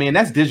 I mean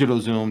that's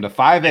digital zoom. The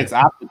 5x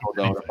optical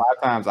though, the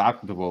 5 times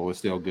optical was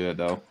still good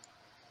though.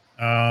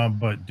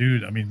 But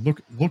dude, I mean,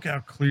 look how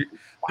clear. Wow.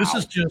 This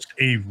is just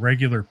a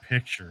regular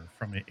picture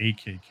from an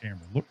 8K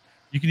camera. Look,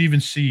 you can even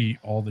see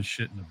all the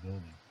shit in the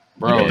building.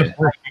 Bro, you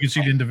can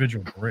see the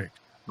individual bricks.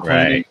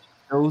 Right.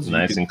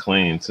 Nice and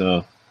clean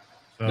too.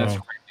 So,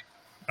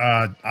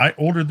 I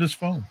ordered this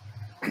phone.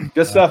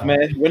 Good stuff,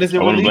 man. When is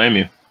it I wouldn't blame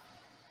you.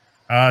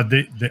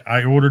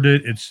 I ordered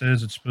it. It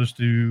says it's supposed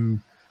to.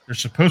 They're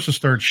supposed to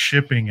start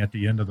shipping at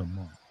the end of the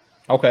month.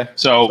 Okay.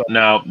 So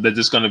now, is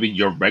this going to be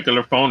your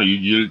regular phone, or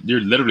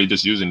you're literally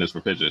just using this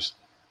for pictures?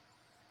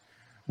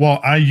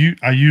 Well, I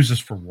use this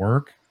for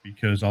work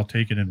because I'll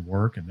take it in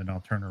work and then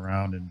I'll turn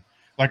around and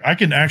like I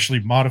can actually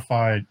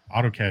modify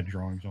AutoCAD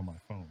drawings on my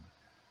phone.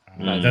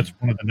 That's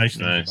one of the nice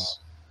things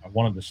about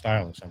one of the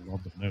stylus. I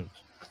love the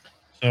notes.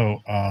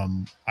 So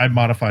I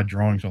modify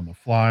drawings on the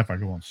fly if I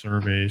go on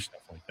surveys,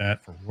 stuff like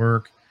that for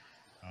work.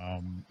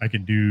 I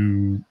can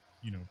do,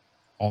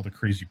 all the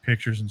crazy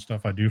pictures and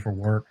stuff I do for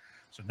work.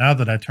 So now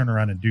that I turn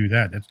around and do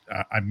that,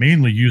 I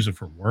mainly use it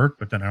for work,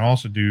 but then I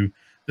also do.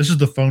 This is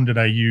the phone that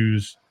I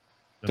use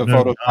to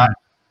Photoshop.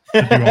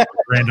 To do all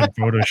the random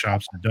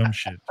Photoshops and dumb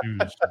shit too.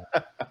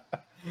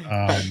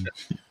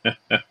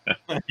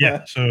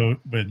 So, so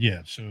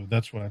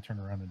that's what I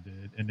turned around and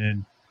did, and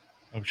then,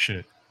 oh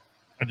shit,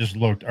 I just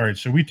looked. All right,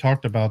 so we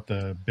talked about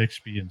the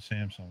Bixby and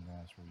Samsung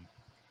last week.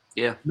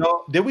 Yeah.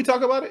 No, did we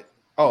talk about it?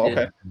 Oh,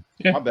 okay.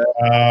 Yeah. My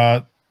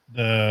bad.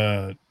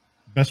 The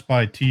Best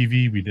Buy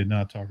TV we did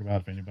not talk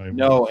about. If anybody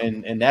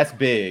and that's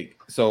big.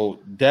 So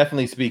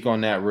definitely speak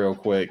on that real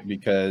quick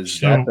because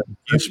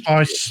Best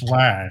Buy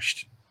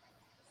slashed.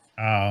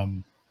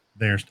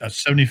 There's a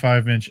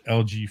 75-inch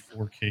LG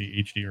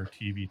 4K HDR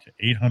TV to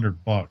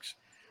 $800,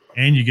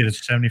 and you get a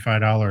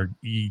 $75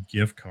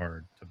 gift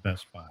card to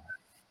Best Buy.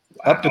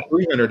 Wow. Up to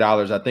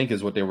 $300, I think,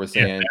 is what they were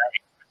saying.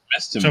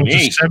 It's a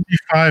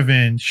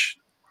 75-inch.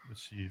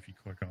 Let's see if you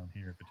click on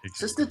here. If it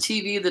takes. Is this the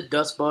TV that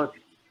Dust bought?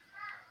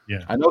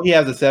 Yeah, I know he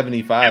has a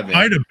 75. It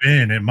might have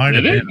been. It might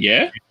have been.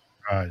 Yeah.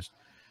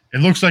 It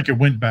looks like it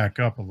went back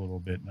up a little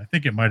bit, and I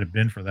think it might have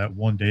been for that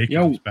one day.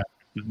 Yo,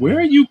 where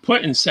are you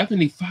putting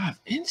 75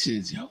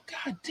 inches? Yo,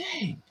 god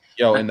dang.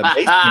 Yo, in the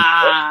basement.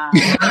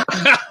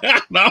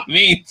 I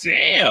mean,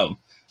 damn.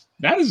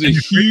 That is a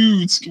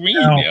huge screen,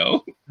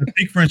 yo. I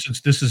think, for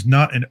instance, this is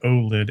not an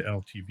OLED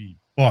LTV,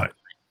 but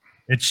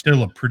it's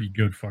still a pretty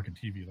good fucking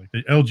TV. Like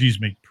the LGs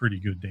make pretty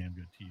good, damn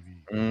good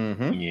TV.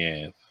 Mm-hmm.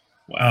 Yeah.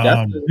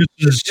 Wow.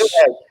 This still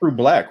has true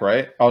black,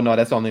 right? Oh no,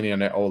 that's only on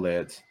the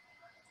OLEDs.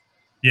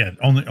 Yeah,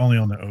 only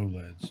on the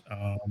OLEDs.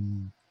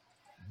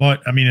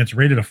 But I mean, it's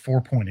rated a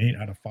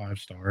 4.8 out of 5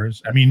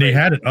 stars. I mean, they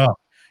had it up.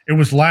 It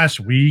was last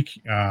week,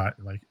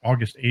 like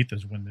August 8th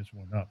is when this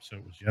went up. So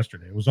it was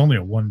yesterday. It was only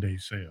a 1-day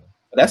sale.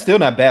 But that's still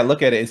not bad.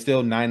 Look at it; it's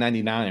still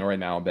 $999 right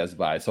now on Best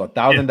Buy. So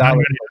 $1,000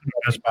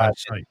 Best Buy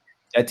site.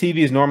 That TV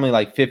is normally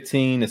like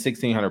 $1,500 to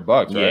 $1,600,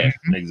 right? Yeah,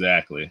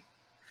 exactly.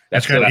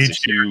 That's got a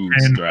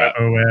huge drop.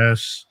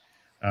 OS.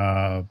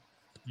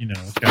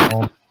 It's got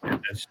all. I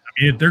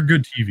mean, they're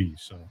good TVs.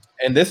 So,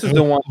 and this is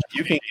the one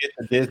you can get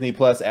the Disney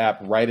Plus app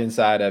right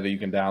inside of it. You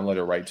can download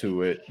it right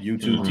to it.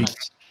 YouTube TV,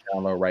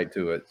 download right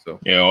to it. So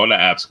yeah, all the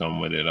apps come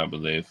with it, I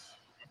believe,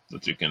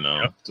 that you can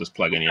just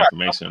plug in your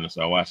information and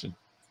start watching.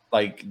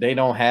 Like they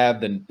don't have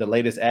the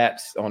latest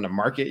apps on the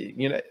market,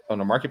 on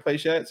the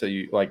marketplace yet. So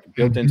you like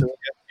built into it.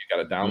 You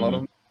got to download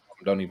them.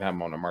 Don't even have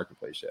them on the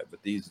marketplace yet,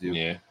 but these do.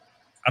 Yeah.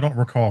 I don't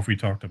recall if we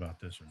talked about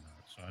this or not.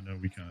 So I know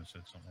we kind of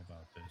said something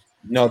about this.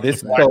 No, this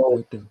is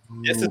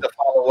the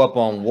follow up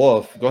on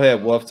Wolf. Go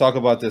ahead, Wolf. Talk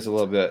about this a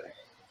little bit.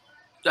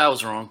 I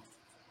was wrong.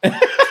 It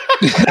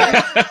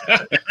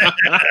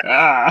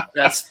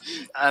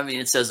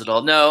says it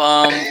all. No,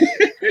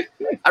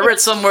 I read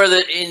somewhere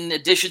that in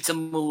addition to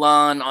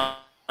Mulan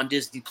on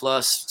Disney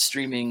Plus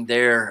streaming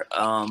there,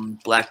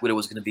 Black Widow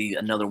was going to be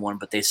another one,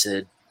 but they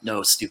said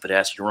no, stupid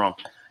ass, you're wrong.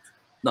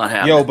 Not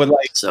happening. Yo, but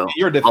like, so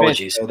your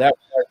defense, so that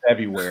was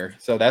everywhere.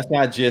 So that's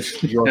not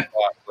just your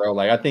thought, bro.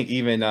 Like I think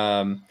even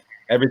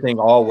Everything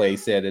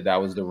Always said that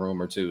was the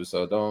rumor too.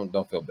 So don't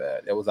feel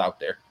bad. It was out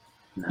there.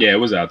 No. Yeah, it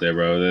was out there,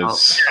 bro. It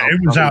was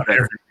out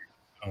there.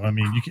 I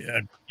mean,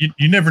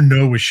 you never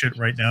know with shit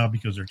right now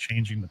because they're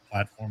changing the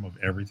platform of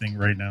everything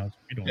right now. So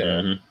we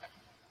don't know.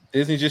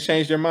 Disney just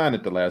changed their mind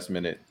at the last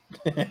minute.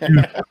 Dude,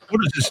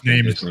 what is his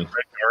name? Is it Red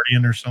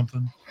Guardian or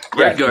something?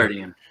 Red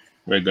Guardian.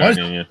 Red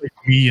Guardian, yeah.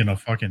 Me in a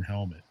fucking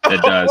helmet.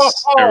 It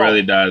does. It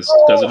really does.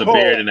 Because of the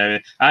beard and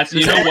everything.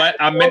 You know what?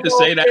 I meant to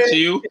say that to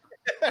you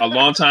a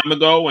long time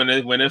ago when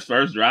it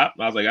first dropped.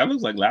 I was like, that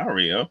looks like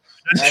Lowry, yo.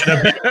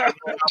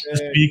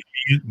 Speak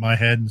my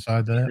head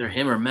inside that. Either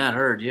him or Matt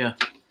Hurd, yeah.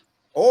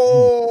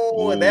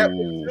 Oh, and that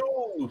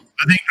was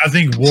I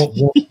think Wolf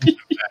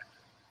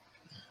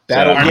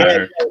Battle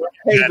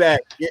payback.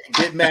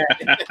 Get Matt.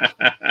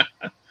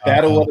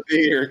 Battle of the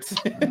Beards.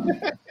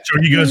 So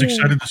are you guys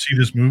excited to see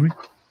this movie?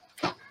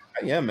 I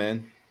am,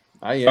 man.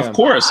 I am. Of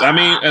course. I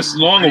mean, it's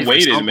long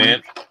awaited,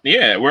 man.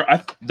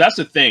 Yeah, that's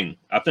the thing.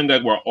 I think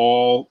that we're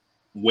all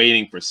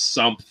waiting for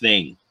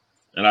something.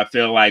 And I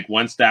feel like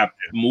once that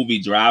movie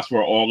drops,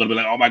 we're all gonna be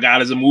like, "Oh my god,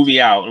 there's a movie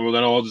out," and we're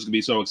gonna all just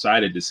be so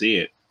excited to see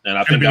it. And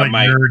I think that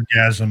might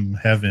nerdgasm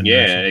heaven.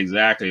 Yeah,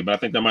 exactly. But I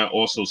think that might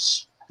also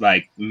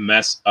like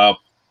mess up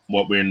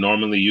what we're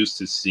normally used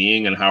to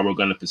seeing and how we're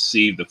going to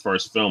perceive the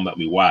first film that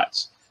we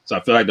watch. So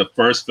I feel like the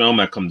first film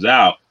that comes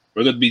out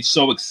We're going to be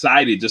so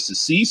excited just to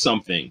see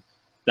something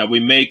that we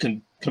may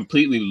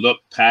completely look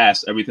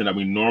past everything that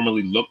we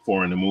normally look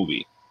for in a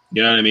movie.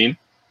 You know what I mean?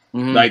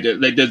 Mm-hmm.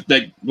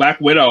 Like Black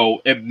Widow,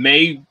 it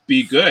may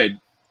be good,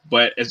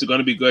 but is it going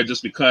to be good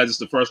just because it's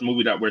the first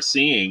movie that we're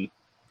seeing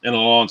in a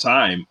long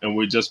time, and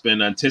we've just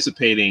been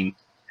anticipating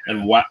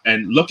and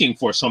looking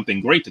for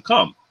something great to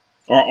come?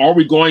 Or are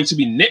we going to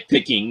be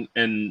nitpicking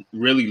and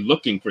really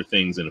looking for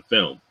things in a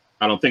film?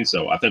 I don't think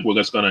so. I think we're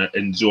just going to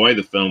enjoy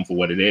the film for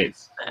what it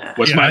is,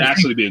 which might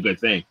actually be a good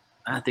thing.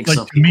 I think like,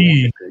 some to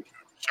me,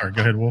 sorry,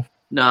 go ahead, Wolf.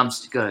 No,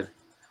 go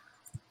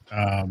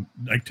ahead.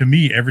 Like, to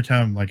me, every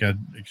time, like I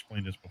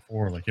explained this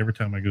before, like every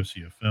time I go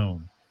see a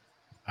film,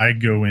 I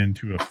go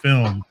into a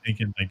film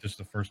thinking like this is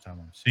the first time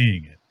I'm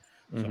seeing it.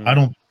 So I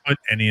don't put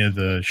any of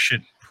the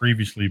shit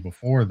previously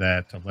before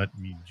that to let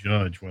me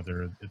judge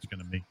whether it's going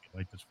to make me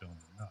like this film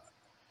or not.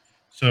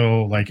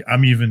 So, like,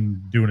 I'm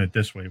even doing it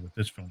this way with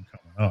this film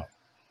coming up.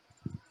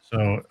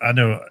 So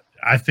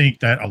I think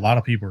that a lot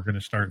of people are going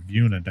to start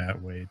viewing it that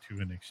way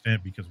to an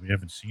extent because we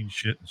haven't seen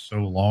shit in so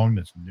long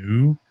that's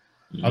new,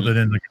 other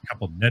than like a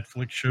couple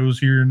Netflix shows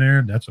here and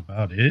there. That's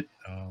about it.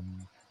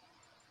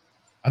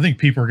 I think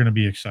people are going to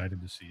be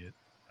excited to see it.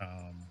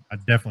 I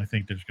definitely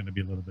think there's going to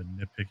be a little bit of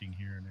nitpicking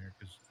here and there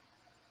because,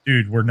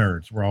 dude, we're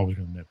nerds. We're always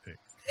going to nitpick.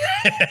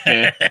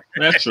 Yeah,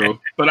 that's true.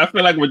 But I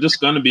feel like we're just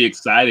going to be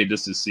excited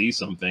just to see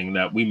something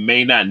that we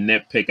may not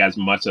nitpick as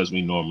much as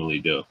we normally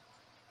do.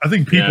 I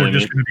think people are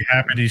just going to be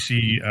happy to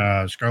see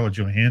Scarlett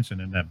Johansson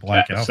in that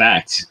black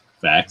outfit.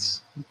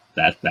 Facts.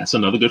 That's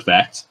another good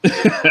fact.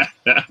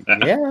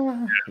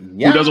 Yeah.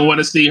 Who doesn't want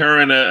to see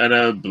her in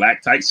a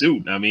black tight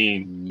suit? I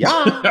mean,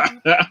 yeah.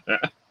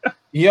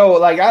 Yo,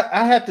 like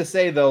I have to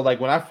say though,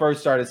 like when I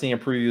first started seeing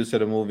previews to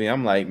the movie,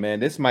 I'm like, man,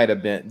 this might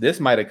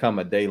have come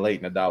a day late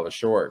and a dollar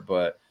short.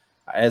 But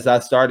as I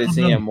started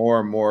seeing more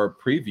and more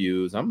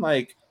previews, I'm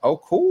like, oh,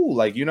 cool.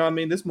 Like, you know what I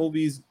mean? This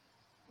movie's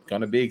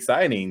gonna be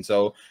exciting.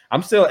 So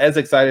I'm still as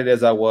excited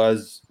as I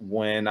was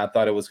when I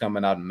thought it was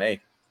coming out in May.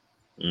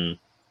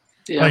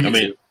 Yeah, I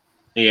mean,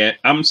 yeah,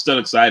 I'm still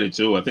excited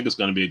too. I think it's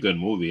gonna be a good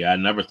movie. I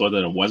never thought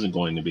that it wasn't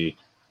going to be.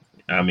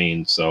 I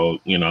mean, so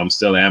I'm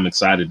still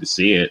excited to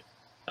see it.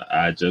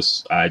 I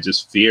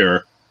just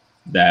fear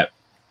that,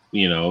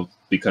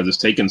 because it's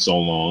taken so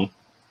long,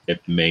 it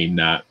may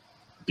not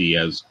be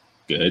as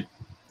good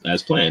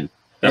as planned.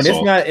 That's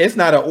and it's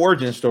not an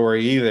origin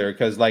story either,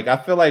 because like I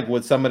feel like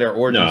with some of their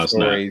origin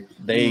stories,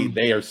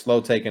 they are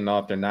slow taking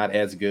off. They're not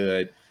as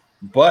good.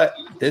 But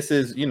this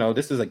is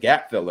a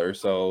gap filler,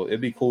 so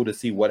it'd be cool to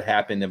see what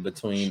happened in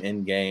between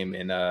Endgame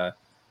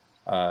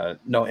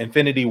and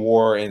Infinity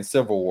War and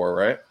Civil War,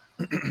 right?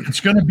 It's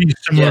going to be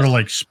similar to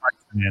like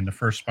Spider-Man, the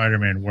first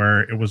Spider-Man,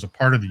 where it was a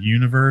part of the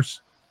universe.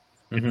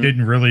 It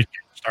didn't really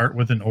start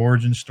with an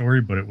origin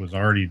story, but it was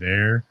already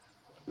there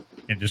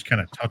and just kind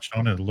of touched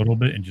on it a little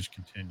bit and just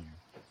continued.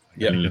 I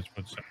think that's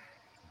what's.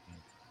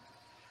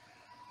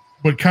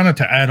 But kind of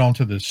to add on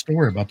to this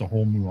story about the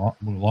whole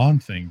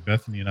Mulan thing,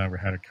 Bethany and I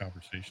had a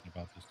conversation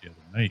about this the other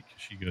night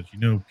because she goes,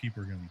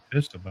 people are going to be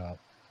pissed about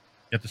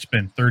you have to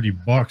spend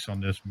 $30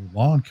 on this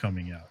Mulan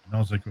coming out. And I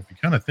was like, well, if you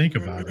kind of think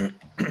about it,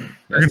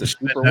 you're going to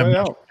spend that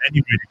much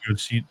anyway to go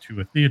see it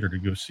to a theater to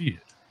go see it.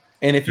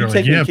 And if you're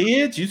taking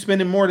kids, you're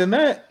spending more than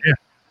that.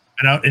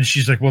 Yeah. And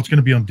she's like, well, it's going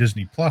to be on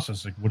Disney Plus. I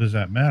was like, what does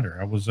that matter?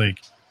 I was like,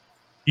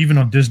 even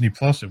on Disney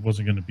Plus, it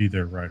wasn't going to be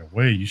there right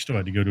away. You still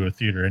had to go to a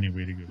theater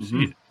anyway to go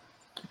see it.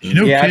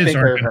 Kids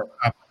aren't going to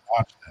stop and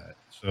watch that.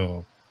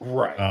 So,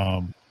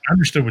 I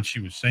understood what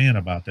she was saying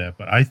about that,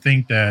 but I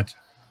think that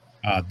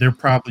you're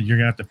going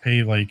to have to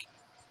pay, like,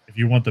 if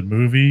you want the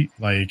movie,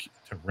 like,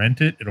 to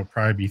rent it, it'll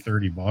probably be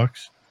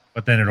 $30,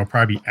 but then it'll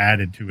probably be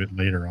added to it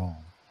later on.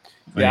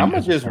 Yeah, I'm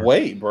gonna just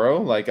wait,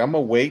 bro. Like, I'm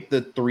gonna wait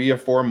the 3 or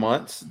 4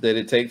 months that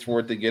it takes for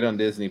it to get on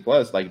Disney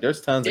Plus. Like,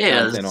 there's tons of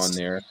content on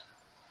there.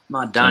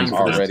 Not dying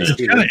already. It's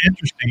kind of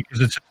interesting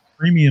because it's a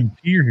premium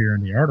tier here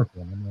in the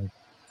article. I'm like,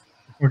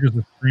 what is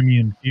this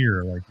premium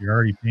tier? Like, you're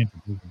already paying for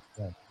Disney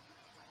Plus.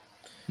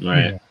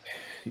 Right.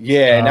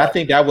 Yeah, and I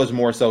think that was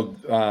more so,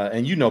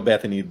 and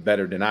Bethany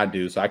better than I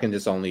do, so I can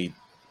just only,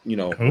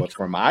 what's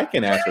from I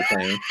can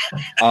ascertain.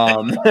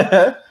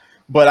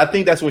 But I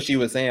think that's what she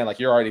was saying. Like,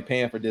 you're already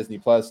paying for Disney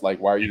Plus. Like,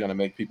 why are you going to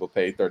make people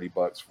pay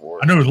 $30 for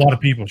it? I know a lot of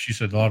people. She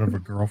said a lot of her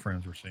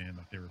girlfriends were saying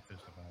that they were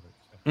pissed about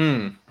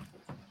it.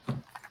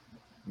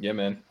 Yeah,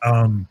 man.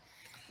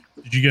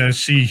 Did you guys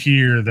see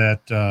here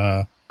that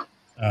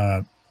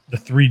the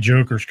Three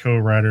Jokers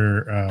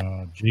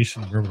co-writer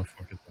Jason, whatever the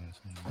fuck his last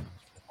name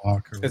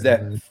is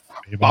that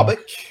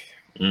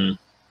Bobbitt?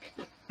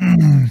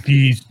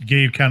 He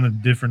gave kind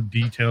of different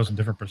details and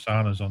different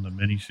personas on the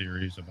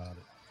miniseries about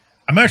it.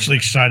 I'm actually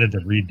excited to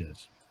read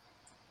this.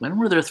 When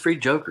were there 3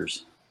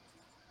 Jokers?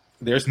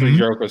 There's 3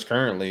 Jokers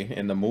currently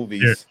in the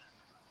movies.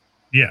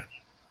 Yeah.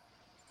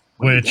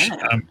 Which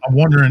I'm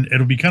wondering,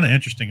 it'll be kind of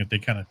interesting if they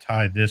kind of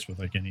tie this with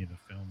like any of the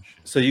film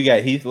shit. So you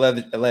got Heath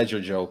Ledger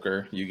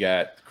Joker, you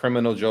got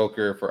Criminal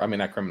Joker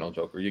not Criminal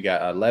Joker, you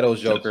got Leto's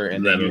Joker,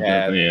 and then you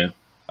have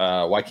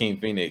Joaquin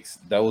Phoenix.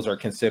 Those are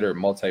considered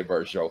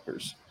multiverse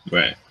Jokers.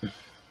 Right.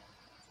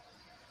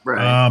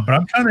 Right. But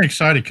I'm kind of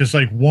excited because,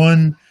 like,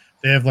 one,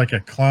 they have like a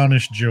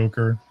clownish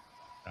Joker,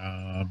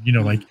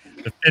 like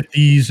the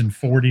 50s and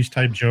 40s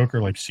type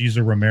Joker, like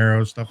Cesar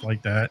Romero, stuff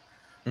like that.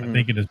 I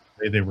think it is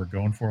the way they were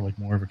going for, like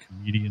more of a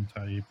comedian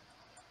type.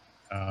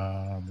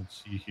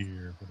 Let's see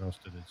here. What else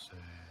did it say?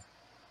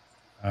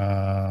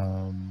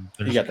 You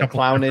There's a got the couple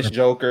clownish different,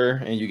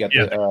 Joker, and you got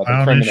yeah, the criminal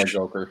clownish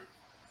Joker.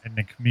 and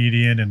the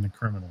comedian and the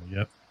criminal.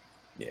 Yep.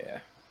 Yeah,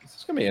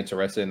 it's gonna be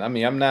interesting. I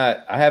mean,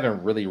 I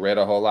haven't really read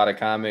a whole lot of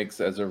comics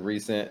as of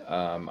recent.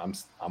 I'm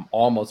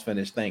almost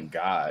finished, thank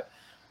God,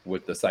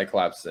 with the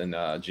Cyclops and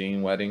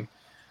Jean wedding.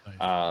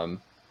 Nice.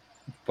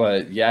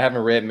 But yeah, I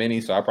haven't read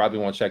many, so I probably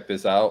won't check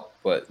this out.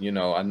 But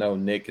I know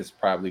Nick is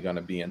probably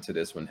gonna be into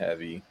this one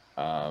heavy.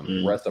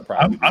 Russ will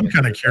probably be I'm into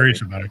kind of this heavy.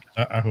 curious about it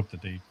because I hope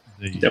that they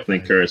Definitely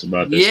dive. curious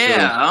about this too.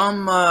 Yeah.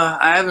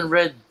 I haven't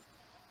read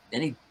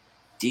any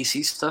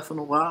DC stuff in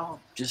a while.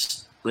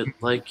 Just but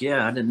I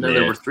didn't know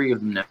there were 3 of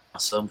them now,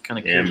 so I'm kind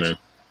of Yeah, curious. man.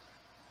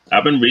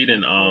 I've been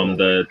reading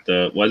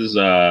the what is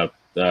the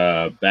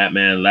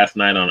Batman Last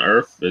Night on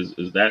Earth is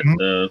that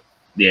the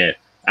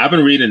I've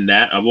been reading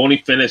that. I've only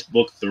finished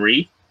book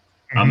 3.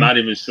 I'm not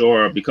even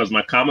sure because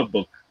my comic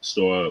book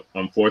store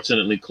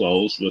unfortunately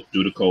closed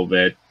due to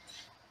COVID.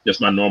 Just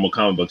my normal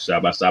comic book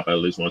shop. I stop at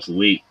least once a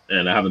week,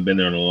 and I haven't been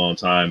there in a long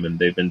time. And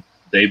they've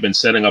been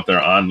setting up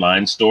their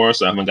online store,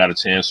 so I haven't got a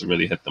chance to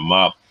really hit them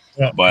up.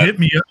 Well, But hit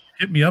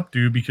me up,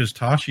 dude, because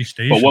Tashi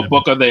Station. But what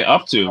book are they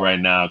up to right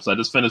now? Because I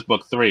just finished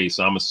book 3,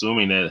 so I'm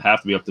assuming they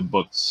have to be up to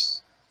book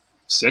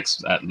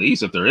 6 at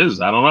least. If there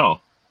is, I don't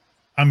know.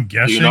 I'm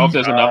guessing. Do you know if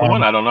there's another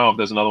one? I don't know if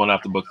there's another one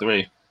after book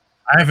 3.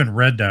 I haven't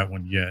read that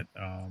one yet.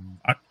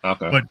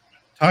 Okay. But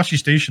Tashi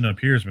Station up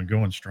here has been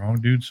going strong,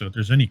 dude. So if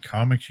there's any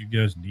comics you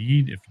guys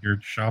need, if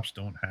your shops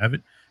don't have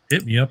it,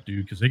 hit me up,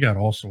 dude, because they got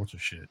all sorts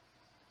of shit.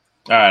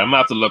 All right, I'm gonna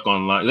have to look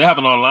online. They have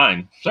an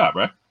online shop,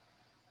 right?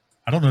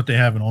 I don't know if they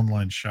have an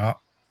online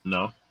shop.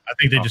 No. I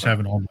think they just have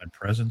an online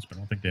presence, but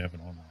I don't think they have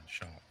an online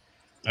shop.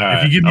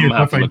 If you give me a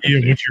rough idea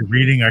of what you're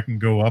reading, I can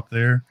go up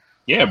there.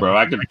 Yeah, bro,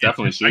 I could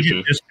definitely shoot you.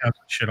 I get discounts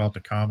and shit off the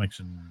comics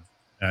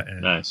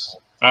and nice.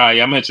 All right,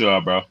 yeah, I'm gonna hit you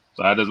up, bro.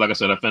 So I just, like I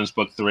said, I finished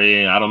book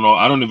 3, and I don't know.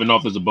 I don't even know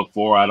if there's a book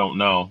 4. I don't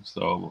know.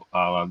 So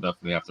I'll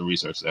definitely have to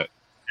research that.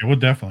 Yeah, we'll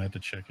definitely have to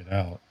check it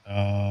out.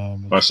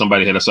 Or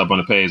somebody hit us up on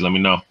the page. Let me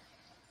know.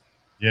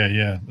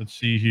 Yeah. Let's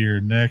see here.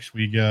 Next,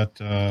 we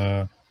got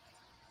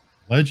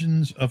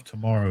Legends of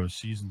Tomorrow,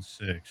 season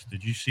 6.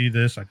 Did you see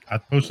this? I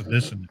posted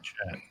this in the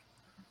chat.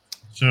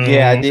 So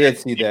yeah, I did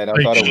see that.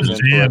 I thought it was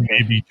interesting.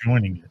 May be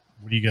joining it.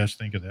 What do you guys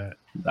think of that?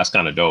 That's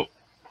kind of dope.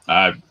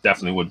 I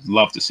definitely would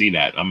love to see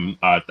that.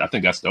 I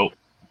think that's dope.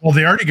 Well,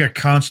 they already got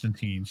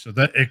Constantine, so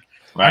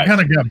I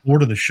kind of got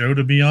bored of the show,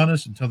 to be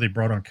honest, until they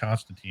brought on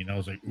Constantine. I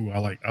was like, ooh, I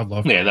love. Yeah,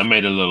 Constantine. that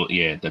made it a little.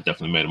 Yeah, that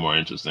definitely made it more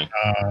interesting.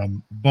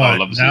 But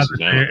now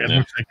that it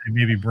looks like they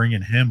may be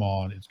bringing him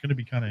on, it's going to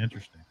be kind of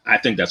interesting. I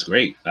think that's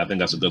great. I think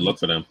that's a good look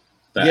for them.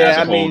 That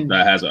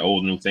has a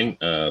whole new thing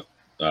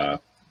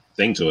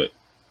thing to it.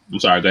 I'm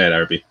sorry. Go ahead,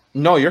 RP.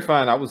 No, you're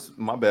fine.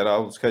 My bad. I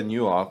was cutting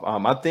you off.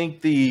 I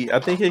think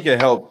it could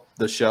help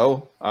the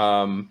show.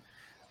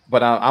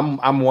 But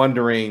I'm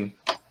wondering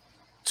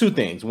 2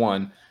 things.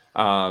 One,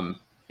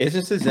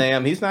 isn't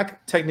Shazam? He's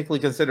not technically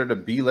considered a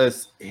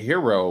B-list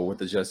hero with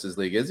the Justice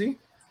League, is he?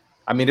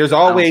 I mean, there's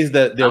always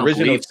the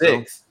original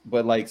 6,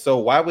 but so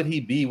why would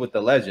he be with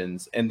the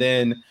Legends? And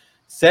then,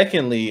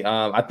 secondly,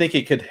 I think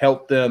it could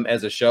help them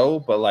as a show,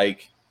 but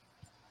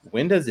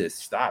when does it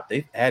stop?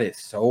 They've added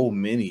so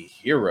many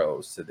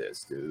heroes to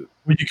this, dude.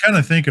 When you kind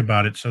of think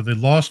about it, so they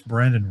lost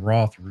Brandon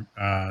Roth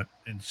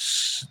in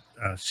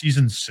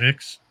season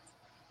 6.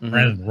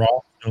 Brandon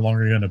Roth no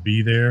longer going to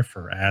be there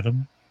for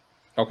Adam.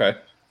 Okay.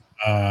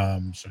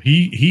 So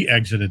he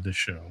exited the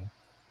show.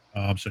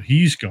 So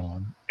he's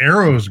gone.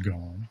 Arrow's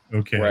gone.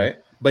 Okay. Right.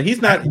 But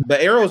he's not.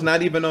 But Arrow's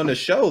not even on the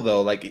show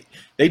though.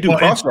 They do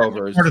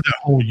crossovers. It's part of that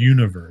whole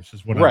universe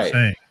is what I'm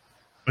saying.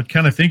 But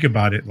kind of think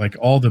about it,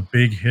 all the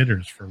big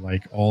hitters for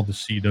all the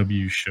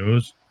CW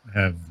shows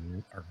are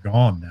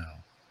gone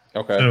now.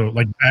 Okay. So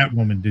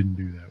Batwoman didn't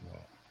do that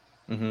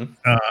well.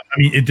 I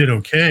mean, it did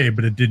okay,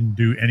 but it didn't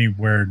do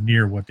anywhere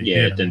near what they did.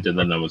 Yeah, it didn't do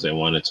the numbers they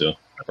wanted to.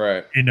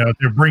 Right.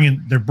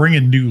 They're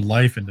bringing new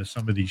life into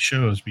some of these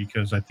shows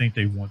because I think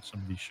they want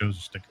some of these shows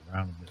to stick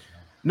around a bit.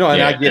 No,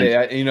 and I get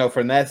it.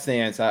 From that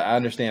stance, I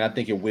understand. I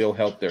think it will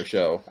help their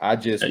show. I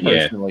just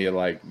personally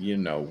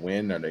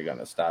when are they going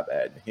to stop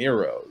adding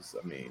heroes?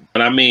 I mean, but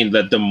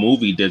that the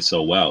movie did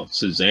so well.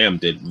 Shazam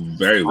did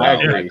very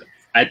well.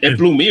 It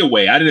blew me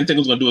away. I didn't think it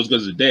was going to do as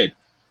good as it did.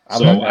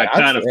 So I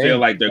kind of feel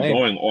like they're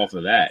going off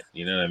of that.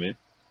 You know what I mean?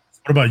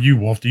 What about you,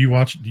 Wolf? Do you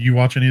watch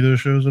any of those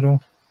shows at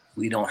all?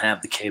 We don't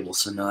have the cable,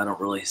 so no, I don't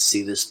really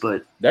see this.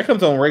 But that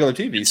comes on regular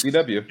TV,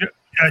 CW.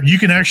 Yeah, you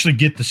can actually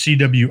get the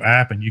CW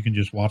app, and you can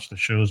just watch the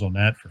shows on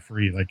that for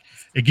free.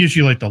 It gives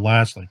you the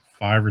last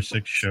 5 or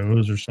 6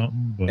 shows or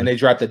something. But and they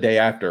drop the day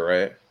after,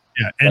 right?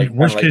 Yeah, and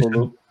worst case,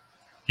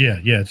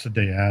 it's the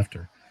day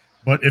after.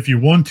 But if you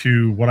want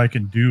to, what I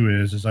can do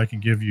is I can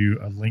give you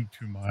a link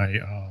to my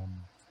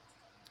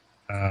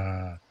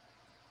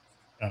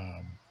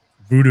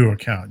Vudu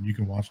account. You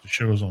can watch the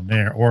shows on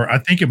there, or I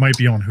think it might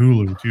be on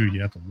Hulu too.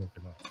 You have to look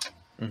it up.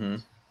 Mm-hmm.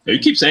 You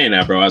keep saying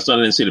that, bro. I still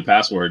didn't see the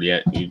password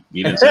yet. You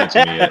didn't send it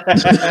to me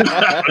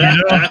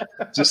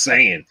yet. Just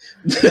saying.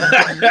 You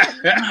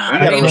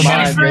gotta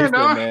remind Jason,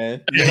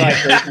 man. You know how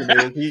Jason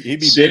is. He be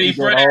busy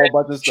doing a whole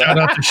bunch of stuff. Shout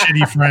out to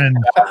Shitty Friends.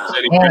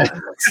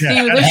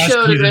 Steve, this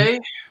show today.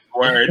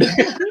 Word.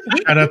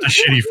 Shout out to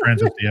Shitty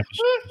Friends of the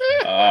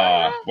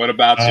episode. What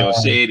about your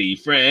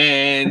shitty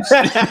friends?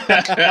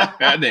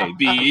 They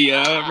be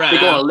around.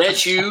 They're gonna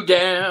let you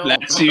down.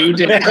 Let you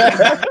down.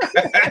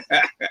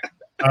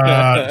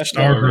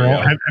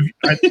 Stargirl.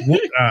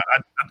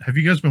 Have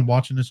you guys been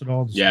watching this at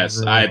all?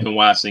 Yes, I've been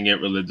watching it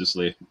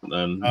religiously.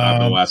 I've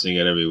been watching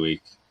it every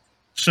week.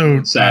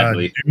 So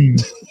sadly,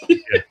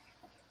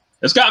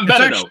 it's gotten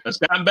better though. It's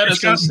gotten better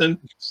since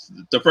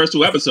the first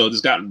 2 episodes.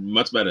 It's gotten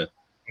much better.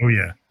 Oh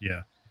yeah.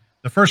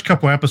 The first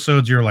couple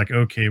episodes, you're like,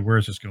 okay, where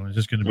is this going? Is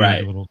this going to be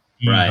like a little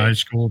high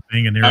school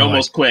thing? And I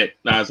almost quit.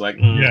 I was like,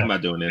 I'm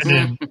not doing this.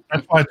 And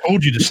that's why I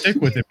told you to stick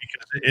with it,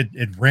 because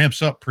it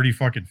ramps up pretty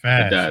fucking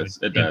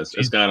fast. It does.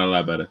 It's gotten a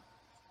lot better.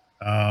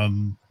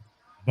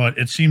 But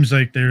it seems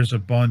like there's a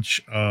bunch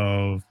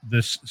of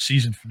this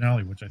season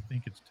finale, which I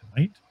think it's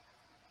tonight.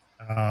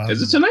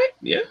 Is it tonight?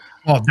 Yeah.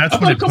 Well, that's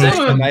when it's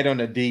tonight on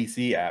the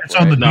DC app. It's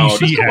on the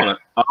DC app.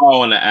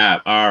 On the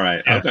app. All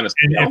right. Yeah. And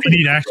if you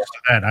need access to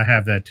that, I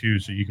have that too,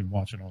 so you can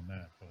watch it on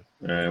that.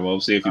 But, all right. Well,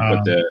 we'll see if you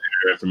put the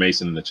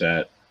information in the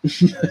chat.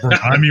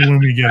 Remind me when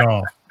we get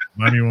off.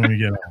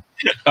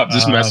 I'm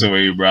just messing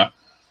with you, bro.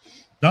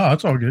 No,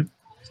 that's all good.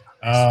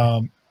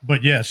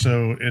 But yeah,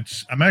 so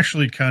I'm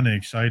actually kind of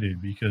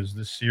excited because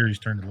this series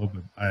turned a little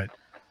bit.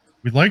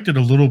 We liked it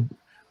a little.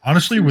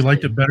 Honestly, we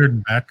liked it better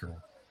than Batgirl.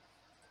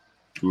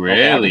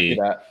 Really?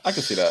 I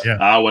can see that. Yeah.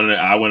 I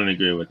wouldn't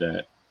agree with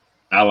that.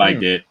 I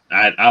liked it.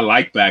 I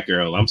like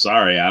Batgirl. I'm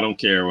sorry. I don't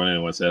care what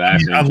anyone said. I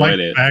actually enjoyed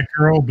it.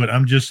 Batgirl, but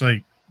I'm just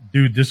like,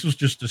 dude, this was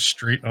just a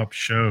straight up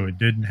show. It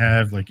didn't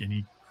have like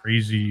any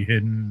crazy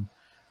hidden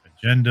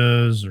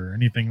agendas or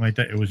anything like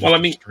that. It was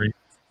just straight.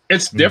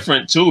 It's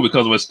different too,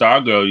 because with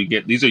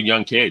Stargirl, these are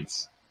young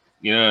kids.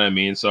 You know what I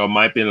mean? So it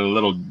might be a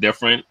little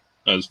different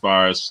as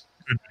far as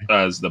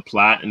the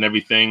plot and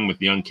everything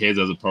with young kids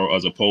as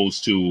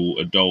opposed to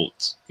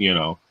adults,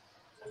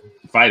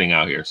 fighting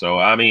out here. So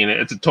I mean,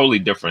 it's a totally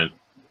different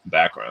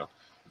background.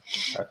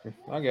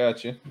 I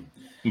got you.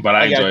 But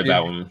I enjoyed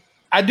that one.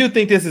 I do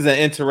think this is an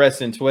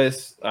interesting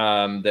twist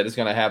that is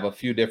going to have a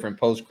few different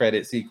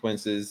post-credit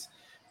sequences.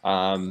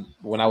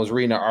 When I was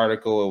reading the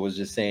article, it was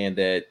just saying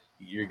that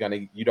you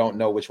don't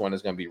know which one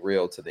is going to be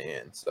real to the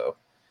end. So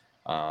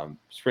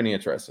it's pretty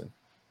interesting.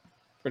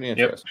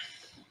 Yep.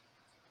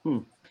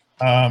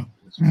 All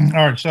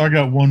right, so I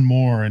got one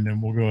more, and then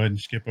we'll go ahead and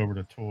skip over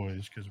to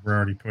toys because we're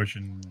already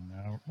pushing an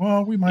hour.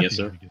 Well, we might. Yes,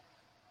 sir.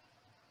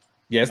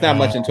 Yeah, it's not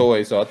much in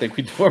toys, so I think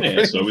we do.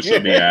 Yeah, so we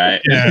should be all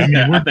right.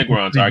 Yeah, I think we're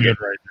on target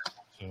right now.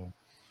 So,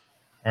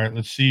 all right,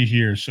 let's see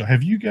here. So,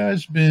 have you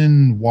guys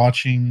been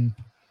watching?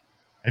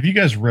 Have you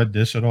guys read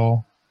this at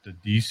all? The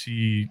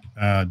DC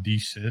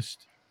Desist.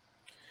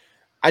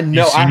 I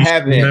know DC, I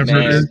haven't,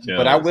 man,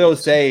 but I will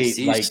say,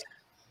 Deceased. like,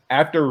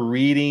 after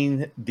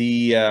reading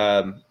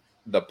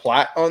the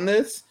plot on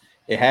this,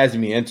 it has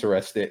me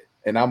interested,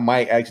 and I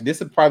might actually. This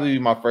would probably be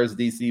my first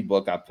DC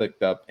book I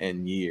picked up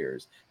in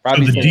years.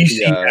 Probably so the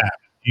DC app.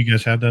 You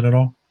guys have that at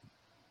all?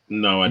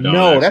 No, I don't.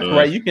 No, that's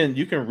right. You can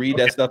read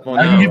that stuff on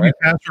I there. can give you Right?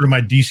 a password to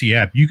my DC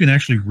app. You can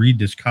actually read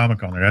this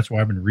comic on there. That's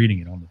why I've been reading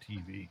it on the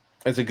TV.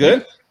 Is it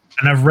good?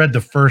 And I've read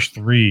the first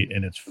 3,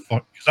 and it's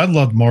because I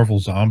love Marvel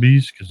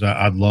Zombies because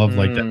I love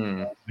like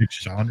that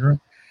mixed genre.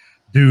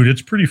 Dude,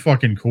 it's pretty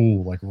fucking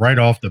cool. Like right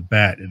off the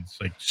bat, it's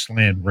like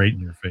slammed right in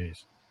your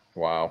face.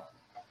 Wow.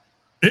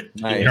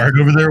 Nice. Right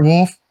over there,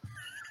 Wolf.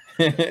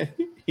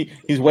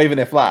 He's waving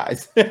at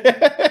flies. He's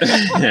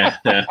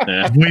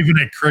waving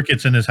at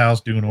crickets in his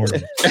house doing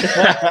orders.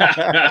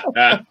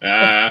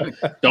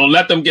 Don't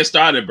let them get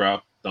started, bro.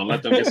 Don't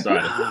let them get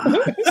started.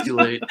 It's too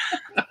late.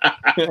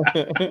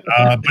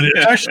 But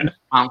it's actually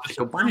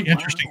a pretty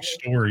interesting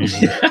story.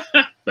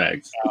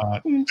 Thanks.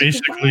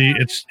 Basically,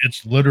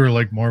 it's literally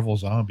like Marvel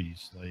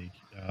Zombies. Like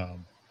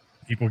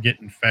people get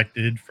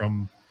infected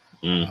from.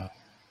 I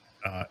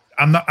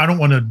don't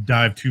want to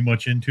dive too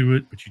much into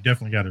it, but you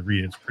definitely got to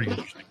read it. It's pretty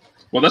interesting.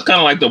 Well, that's kind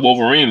of like the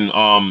Wolverine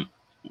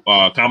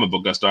comic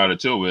book I started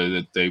too.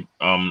 With they,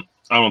 I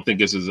don't think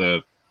this is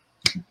I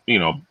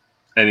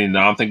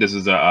don't think this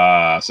is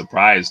a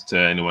surprise to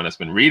anyone that's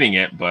been reading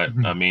it. But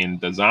I mean,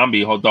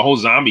 the whole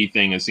zombie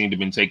thing has seemed to have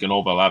been taking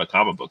over a lot of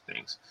comic book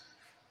things.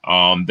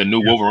 The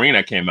new Wolverine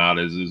that came out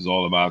is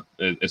all about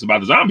it's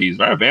about the zombies,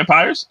 right?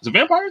 Vampires? Is it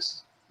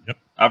vampires? Yep.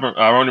 I've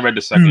only read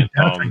the second.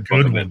 That's a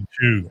good one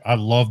too. I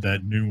love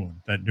that new one.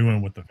 That new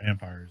one with the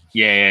vampires.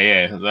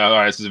 Yeah. All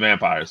right, this is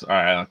vampires. All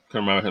right, I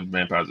couldn't remember if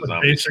vampires or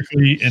zombies.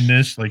 Basically, in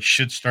this, like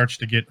shit starts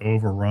to get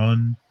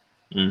overrun.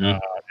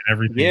 And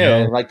everything.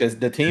 Yeah, like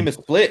the team is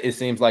split. It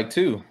seems like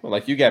too.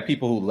 Like you got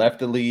people who left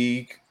the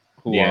league.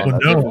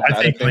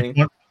 I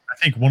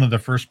think one of the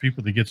first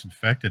people that gets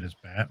infected is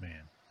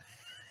Batman.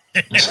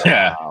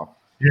 Yeah. Wow.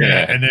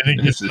 Yeah, and then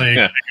it gets like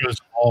it goes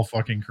all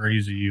fucking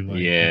crazy. Like,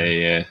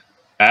 yeah.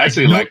 I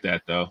actually like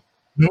that though.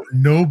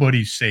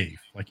 Nobody's safe.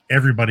 Like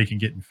everybody can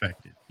get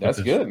infected.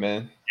 That's good,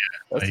 man. Yeah,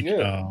 that's like,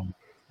 good.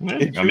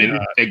 I mean,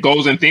 it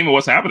goes in theme of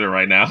what's happening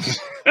right now.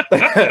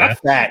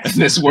 Facts. In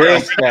this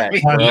world,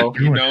 facts, bro.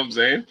 You know what I'm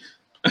saying?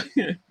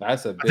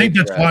 That's a big I think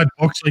that's why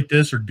books like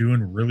this are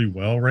doing really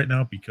well right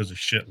now because of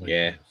shit like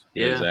this.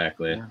 Yeah,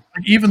 exactly. Like,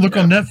 even look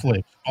on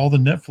Netflix. All the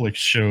Netflix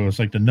shows,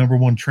 like the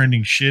 #1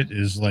 trending shit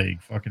is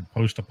like fucking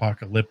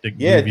post-apocalyptic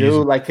movies.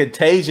 Dude, like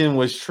Contagion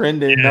was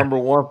trending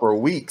 #1 for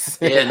weeks.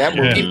 Yeah, that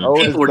movie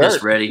people were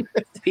just ready.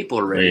 People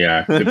are ready.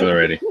 Yeah, people are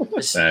ready.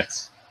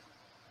 Facts.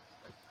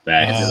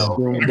 I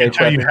can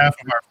tell you half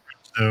of our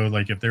friends though,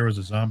 like if there was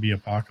a zombie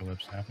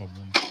apocalypse, half of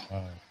them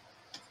survive.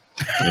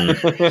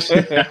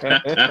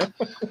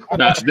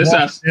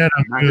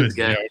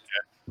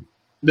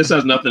 This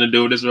has nothing to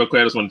do with this real quick.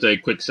 I just want to take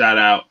a quick shout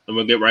out, and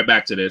we'll get right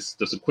back to this.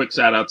 Just a quick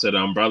shout out to the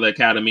Umbrella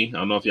Academy. I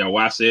don't know if y'all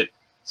watched it.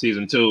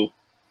 Season 2.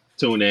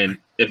 Tune in.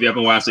 If you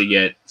haven't watched it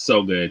yet,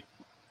 so good.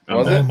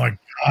 Oh my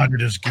god,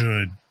 it is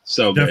good.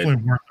 So it's good.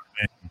 Definitely worth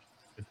it, man.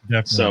 It's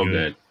definitely so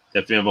good.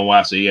 If you haven't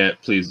watched it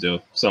yet, please do.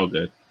 So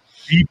good.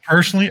 Me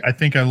personally, I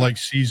think I like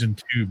season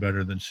 2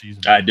 better than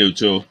season 1. I do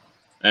too.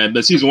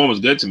 But season 1 was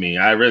good to me.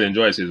 I really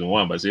enjoyed season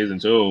 1, but season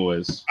 2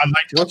 was. I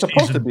like. It's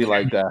supposed to be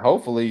like that.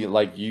 Hopefully,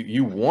 like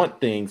you want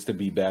things to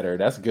be better.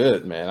 That's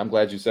good, man. I'm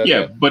glad you said that.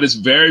 Yeah, but it's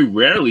very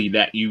rarely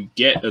that you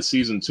get a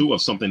season 2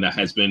 of something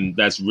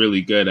that's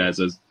really good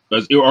as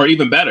or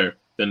even better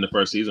than the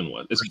first season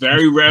was. It's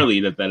very rarely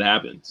that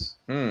happens.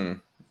 It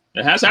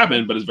has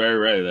happened, but it's very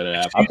rare that it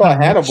happens. I thought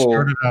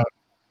Hannibal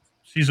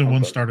season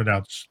 1 started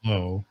out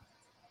slow,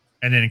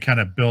 and then it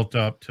kind of built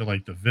up to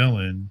like the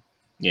villain.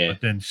 Yeah.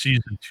 But then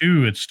season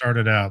 2, it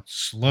started out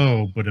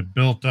slow, but it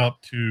built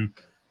up to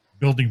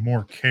building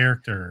more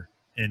character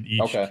in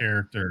each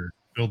character,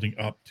 building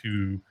up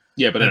to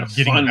but in a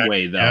fun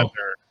way though.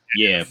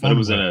 Yeah, but it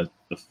was in a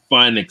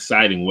fun,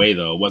 exciting way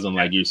though. It wasn't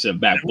like you're sitting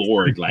back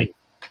bored. Like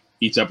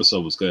each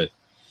episode was good.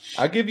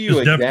 I'll give you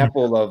an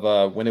example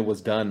of when it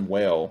was done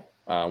well,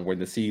 when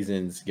the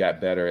seasons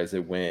got better as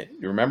it went.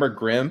 You remember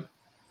Grimm?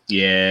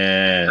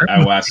 Yeah,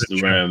 I watched the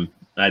Grimm.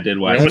 I did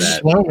watch that. It was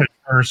slow at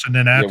first, and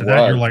then after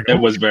that, you're like, it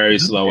was very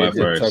slow at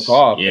first. It took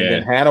off, and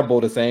then Hannibal,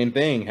 the same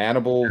thing.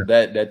 Hannibal,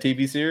 that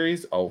TV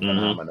series,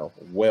 phenomenal,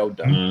 well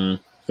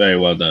done, very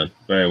well done,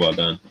 very well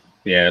done.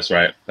 Yeah, that's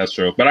right, that's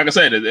true. But like I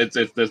said, it's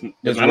not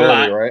rarely, a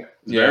lot, right?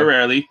 It's very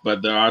rarely,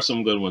 but there are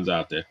some good ones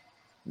out there.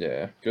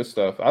 Yeah, good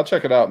stuff. I'll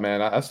check it out,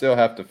 man. I still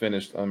have to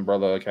finish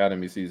Umbrella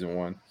Academy season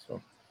 1.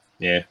 So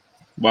yeah.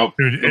 Well,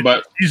 dude,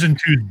 but season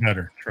 2 is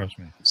better. Trust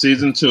me.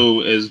 Season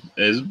 2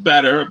 is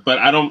better, but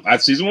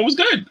season 1 was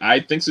good. I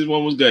think season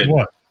 1 was good.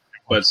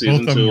 But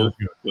season 2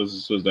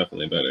 was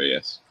definitely better.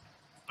 Yes.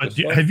 But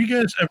have you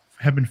guys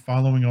have been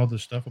following all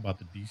this stuff about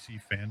the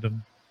DC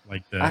fandom?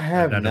 Like I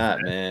have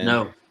not, man.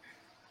 No.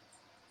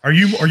 Are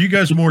you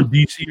guys more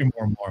DC or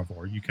more Marvel?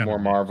 Are you kind more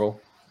of Marvel?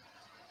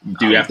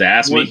 Do you have to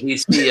ask me?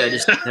 DC, I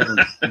just haven't.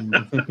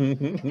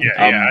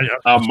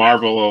 I'm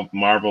Marvel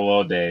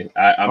all day.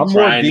 I'm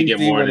trying to get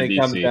more when into it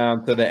comes DC.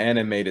 down to the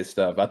animated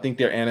stuff. I think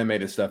their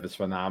animated stuff is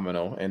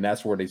phenomenal, and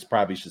that's where they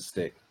probably should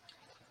stick.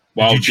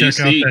 Well, did you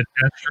check out that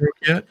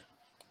Deathstroke yet?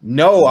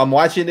 No, I'm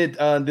watching it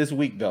this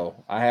week though.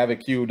 I have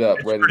it queued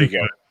up, ready to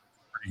go.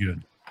 Pretty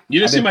good. You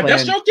didn't see my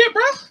Deathstroke yet,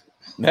 bro?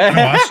 No,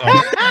 I saw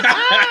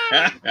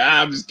it.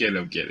 I'm just kidding.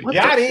 I'm kidding.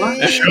 Got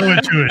it. Show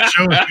it to us.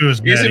 Show it to us,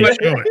 man.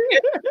 Show it.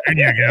 There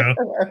you go.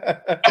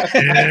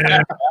 Yeah.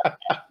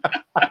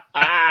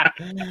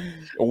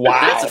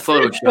 Wow. That's a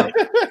Photoshop.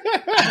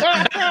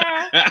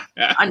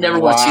 I never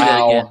want to see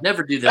that again.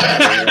 Never do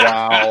that.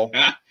 Wow.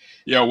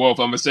 Yo, Wolf,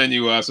 I'm gonna send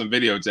you some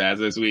video chats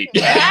this week.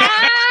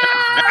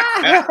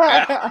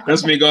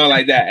 That's me going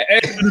like that.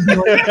 It'll be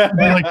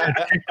like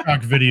that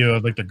TikTok video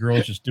of like the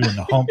girls just doing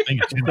the hump thing.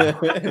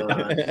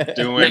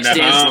 Doing the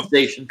hump.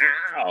 Station.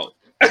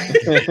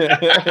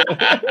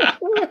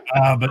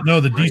 But no,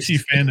 the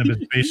DC fandom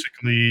is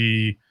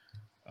basically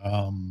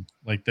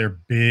like their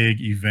big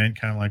event,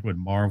 kind of like with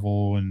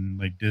Marvel and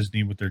like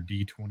Disney with their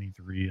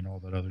D23 and all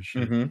that other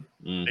shit.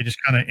 They just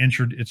kind of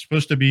it's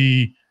supposed to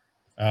be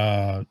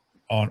on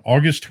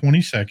August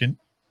 22nd.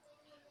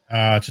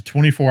 It's a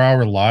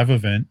 24-hour live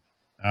event.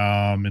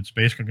 It's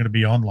basically going to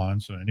be online,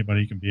 so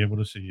anybody can be able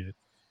to see it,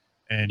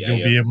 and you'll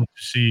be able to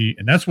see.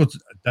 And that's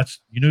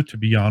to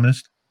be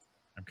honest,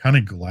 I'm kind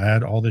of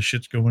glad all this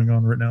shit's going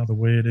on right now the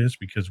way it is,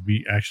 because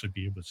we actually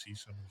be able to see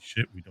some of the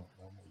shit we don't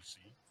normally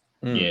see.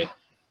 Yeah.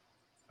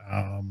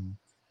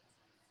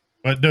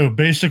 But no,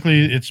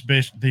 basically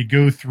they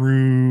go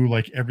through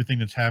like everything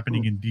that's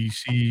happening in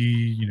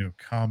DC,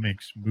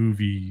 comics,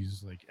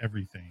 movies, like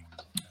everything.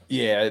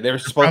 Yeah, they're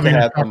supposed to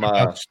have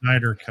some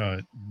Snyder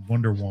Cut,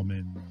 Wonder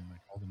Woman, like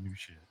all the new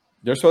shit.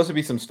 There's supposed to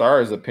be some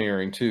stars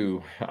appearing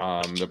too,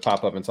 to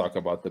pop up and talk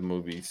about the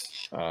movies,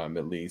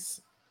 at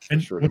least.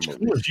 And what's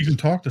cool is you can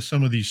talk to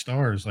some of these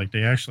stars. Like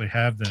they actually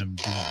have them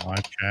doing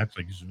live chats,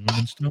 like Zoom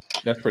and stuff.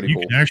 That's pretty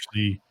cool. You can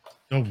actually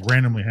they'll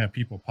randomly have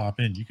people pop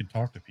in. You can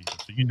talk to people,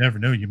 so you never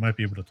know. You might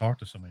be able to talk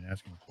to somebody and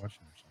ask them a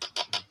question or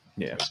something.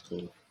 Yeah, That's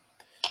cool.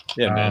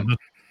 Yeah, man.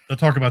 They'll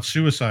talk about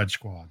Suicide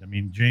Squad. I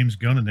mean, James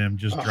Gunn and them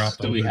just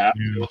dropped all we this have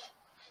new.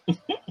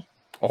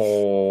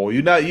 Oh,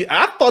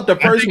 I thought the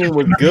first one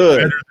was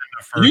good.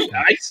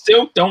 I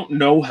still don't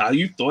know how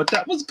you thought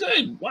that was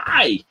good.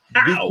 Why?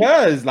 How?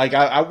 Because like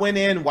I went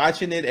in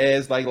watching it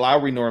as like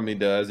Lowry normally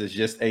does. It's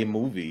just a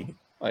movie.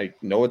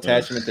 Like no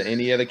attachment to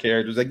any other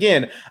characters.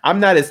 Again, I'm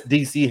not as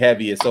DC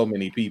heavy as so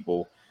many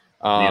people.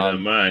 Neither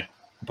am I.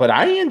 But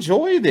I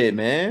enjoyed it,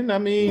 man. I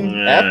mean,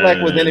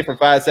 Affleck was in it for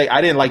 5 seconds.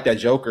 I didn't like that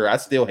Joker. I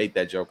still hate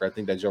that Joker. I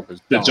think that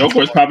Joker's dumb. The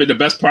Joker is probably the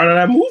best part of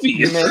that movie.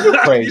 Man, you're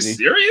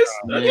crazy. Are you serious?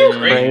 Are you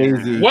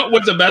crazy? What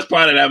was the best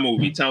part of that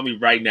movie? Tell me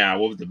right now.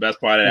 What was the best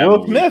part of that movie?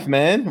 Will Smith,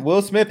 man.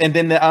 Will Smith, and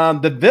then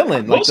the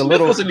villain, Will like the Smith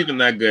little wasn't even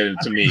that good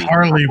to me.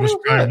 Harley was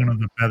probably one of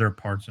the better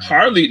parts.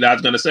 Harley, I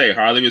was gonna say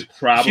Harley was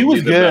probably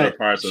the better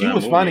parts of that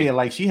movie. She was funny and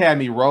like she had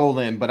me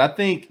rolling, but I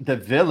think the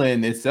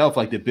villain itself,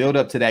 like the build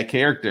up to that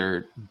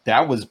character,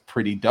 that was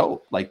pretty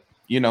dope. Like,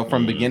 you know,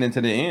 from beginning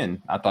to the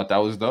end, I thought that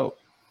was dope.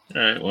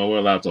 All right, well, we're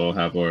allowed to all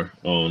have our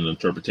own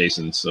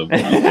interpretations of.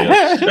 Even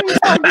if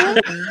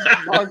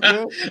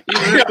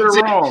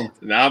they're wrong.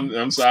 No,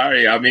 I'm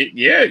sorry. I mean,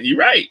 yeah, you're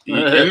right.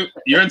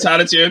 You're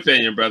entitled to your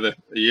opinion, brother.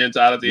 You're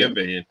entitled to your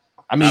opinion.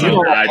 I mean, you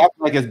don't act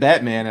like it's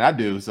Batman, and I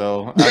do.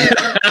 So,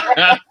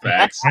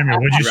 facts.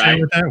 What'd you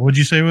say with that? What'd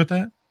you say with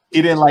that?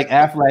 He didn't like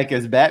Affleck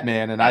as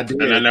Batman, and I did.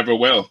 And I never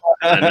will.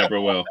 I'm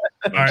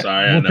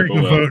sorry. I never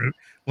will.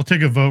 We'll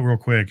take a vote real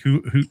quick.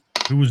 Who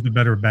was the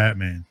better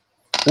Batman?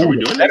 Are we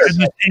doing this?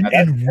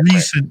 In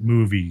recent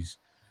movies.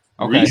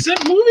 Okay.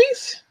 Recent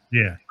movies?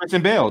 Yeah.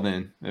 Christian Bale,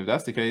 then, if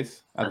that's the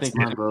case. I think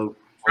my vote.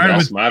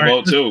 That's my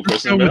vote, too.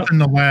 Christian Bale. Within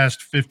the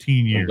last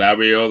 15 years. I'm glad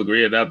we all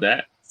agree about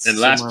that. In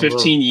the last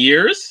 15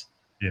 years?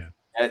 Yeah.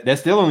 That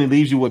still only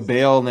leaves you with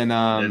Bale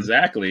and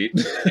exactly.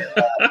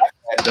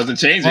 Doesn't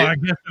change it. I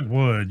guess it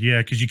would,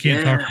 yeah, because you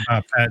can't talk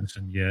about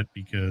Pattinson yet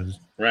because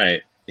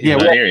he's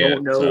not here yet.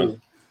 So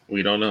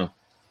we don't know.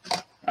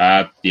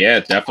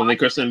 Definitely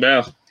Christian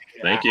Bale.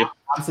 Thank you.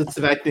 I'm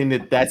suspecting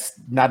that that's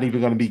not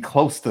even going to be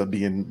close to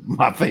being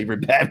my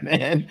favorite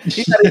Batman.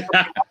 He's not even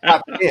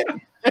top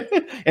 10.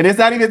 And it's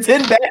not even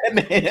 10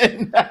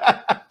 Batman.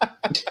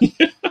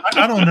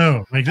 I don't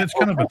know. Like that's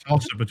kind of a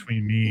toss-up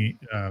between me,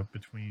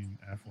 between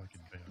Affleck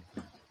and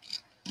Bale.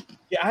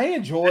 Yeah, I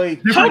enjoy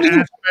different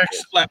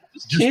aspects.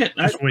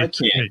 I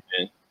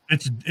can't.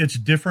 It's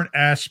different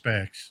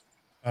aspects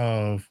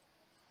of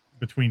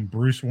between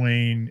Bruce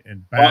Wayne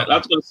and Batman. Well, I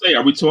was going to say,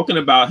 are we talking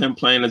about him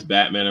playing as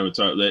Batman? Or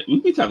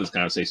we've had this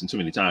conversation too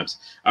many times.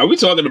 Are we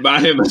talking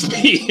about him as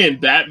being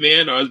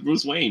Batman or as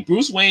Bruce Wayne?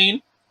 Bruce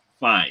Wayne,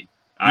 fine.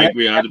 I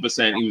agree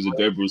 100%. He was a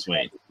good Bruce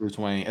Wayne. Bruce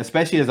Wayne,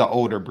 especially as an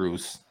older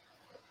Bruce.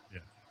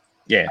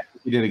 Yeah.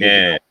 He did a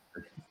good job.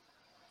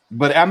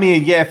 But I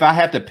mean, if I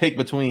have to pick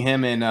between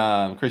him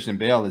and Christian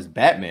Bale as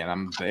Batman,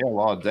 I'm Bale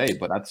all day.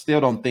 But I still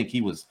don't think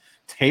he was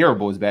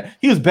terrible as Batman.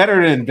 He was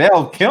better than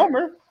Val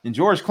Kilmer and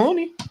George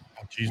Clooney.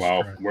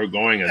 Well, we're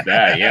going at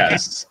that,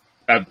 yes.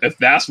 If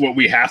that's what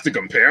we have to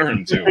compare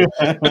him to.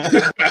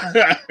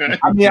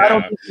 I mean, I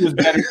don't think he was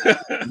better.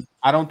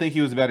 I don't think he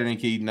was better than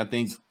Keaton. I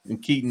think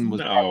Keaton was.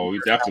 No, he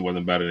definitely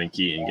wasn't better than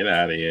Keaton. Get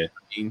out of here.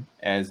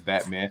 As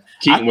Batman,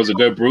 Keaton was a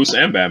good Bruce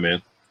and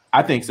Batman.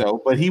 I think so,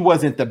 but he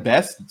wasn't the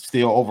best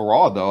still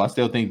overall, though. I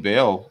still think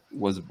Bale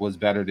was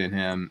better than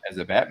him as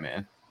a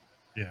Batman.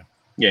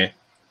 Yeah.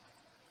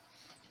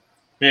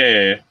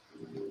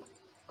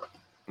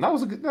 That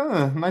was a good,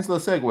 nice little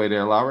segue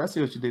there, Laura. I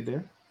see what you did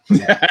there.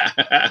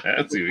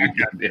 I see what you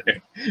got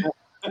there.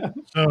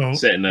 So,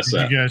 setting us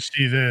up. You guys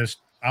see this?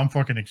 I'm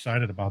fucking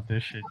excited about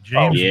this shit.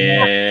 James,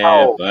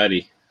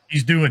 buddy.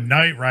 He's doing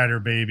Knight Rider,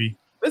 baby.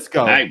 Let's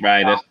go. Knight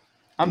Rider.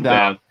 I'm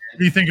down. What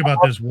do you think about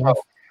this, Wolf?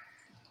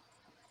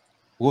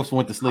 Wolf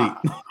went to sleep.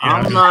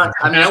 I'm not.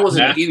 I mean, I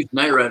wasn't a huge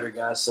Knight Rider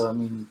guy, so I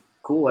mean,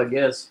 cool, I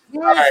guess.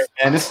 All right,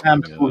 man. It's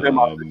time to move him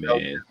off the show.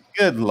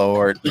 Good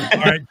Lord. All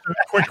right, so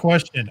quick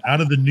question. Out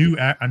of the new,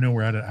 I know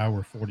we're at an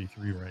hour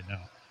 43 right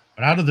now,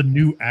 but out of the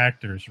new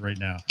actors right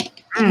now,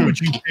 who would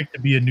you pick to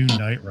be a new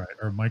Knight Rider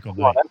or Michael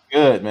Knight? That's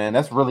good, man.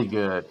 That's really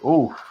good.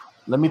 Ooh,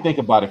 let me think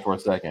about it for a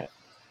second.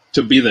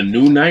 To be the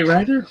new Knight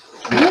Rider?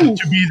 To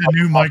be the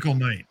new Michael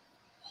Knight.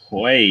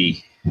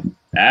 Boy,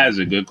 that is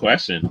a good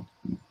question.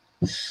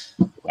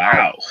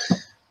 Wow.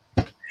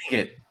 Dang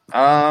it.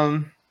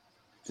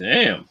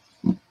 Damn.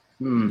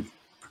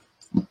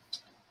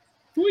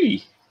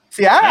 Wee.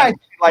 See, I actually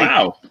like.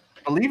 Wow.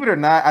 Believe it or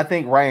not, I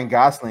think Ryan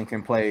Gosling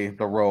can play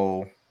the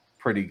role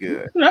pretty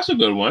good. That's a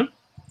good one.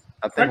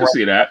 I can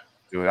see that.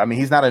 I mean,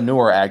 he's not a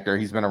newer actor;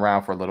 he's been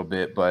around for a little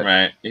bit,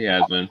 but he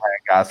has been. Ryan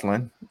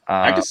Gosling.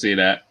 I can see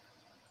that.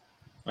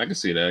 I can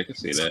see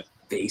that.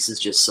 Face is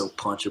just so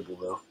punchable,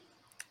 though.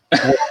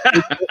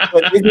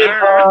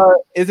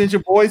 Isn't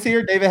your boys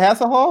here, David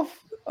Hasselhoff?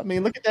 I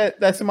mean, look at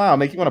that smile.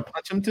 Make you want to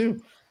punch him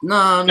too.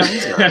 No,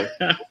 he's all right.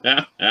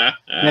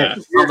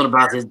 Something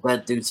about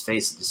that dude's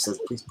face that just says,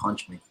 "Please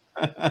punch me."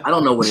 I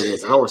don't know what it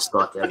is. I always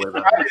thought that way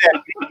about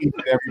him.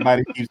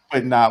 Everybody keeps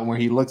putting out when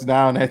he looks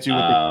down at you.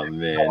 Oh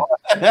man.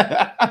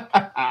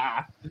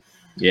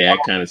 Yeah, I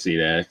kind of see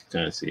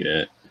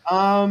that.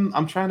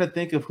 I'm trying to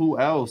think of who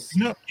else.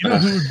 You know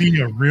who would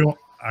be a real?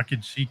 I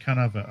could see kind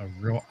of a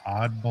real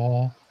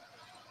oddball.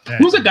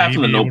 Who's the guy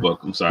from The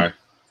Notebook? I'm sorry.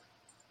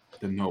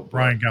 The Notebook.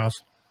 Ryan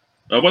Gosling.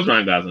 Oh, what's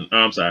Ryan Gosling? Oh,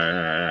 I'm sorry.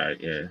 All right,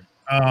 yeah.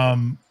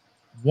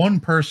 One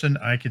person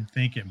I could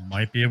think it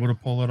might be able to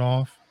pull it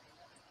off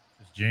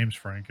is James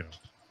Franco.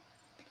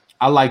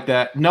 I like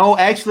that. No,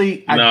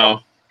 actually, I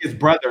No. his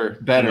brother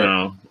better.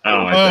 No, I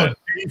don't like that.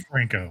 James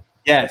Franco.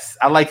 Yes,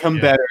 I like him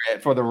better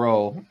for the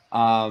role.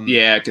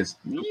 Yeah, because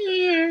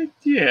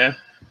yeah,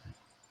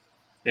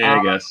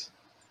 I guess.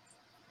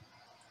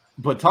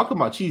 But talking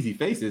about cheesy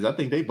faces, I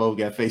think they both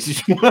got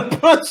faces you want to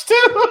punch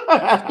too.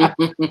 I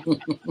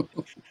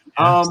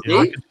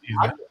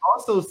can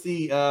also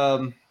see.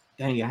 Dang,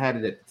 I had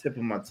it at the tip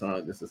of my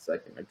tongue just a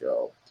second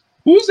ago.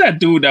 Who's that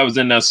dude that was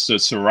in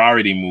those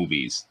sorority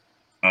movies?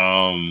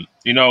 You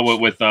know,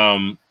 with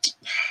damn,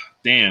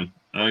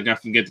 I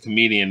gotta forget the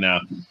comedian now.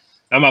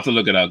 I'm about to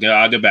look it up.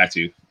 I'll get back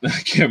to you. I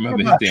can't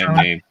remember his damn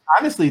name.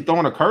 Honestly,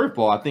 throwing a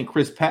curveball, I think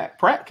Chris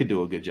Pratt could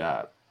do a good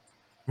job.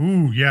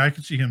 Ooh, yeah, I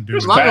could see him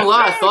doing. I'm not gonna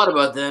lie, I thought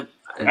about that.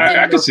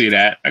 I could see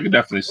that. I could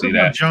definitely see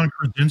that. John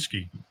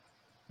Krasinski.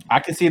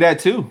 I can see that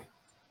too.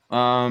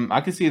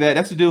 I can see that.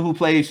 That's the dude who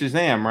played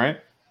Shazam,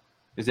 right?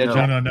 Is that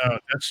no?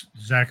 That's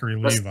Zachary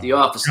Levi. That's the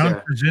Office. John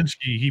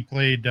Krasinski. He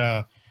played.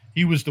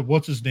 He was the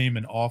what's his name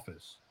in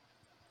Office.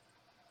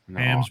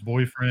 Pam's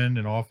boyfriend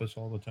in Office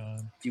all the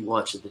time. If you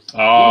watch it.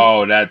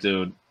 Oh, that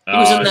dude. He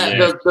was in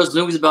that those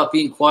movies about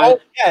being quiet.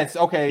 Oh, yes.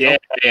 Okay. Yeah.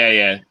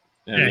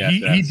 Yeah,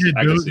 he did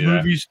those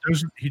movies.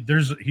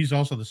 He's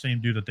also the same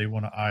dude that they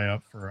want to eye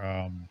up for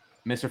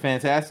Mr.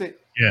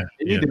 Fantastic. Yeah,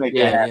 they need to make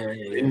that.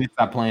 They need to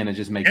stop playing and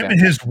just make him that. And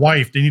his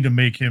wife. They need to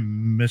make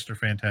him Mr.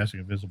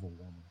 Fantastic, Invisible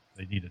Woman.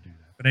 They need to do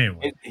that. But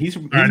anyway, he's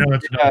married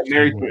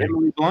to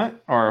Emily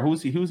Blunt, or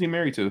who's he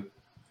married to?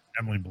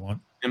 Emily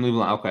Blunt. Emily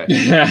Blunt. Okay.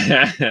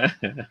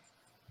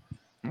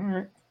 All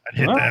right. I'd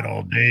hit that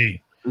all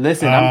day.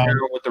 Listen, I'm down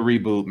with the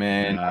reboot,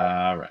 man.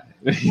 All right.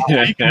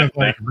 Speaking of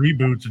like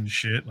reboots and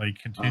shit, like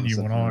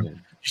continuing on, you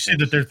see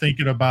that they're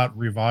thinking about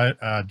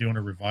doing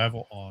a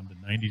revival on the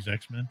 '90s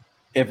X-Men.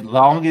 As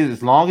long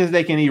as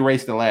they can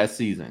erase the last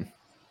season,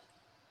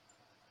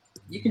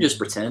 you can just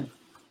pretend.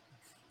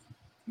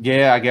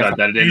 Yeah, I guess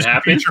that didn't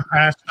happen. Future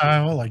past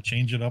style, like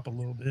change it up a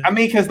little bit. I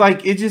mean, because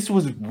like it just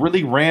was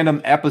really random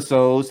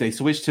episodes. They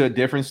switched to a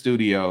different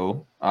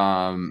studio.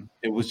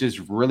 It was just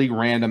really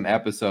random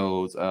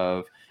episodes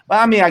of. Well,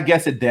 I mean, I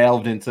guess it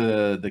delved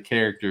into the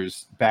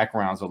characters'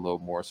 backgrounds a little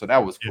more, so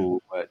that was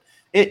cool. But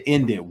it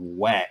ended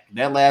whack.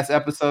 That last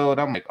episode,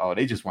 I'm like, oh,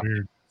 they just want to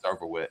get this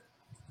over with.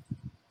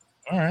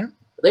 All right.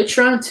 Are they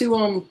trying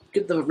to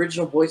get the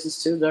original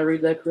voices too? Did I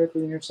read that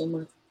correctly in here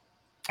somewhere?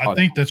 I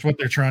think that's what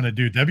they're trying to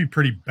do. That'd be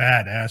pretty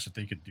badass if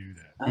they could do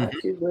that. I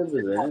could live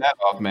with that. That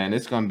off, man.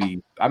 It's gonna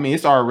be. I mean,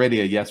 it's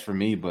already a yes for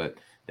me, but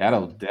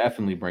that'll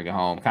definitely bring it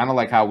home. Kind of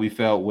like how we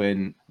felt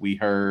when we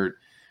heard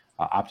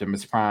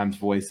Optimus Prime's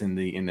voice in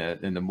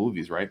the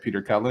movies, right?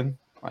 Peter Cullen.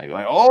 Like,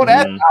 oh,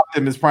 that's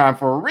Optimus Prime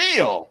for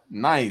real.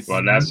 Nice.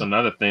 Well, that's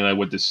another thing. Like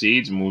with the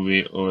Siege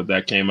movie, or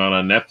that came out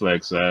on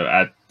Netflix,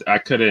 I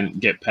couldn't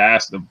get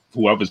past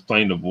whoever's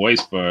playing the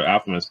voice for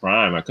Optimus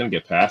Prime. I couldn't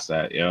get past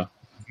that. Yeah.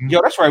 Yo,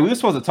 that's right. We were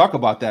supposed to talk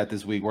about that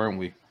this week, weren't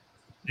we?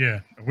 Yeah,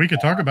 we could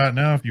talk about it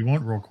now if you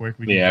want, real quick.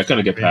 I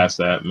couldn't get past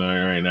that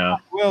right now.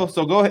 Well,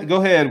 so go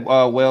ahead,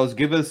 Wells.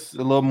 Give us a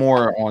little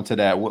more onto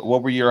that.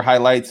 What were your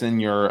highlights and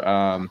your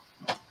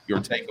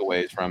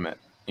takeaways from it?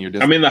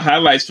 I mean, the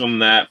highlights from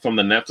the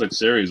Netflix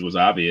series was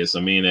obvious.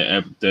 I mean,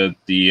 the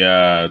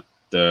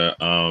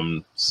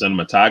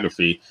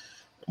cinematography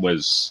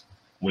was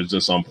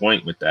just on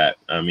point with that.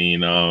 I mean,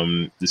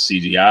 the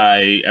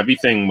CGI,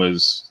 everything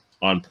was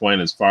on point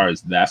as far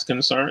as that's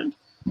concerned.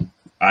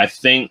 I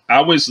think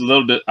I was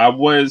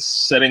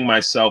setting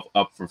myself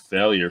up for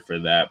failure for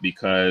that,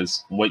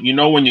 because when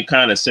you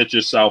kind of set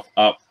yourself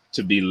up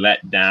to be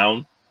let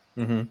down,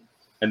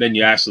 and then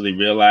you actually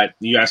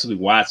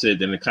watch it,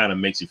 then it kind of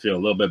makes you feel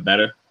a little bit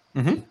better.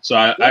 So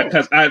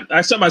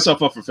I set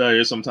myself up for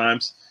failure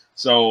sometimes.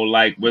 So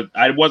like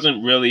I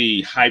wasn't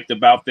really hyped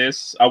about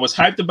this. I was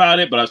hyped about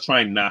it, but I was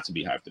trying not to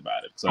be hyped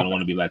about it because I don't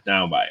want to be let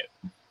down by it.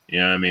 You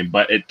know what I mean?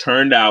 But it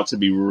turned out to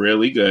be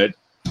really good.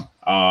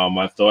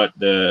 I thought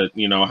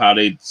how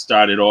they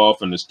started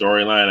off and the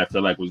storyline, I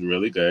feel like was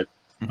really good.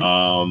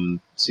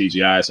 CGI,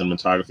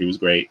 cinematography was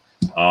great.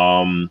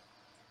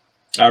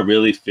 I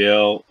really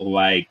feel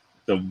like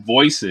the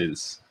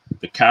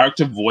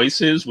character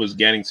voices was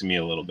getting to me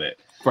a little bit.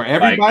 For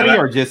everybody,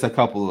 or just a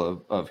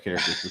couple of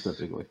characters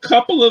specifically? A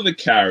couple of the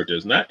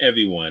characters, not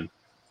everyone,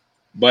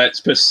 but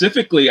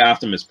specifically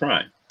Optimus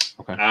Prime.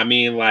 Okay. I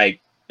mean,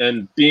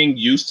 and being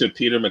used to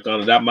Peter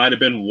McConnell, that might have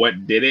been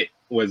what did it,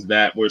 was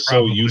that we're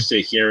so used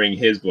to hearing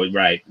his voice.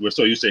 Right. We're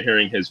so used to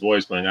hearing his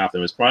voice playing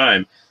Optimus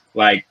Prime.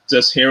 Like,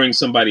 just hearing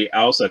somebody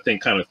else, I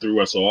think, kind of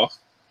threw us off.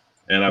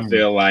 And I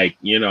feel like,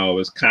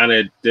 it's kind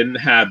of didn't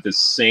have the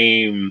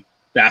same,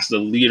 that's the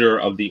leader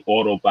of the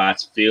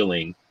Autobots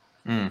feeling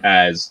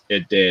as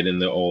it did in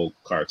the old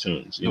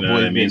cartoons. You know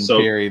what I mean? So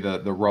carry the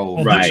role.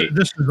 Well, right.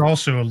 This is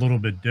also a little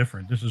bit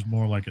different. This is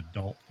more like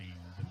adult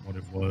themed than what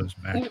it was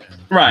back then.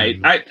 Right.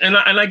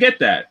 I get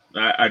that.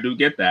 I do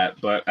get that.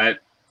 But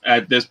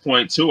at this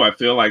point too, I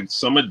feel like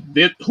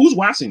who's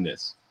watching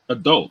this?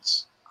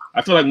 Adults.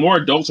 I feel like more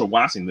adults are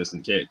watching this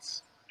than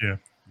kids. Yeah.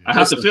 I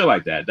have to feel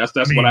like that. That's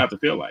what I have to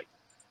feel like.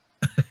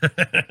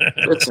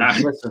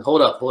 Listen,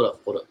 hold up.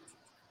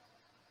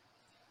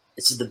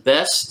 This is the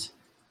best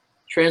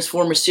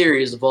Transformers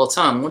series of all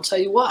time. I'm going to tell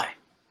you why.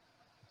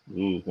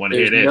 Ooh, want to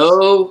hear this?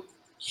 No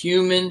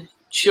human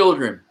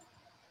children.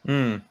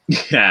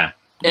 Yeah.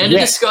 End of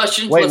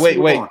discussion. Wait.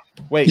 No,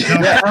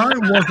 Prime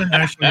wasn't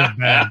actually a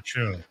bad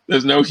show.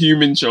 There's no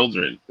human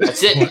children.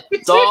 That's it.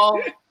 It's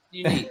all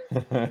you need.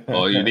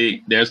 All you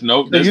need. There's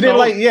no. You didn't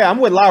like? Yeah, I'm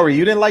with Lowry.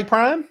 You didn't like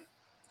Prime?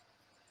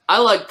 I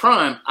like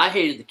Prime. I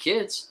hated the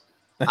kids.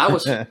 I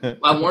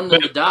wanted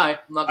them to die.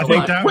 I'm not gonna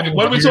lie. Wait,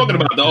 what are we talking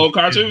about? The old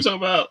cartoon we talking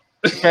about?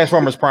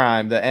 Transformers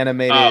Prime, the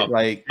animated,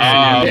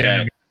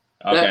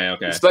 Okay.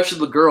 Okay. Especially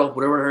the girl,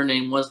 whatever her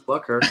name was,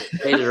 fuck her.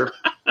 Hated her.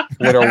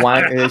 With her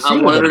wine,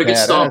 I wanted her to get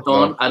stomped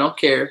on. I don't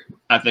care.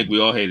 I think we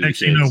all hated Next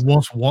the kids.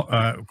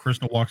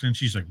 Crystal walks in.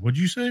 She's like, "What'd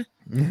you say?"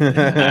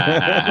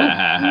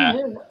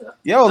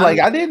 Yo, like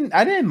I didn't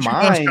She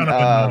mind. was kind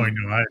of annoying,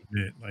 though, I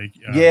admit. Like,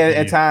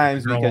 at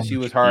times because she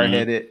was hard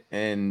headed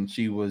and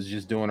she was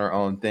just doing her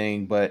own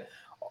thing. But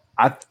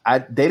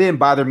they didn't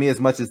bother me as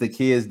much as the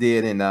kids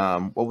did in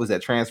what was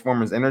that,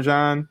 Transformers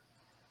Energon?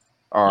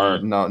 Or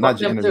no, not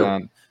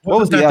Energon. What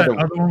was the other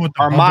one with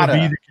the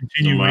Armada?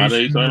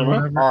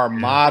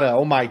 Armada.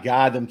 Oh my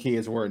God, them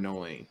kids were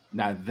annoying.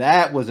 Now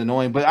that was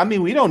annoying, but I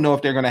mean, we don't know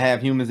if they're going to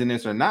have humans in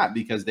this or not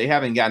because they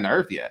haven't gotten to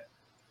Earth yet.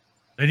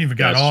 They didn't even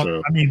get off.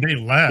 True. I mean, they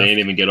left. They didn't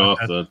even get off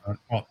the.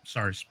 Oh,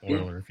 sorry,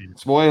 spoiler.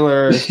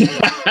 Spoilers.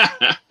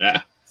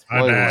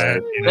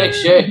 Spoilers.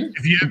 Thanks, Shay.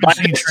 If you haven't By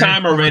seen this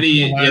time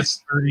already,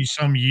 it's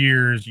 30-some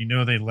years. You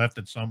know they left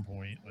at some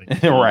point.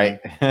 Like, right.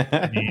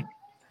 I mean,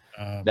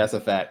 that's a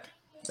fact.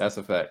 But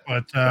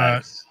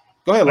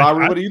go ahead,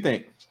 Lowry. What do you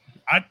think?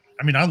 I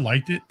mean, I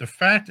liked it. The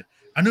fact,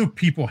 I know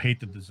people hate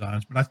the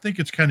designs, but I think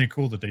it's kind of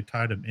cool that they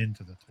tied them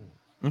into the toys.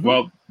 Mm-hmm.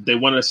 Well, they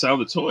want to sell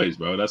the toys,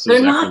 bro.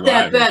 They're not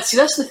that bad. See,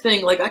 that's the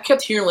thing. Like, I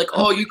kept hearing, like,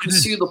 oh, you can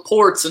see the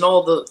ports and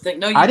all the thing.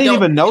 No, you I didn't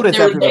even notice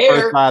after the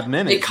first 5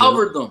 minutes. They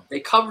covered them. They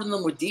covered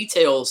them with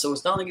details, so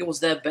it's not like it was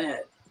that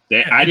bad.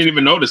 I didn't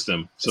even notice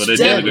them, so they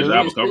did a good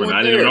job of covering.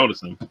 I didn't even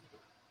notice them.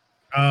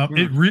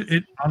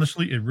 It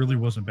honestly, it really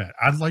wasn't bad.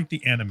 I liked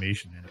the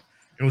animation in it.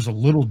 It was a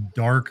little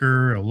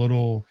darker,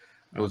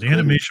 the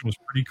animation was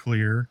pretty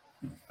clear.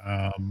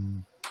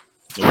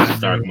 It was a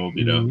dark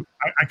movie, though.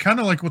 I kind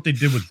of like what they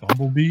did with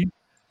Bumblebee.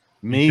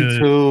 Me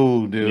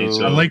too,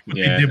 dude. I like what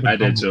they did with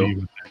Bumblebee.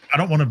 Too. I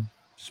don't want to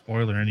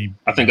spoiler any.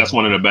 I think that's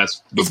one of the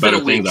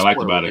better things I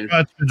liked about it.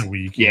 It's been a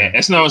week. Yeah,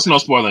 it's no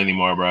spoiler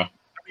anymore, bro. I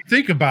mean,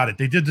 think about it.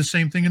 They did the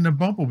same thing in the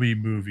Bumblebee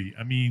movie.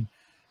 I mean,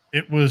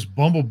 it was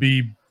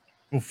Bumblebee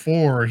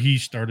before he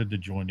started to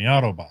join the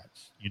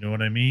Autobots. You know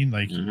what I mean?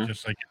 Like,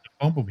 just like in the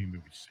Bumblebee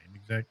movie, same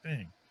exact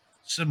thing.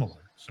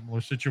 Similar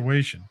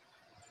situation.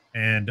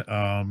 And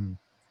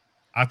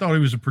I thought he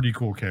was a pretty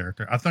cool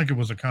character. I think it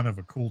was a kind of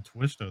a cool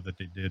twist, though, that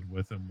they did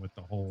with him, with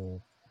the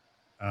whole,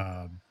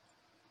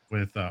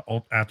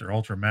 after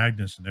Ultra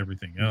Magnus and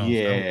everything else.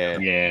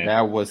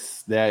 That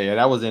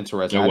was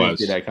interesting. I didn't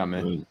see that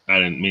coming. I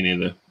didn't mean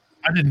either.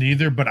 I didn't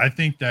either, but I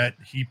think that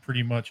he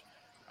pretty much,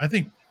 I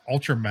think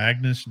Ultra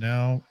Magnus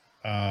now,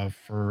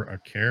 for a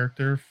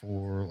character,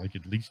 for like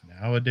at least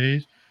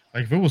nowadays,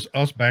 like if it was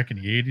us back in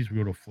the 80s, we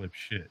would have flipped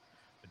shit.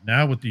 But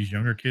now with these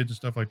younger kids and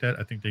stuff like that,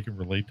 I think they can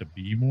relate to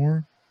B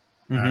more.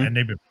 And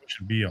they've been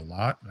pushing B a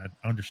lot, and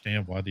I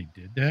understand why they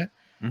did that.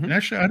 And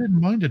actually, I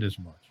didn't mind it as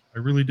much. I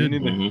really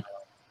didn't.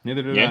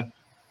 Neither did I.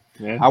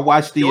 Yeah. I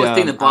watched the only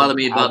thing that bothered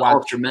me about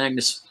Ultra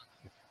Magnus.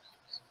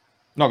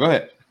 No, go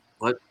ahead.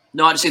 What?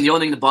 No, I'm just saying the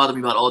only thing that bothered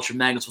me about Ultra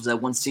Magnus was that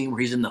one scene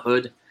where he's in the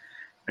hood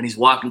and he's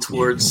walking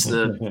towards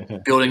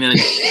the building, and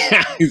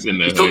he's in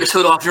the hood. He took his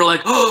hood off, and you're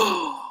like,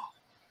 oh.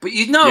 But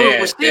you know it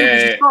was him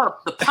because you saw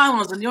the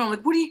pylons and you're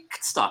like, what do you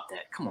stop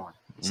that? Come on.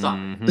 Stop.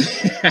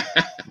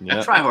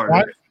 Try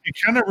harder. It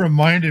kind of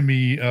reminded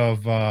me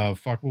of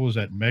what was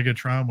that,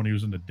 Megatron when he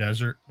was in the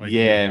desert? Like,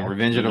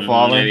 Revenge of the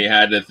Fallen. And he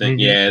had the thing,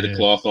 the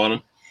cloth on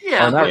him.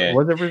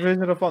 Was it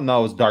Revenge of the Fallen? No,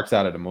 it was Dark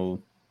Side of the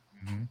Moon.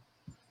 And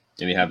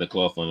he had the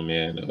cloth on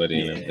him, the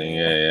hoodie and everything.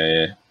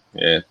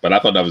 Yeah. But I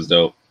thought that was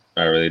dope.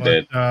 I really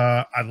did.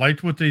 I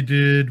liked what they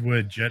did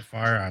with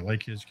Jetfire. I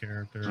like his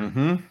character.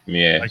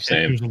 Yeah,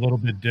 same. It was a little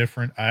bit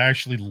different. I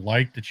actually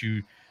liked that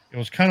it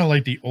was kind of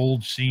like the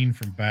old scene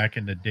from back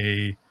in the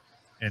day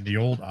and the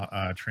old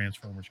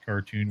Transformers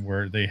cartoon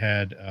where they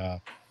had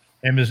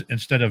him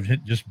instead of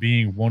just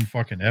being one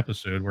fucking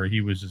episode where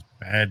he was just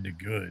bad to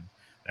good.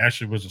 It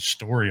actually was a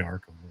story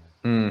arc of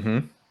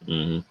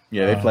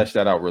Yeah, they fleshed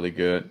that out really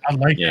good. I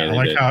like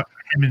how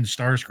him and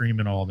Starscream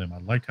and all of them. I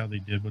liked how they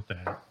did with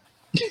that.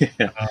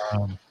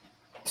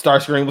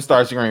 Starscream was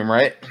Starscream,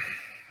 right?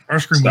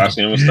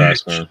 Starscream was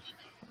Starscream.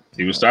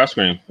 He was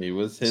Starscream. He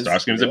was his.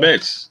 Starscream's a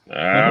bitch.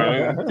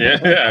 Yeah, what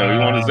you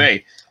want to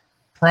say?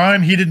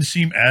 Prime, he didn't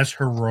seem as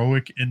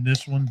heroic in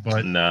this one,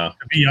 but no.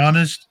 To be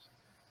honest,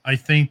 I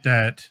think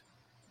that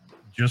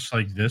just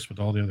like this with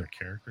all the other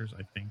characters,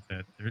 I think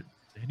that they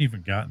hadn't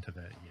even gotten to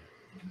that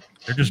yet.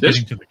 They're just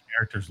getting to the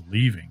characters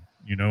leaving.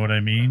 You know what I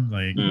mean?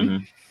 Like,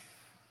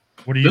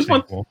 what do you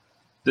think, Wolf?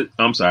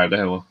 I'm sorry. Go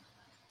ahead, Wolf.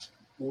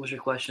 What was your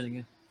question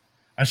again?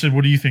 I said,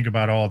 what do you think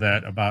about all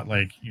that? About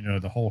like,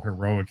 the whole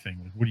heroic thing.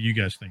 Like, what do you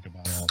guys think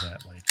about all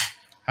that? Like,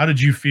 how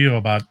did you feel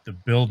about the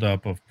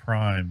buildup of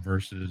Prime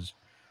versus?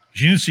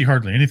 You didn't see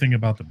hardly anything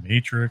about the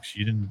Matrix.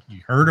 You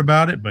heard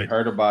about it, but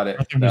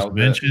nothing was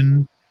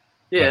mentioned.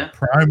 Yeah,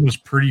 Prime was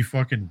pretty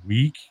fucking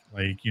weak.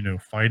 Like,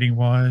 fighting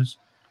wise,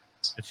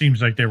 it seems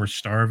like they were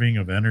starving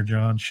of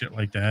energon, shit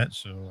like that.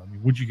 So, I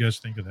mean, what'd you guys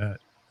think of that?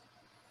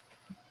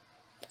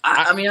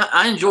 I mean,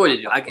 I enjoyed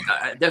it. I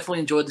definitely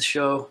enjoyed the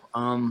show.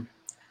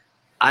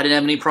 I didn't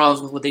have any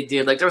problems with what they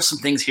did. Like, there were some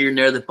things here and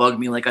there that bugged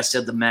me. Like I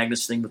said, the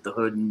Magnus thing with the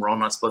hood, and we're all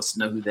not supposed to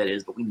know who that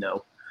is, but we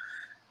know.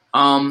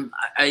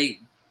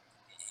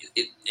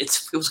 It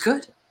was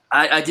good.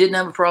 I didn't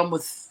have a problem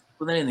with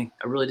anything.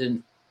 I really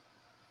didn't.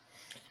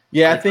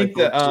 Yeah, I think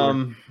that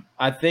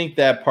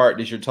part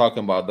that you're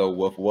talking about though,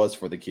 Wolf, was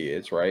for the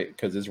kids, right?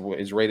 Because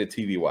it's rated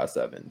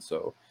TVY7,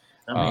 so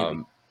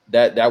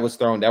that was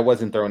thrown. That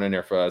wasn't thrown in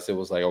there for us. It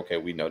was like, okay,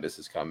 we know this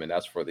is coming.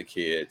 That's for the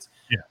kids.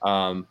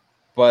 Yeah.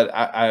 But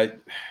I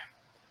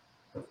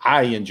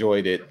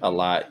enjoyed it a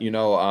lot.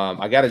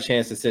 I got a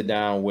chance to sit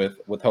down with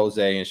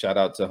Jose, and shout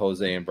out to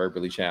Jose and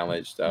Verbally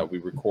Challenged. We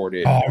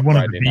recorded. Oh, I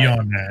wanted to be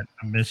on that.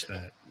 I missed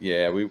that.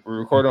 Yeah, we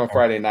recorded on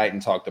Friday night and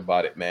talked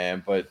about it,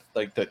 man. But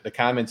like the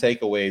common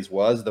takeaways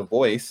was the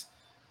voice.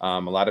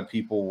 A lot of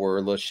people were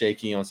a little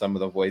shaky on some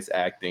of the voice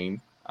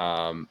acting.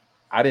 I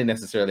didn't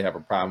necessarily have a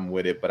problem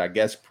with it, but I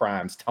guess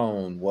Prime's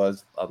tone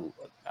was,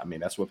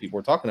 that's what people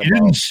were talking about. It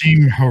didn't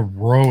seem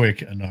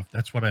heroic enough.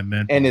 That's what I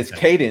meant. And his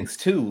cadence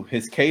too.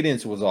 His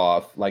cadence was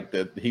off. Like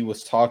he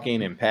was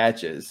talking in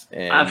patches.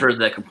 And I've heard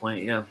that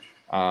complaint. Yeah.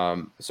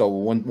 So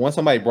when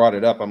somebody brought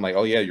it up, I'm like,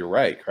 oh yeah, you're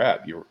right.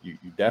 Crap, you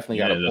definitely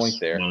got a point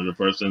there. One of the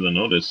first things I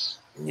noticed.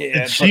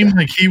 Yeah, it seemed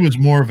like he was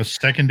more of a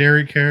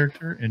secondary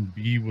character, and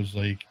B was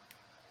like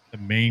the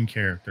main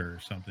character or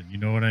something. You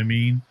know what I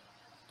mean?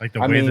 Like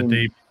the way that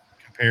they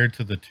compared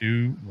to the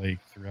two, like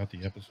throughout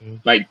the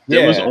episode. Like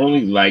there was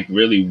only like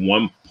really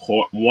one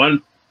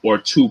or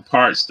two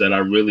parts that I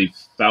really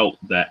felt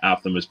that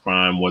Optimus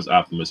Prime was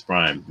Optimus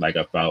Prime. Like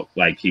I felt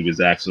like he was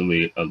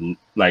actually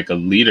a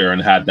leader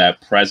and had that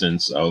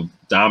presence of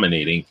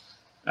dominating,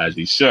 as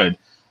he should.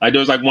 Like there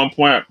was like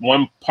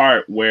one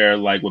part where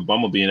like with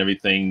Bumblebee and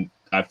everything,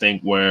 I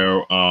think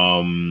where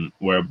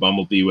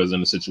Bumblebee was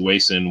in a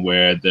situation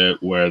where the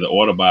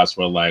Autobots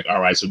were like,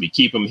 all right, so we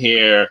keep him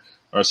here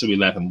or should we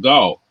let him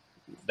go?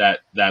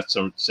 That's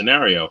a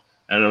scenario.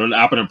 And when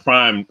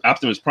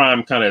Optimus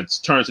Prime kind of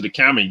turned to the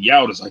camera and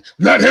yelled, "It's like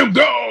let him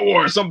go"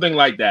 or something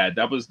like that.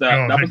 That was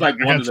like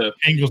one of the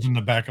angles in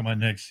the back of my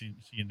neck seeing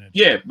that.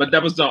 Yeah, but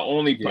that was the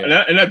only part,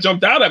 and that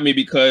jumped out at me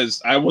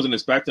because I wasn't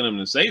expecting him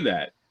to say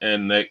that,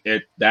 and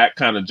that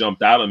kind of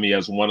jumped out at me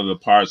as one of the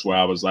parts where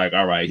I was like,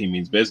 "All right, he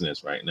means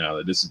business right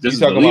now. This is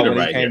the leader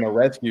right here." He came to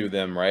rescue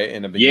them, right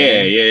in the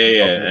beginning.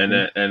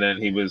 Yeah. And then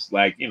he was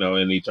like,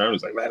 and he turned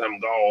was like, "Let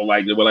him go."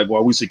 Like they were like,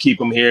 "Well, we should keep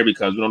him here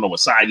because we don't know what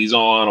side he's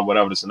on or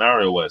whatever the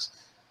scenario was."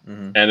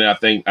 Mm-hmm. And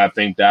I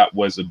think that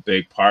was a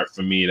big part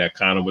for me that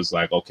kind of was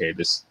like, okay,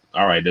 there's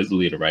a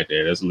leader right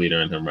there. There's a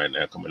leader in him right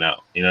now coming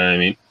out. You know what I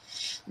mean?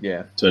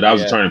 Yeah. So that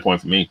was a turning point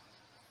for me.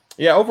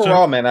 Yeah,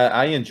 overall, man,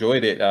 I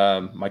enjoyed it.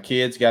 My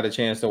kids got a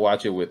chance to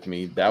watch it with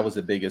me. That was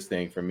the biggest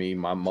thing for me.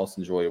 My most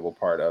enjoyable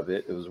part of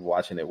it. It was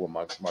watching it with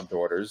my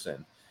daughters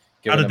and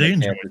giving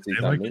them a chance to see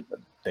something.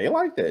 They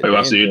liked it. Wait,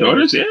 I see your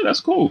daughters? Yeah, that's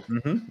cool.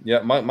 Mm-hmm. Yeah,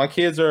 my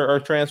kids are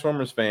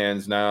Transformers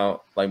fans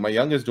now. Like my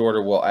youngest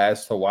daughter will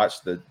ask to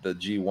watch the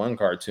G1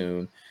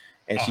 cartoon,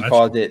 and she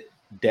calls it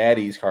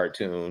Daddy's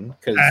cartoon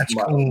because that's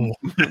cool.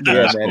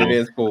 Yeah, man, it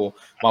is cool.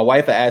 My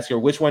wife asked her,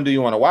 which one do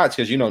you want to watch?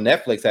 Because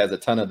Netflix has a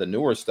ton of the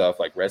newer stuff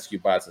like Rescue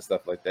Bots and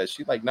stuff like that.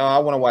 She's like, no, I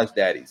want to watch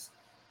Daddy's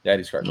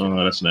cartoon.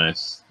 Oh, that's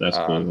nice. That's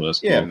cool.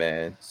 That's yeah, cool.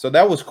 Man. So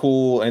that was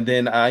cool. And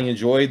then I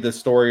enjoyed the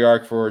story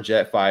arc for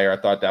Jetfire.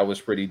 I thought that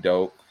was pretty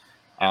dope.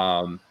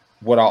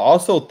 What I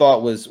also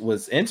thought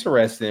was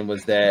interesting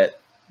was that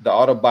the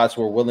Autobots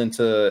were willing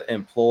to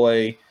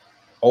employ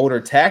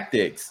older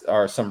tactics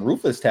or some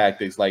ruthless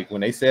tactics, like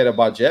when they said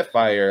about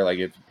Jetfire, like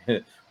if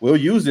we'll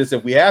use this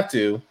if we have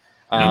to,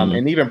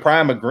 and even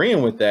Prime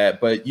agreeing with that.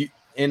 But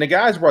the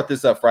guys brought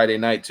this up Friday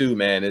night too,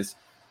 man. Is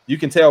you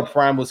can tell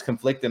Prime was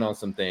conflicted on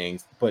some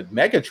things, but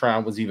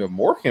Megatron was even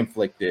more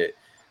conflicted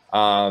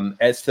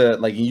as to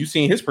like you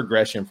seen his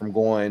progression from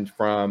going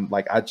from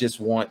like I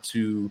just want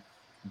to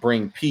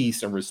bring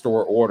peace and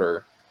restore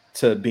order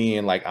to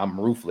being like I'm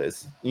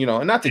ruthless, you know,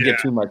 and not to give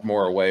too much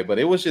more away, but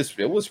it was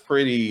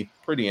pretty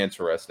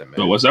interesting, man.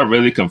 But was that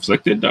really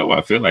conflicted though?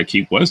 I feel like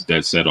he was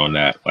dead set on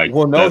that. Like,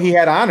 well, no, he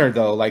had honor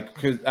though. Like,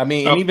 cause I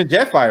mean, and even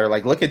Jetfire.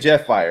 Like, look at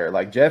Jetfire.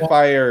 Like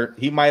Jetfire,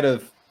 he might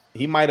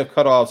have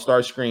cut off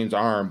Starscream's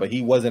arm, but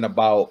he wasn't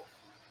about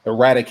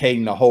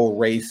eradicating the whole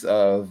race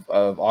of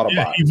Autobots.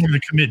 Yeah, he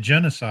wanted to commit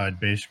genocide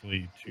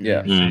basically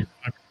to save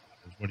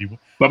what he.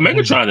 But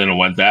Megatron didn't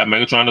want that.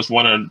 Megatron just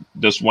wanted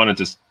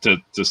to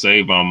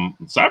save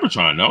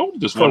Cybertron. No,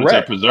 just wanted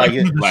to preserve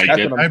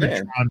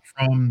Cybertron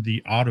from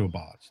the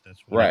Autobots. That's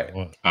what it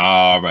was.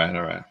 All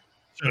right.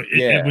 So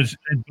it was,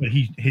 but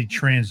he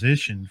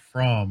transitioned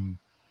from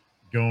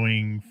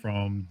going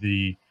from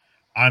the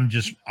I'm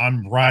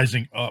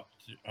rising up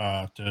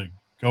to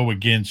go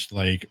against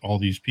like all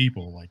these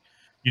people. Like,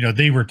 you know,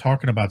 they were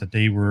talking about that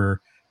they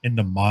were in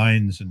the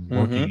mines and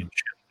working and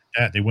shit like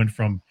that. They went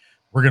from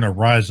we're going to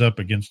rise up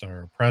against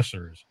our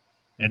oppressors,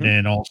 and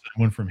then also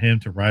went from him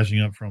to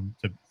rising up from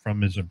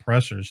his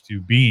oppressors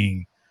to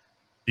being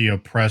the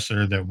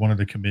oppressor that wanted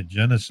to commit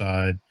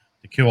genocide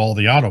to kill all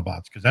the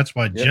Autobots. Because that's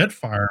why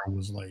Jetfire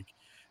was like,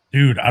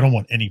 dude, I don't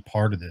want any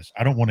part of this.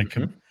 I don't want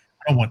to I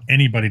don't want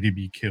anybody to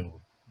be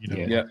killed.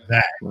 You know,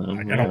 that.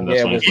 Like, I don't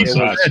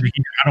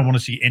want to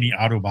see any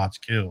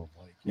Autobots killed.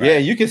 Yeah,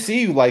 you can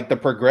see like the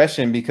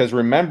progression because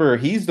remember,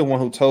 he's the one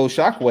who told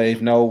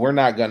Shockwave, no, we're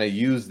not going to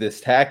use this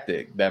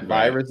tactic, that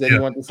virus that he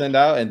wanted to send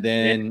out. And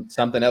then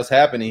something else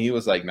happened. And he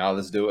was like, no,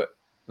 let's do it.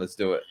 Let's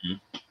do it.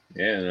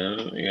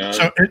 Yeah.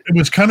 So it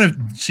was kind of,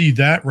 see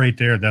that right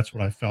there. That's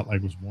what I felt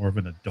like was more of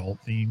an adult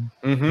theme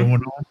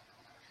going on.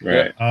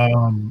 Right.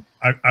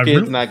 I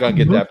Kid's not going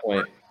to get that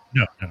point.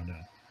 No.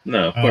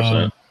 No, of course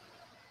not.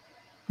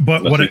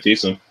 But what it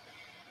teach them.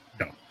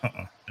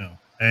 No.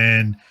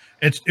 And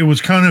it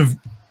was kind of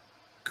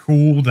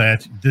cool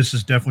that this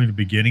is definitely the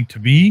beginning. To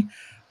me,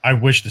 I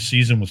wish the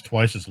season was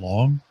twice as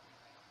long.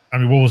 I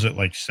mean, what was it,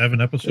 like 7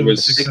 episodes? It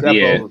was 6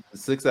 episodes.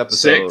 6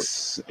 episodes.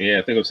 6. Yeah,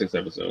 I think it was 6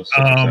 episodes.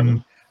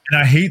 And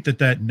I hate that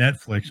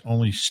Netflix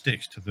only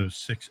sticks to those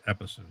 6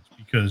 episodes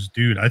because,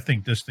 dude, I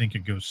think this thing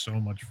could go so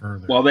much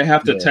further. Well, they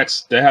have to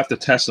test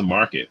the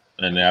market,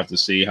 and they have to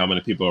see how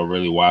many people are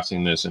really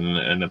watching this,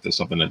 and if there's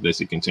something that they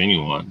should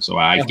continue on. So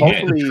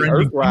hopefully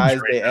Earthrise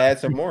they add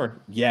some more.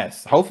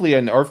 Yes, hopefully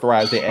in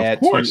Earthrise they add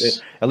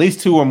at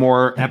least 2 or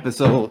more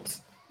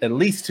episodes. At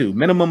least 2,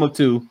 minimum of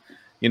 2.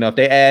 You know,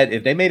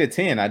 if they made it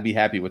 10, I'd be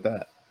happy with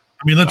that.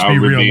 I mean, let's be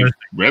realistic.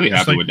 Really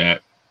happy with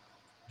that.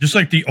 Just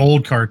like the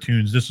old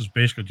cartoons, this is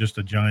basically just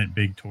a giant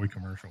big toy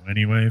commercial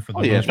anyway. For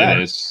the most part.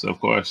 It is, of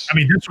course. I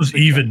mean, this was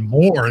even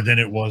more than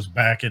it was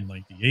back in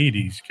like the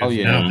 80s.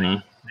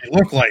 Now they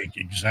look like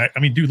exact. I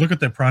mean, dude, look at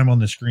that Prime on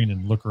the screen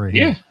and look right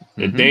here.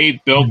 They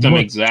built them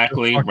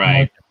exactly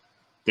right.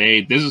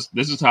 This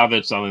is how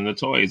they're selling the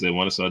toys. They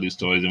want to sell these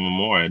toys even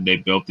more. And they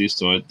built these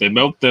toys. They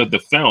built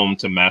the film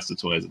to match the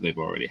toys that they've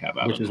already have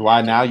out. Which is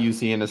why now you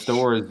see in the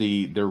stores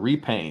the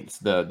repaints,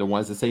 the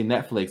ones that say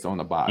Netflix on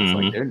the box.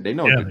 Like they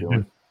know what they're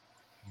doing.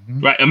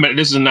 Right, but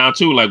this is now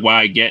too like why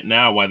I get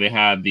now why they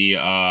had the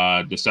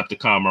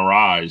Decepticon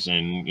Mirage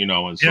and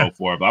and so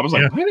forth. I was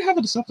like, why do they have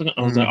a Decepticon?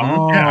 I was like,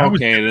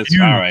 okay, that's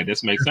all right.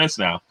 This makes sense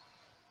now.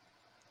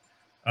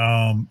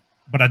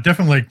 But I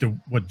definitely like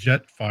what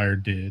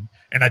Jetfire did,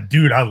 and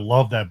I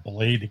love that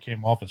blade that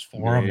came off his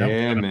forearm.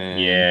 Yeah, man.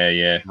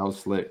 Yeah. That was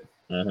slick.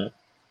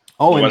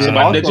 Oh, and then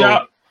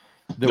also,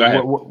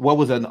 what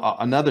was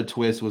another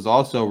twist was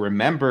also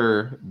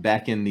remember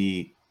back in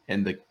the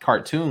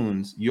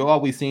cartoons, you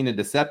always seen the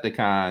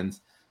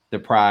Decepticons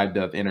deprived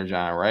of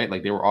Energon, right?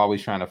 Like they were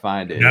always trying to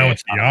find it. Now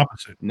it's the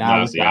opposite.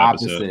 Now it's the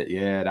opposite.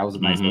 Yeah, that was a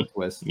nice little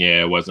twist.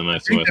 Yeah, it was a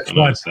nice twist. That's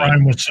why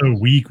Prime was so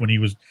weak when he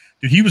was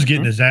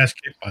getting his ass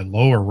kicked by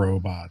lower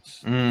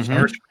robots. Starscream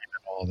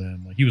and all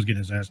them. Like he was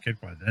getting his ass kicked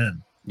by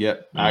them.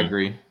 Yep, I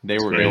agree. They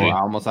were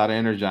almost out of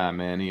Energon,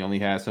 man. He only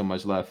had so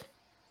much left.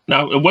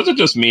 Now, it wasn't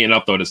just me, and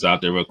I'll throw this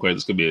out there real quick.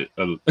 This could be,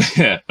 I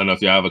don't know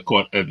if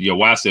y'all if you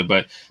watched it,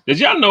 but did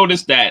y'all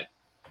notice that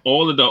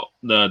all of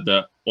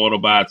the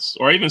Autobots,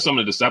 or even some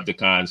of the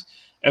Decepticons,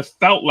 it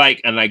felt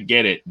like, and I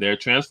get it, they're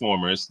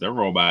Transformers, they're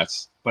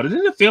robots, but it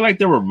didn't feel like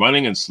they were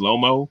running in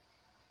slow-mo.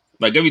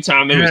 Like every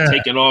time they was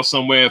taking off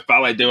somewhere, it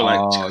felt like they were like,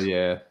 I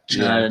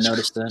didn't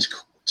notice that.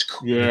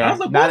 Yeah, I was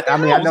like, I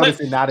noticed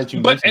it now that you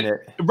mentioned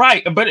it.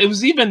 Right, but it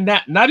was even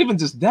that, not even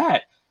just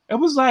that. It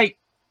was like,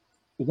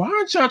 why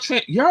aren't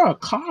y'all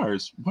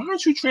cars? Why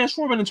aren't you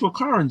transforming into a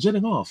car and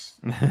jetting off?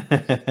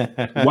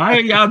 Why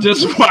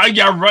are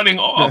y'all running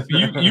off?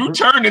 You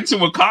turn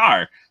into a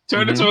car.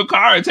 Into a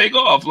car and take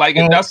off. Like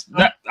that's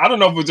that. I don't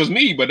know if it was just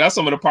me, but that's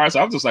some of the parts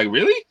I was just like,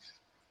 really?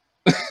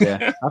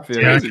 Yeah, I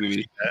feel crazy to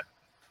me.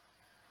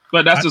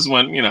 But that's just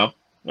one,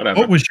 whatever.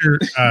 What was your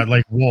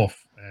like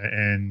Wolf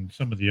and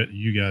some of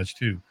you guys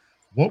too?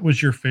 What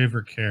was your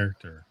favorite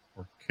character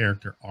or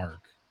character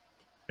arc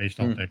based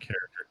off that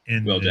character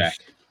in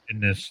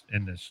this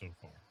so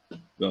far?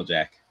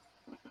 Wheeljack.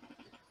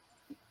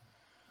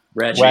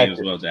 Ratchet.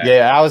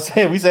 Yeah, I was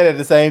saying we said it at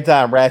the same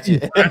time.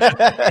 Ratchet.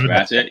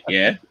 Ratchet,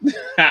 yeah.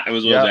 It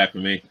was Wheeljack for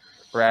me.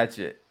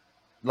 Ratchet.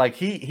 like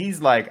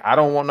he's like, I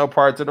don't want no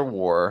parts of the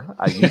war.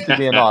 I used to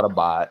be an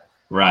Autobot.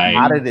 Right. I'm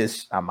out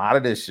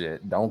of this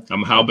shit. I'm don't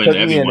helping put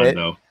me in everyone it.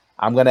 though.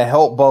 I'm gonna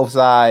help both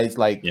sides,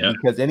 like Yeah.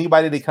 because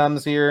anybody that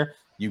comes here,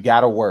 you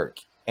gotta work,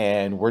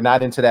 and we're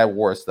not into that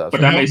war stuff. But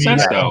So that help makes me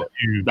sense out, though.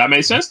 dude. That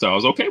makes sense though. I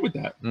was okay with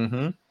that.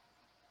 mm-hmm.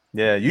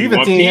 Yeah, you You even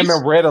want seen him peace?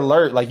 in Red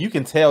Alert. Like you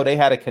can tell they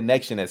had a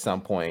connection at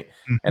some point,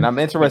 and I'm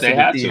interested to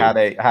had see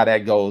to. how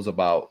that goes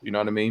about. You know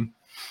what I mean?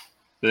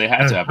 They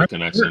had to have a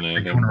connection.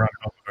 Going around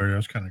that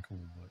was kind of cool.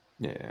 But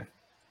Yeah.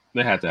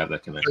 They had to have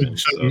that connection.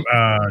 so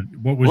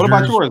what was What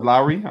about yours? yours,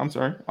 Lowry? I'm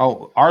sorry.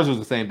 Oh, ours was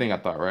the same thing. I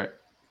thought, right?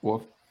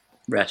 Wolf.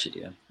 Ratchet,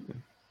 yeah.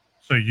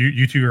 So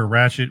you two are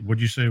Ratchet.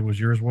 What'd you say was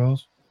yours,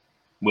 Wells?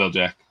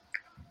 Wheeljack.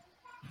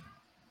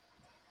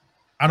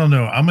 I don't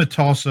know. I'm a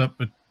toss up,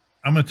 but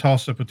I'm a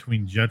toss up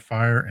between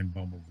Jetfire and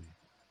Bumblebee.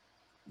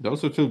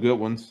 Those are two good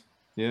ones.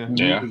 Yeah,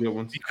 Yeah. two good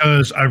ones.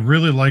 Because I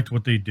really liked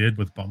what they did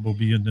with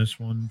Bumblebee in this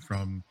one.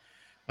 From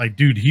like,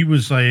 dude, he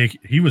was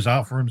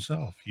out for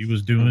himself. He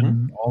was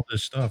doing all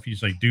this stuff.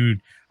 He's like,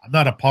 dude, I'm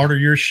not a part of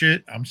your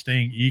shit. I'm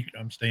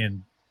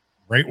staying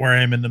right where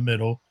I am in the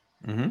middle.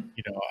 Mm-hmm.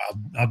 You know,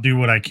 I'll do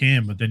what I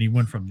can. But then he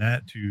went from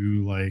that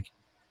to like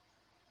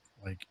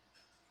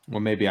well,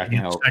 maybe I can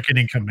help. Second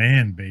in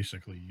command,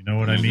 basically. You know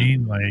what I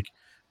mean? Like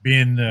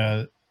being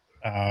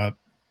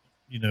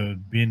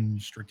being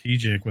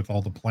strategic with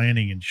all the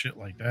planning and shit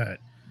like that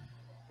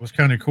was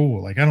kind of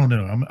cool. Like I don't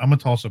know, I'm a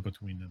toss up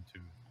between them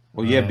two.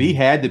 Well, yeah, B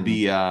had to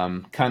be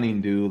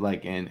cunning, dude,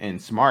 like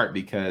and smart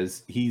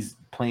because he's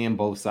playing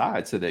both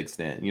sides to the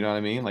extent. You know what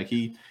I mean? Like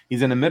he's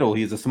in the middle.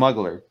 He's a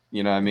smuggler.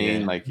 You know what I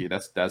mean? Yeah. Like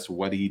that's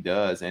what he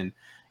does. And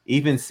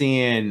even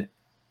seeing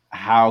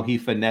how he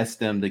finessed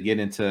them to get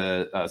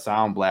into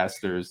Sound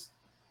Blaster's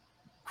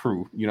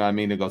crew. You know what I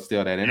mean? To go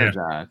steal that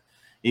Energon.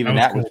 Even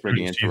that was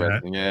pretty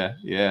interesting. Yeah.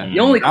 The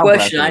only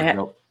question I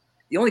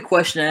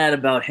had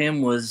about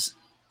him was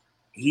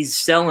he's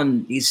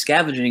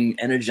scavenging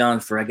Energon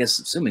for, I guess,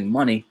 assuming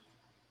money.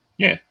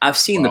 Yeah. I've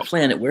seen the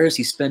planet. Where is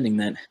he spending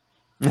that?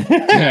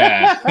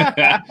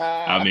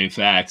 I mean,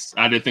 facts.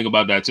 I did think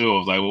about that too. I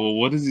was like, well,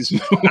 what is he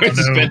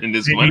spending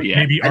this money at?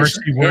 Maybe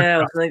RC work. Yeah, I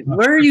was like,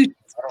 where are you?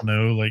 I don't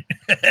know. Like,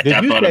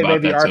 did you say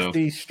maybe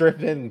RC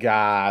stripping?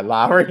 God,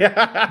 Lowry.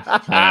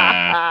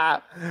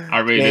 I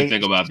really did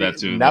think about that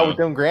too. Not with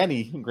them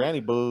granny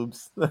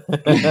boobs. But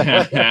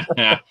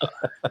I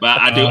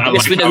do. I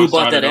guess we know who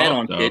bought that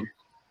add-on, kid.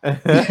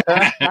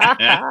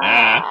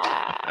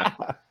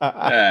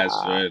 That's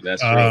true.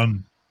 That's true.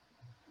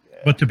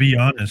 But to be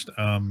honest,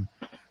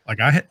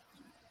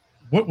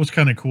 what was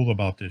kind of cool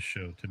about this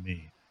show to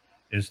me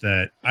is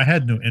that I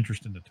had no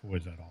interest in the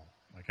toys at all.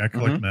 Like I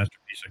collect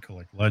Masterpiece, I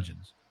collect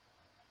Legends.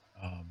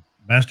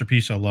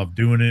 Masterpiece, I love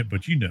doing it,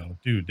 but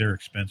dude, they're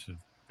expensive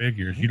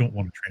figures. You don't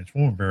want to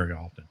transform very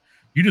often.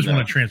 You just want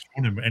to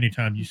transform them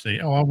anytime you say,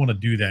 "Oh, I want to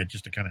do that,"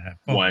 just to kind of have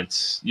fun.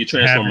 Once you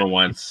transform her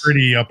once,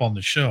 pretty up on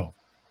the shelf.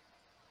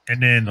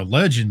 And then the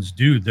Legends,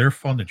 dude, they're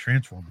fun to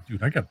transform. But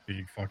dude, I got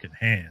big fucking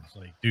hands.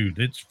 Like, dude,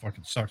 it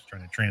fucking sucks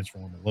trying to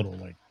transform a little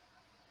like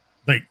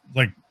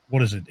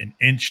what is it, an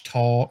inch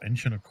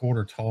and a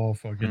quarter tall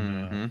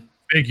fucking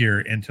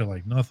figure into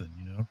like nothing,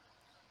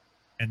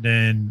 And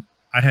then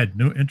I had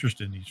no interest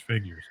in these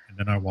figures, and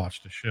then I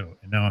watched the show,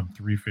 and now I'm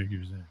 3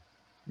 figures in.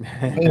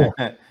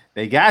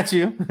 They got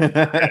you. but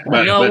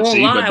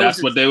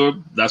that's what they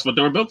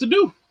were built to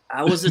do.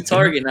 I was a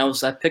target, and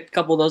I picked a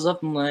couple of those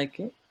up. I'm like,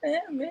 man.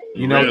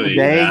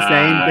 Today,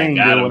 same thing,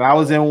 dude. When I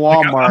was in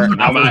Walmart,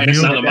 I was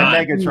looking at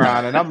that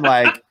Megatron, and I'm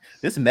like,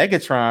 this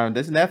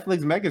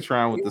Netflix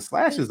Megatron with the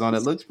slashes on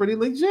it looks pretty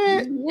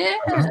legit. Yeah.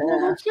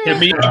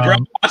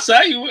 I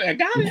say you, I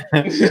got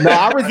it. No,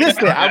 I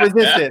resisted.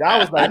 I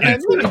was like, man,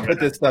 let me put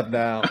this stuff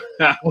down.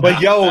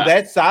 But yo,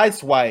 that side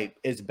swipe,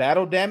 its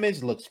battle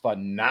damage looks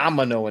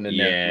phenomenal in the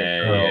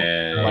Netflix,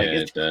 bro. Like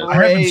it's crazy. I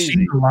haven't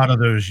seen a lot of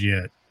those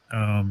yet.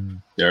 The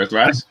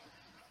Earthrise?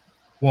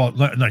 Well,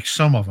 like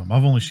some of them.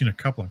 I've only seen a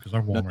couple because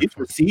I've Walmart. These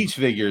are siege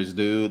figures,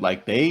 dude.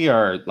 Like they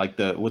are like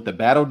with the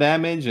battle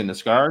damage and the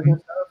scars and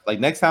stuff. Like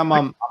next time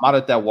I'm out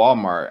at that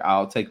Walmart,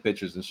 I'll take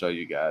pictures and show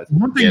you guys.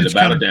 The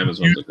battle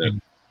damage ones are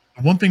good.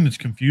 One thing that's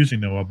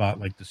confusing though about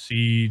like the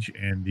siege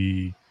and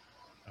the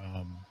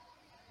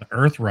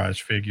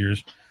Earthrise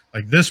figures,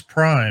 like this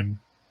Prime,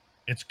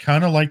 it's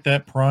kind of like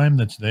that Prime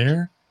that's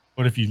there,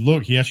 but if you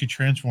look, he actually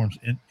transforms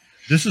in.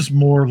 This is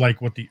more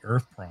like what the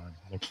Earth Prime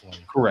looks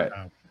like. Correct.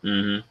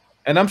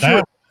 And I'm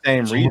sure the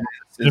same reason.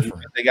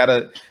 They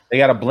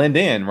gotta blend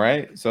in,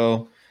 right?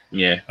 So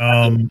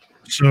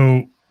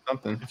so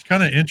something. It's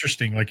kind of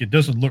interesting. Like it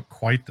doesn't look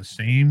quite the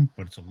same,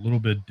 but it's a little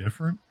bit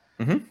different.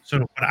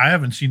 So, but I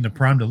haven't seen the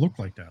Prime to look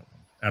like that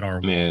one at our.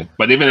 Yeah,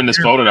 but even in this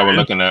photo that we're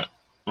looking at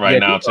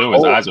now too,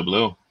 his eyes are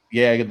blue.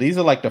 Yeah, these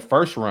are like the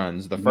first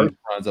runs. The first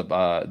runs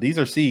of these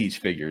are siege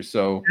figures.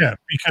 So yeah,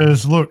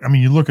 because look, I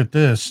mean, you look at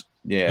this.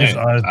 Yeah, his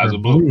eyes are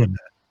blue in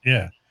that.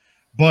 Yeah,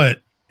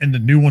 but in the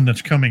new one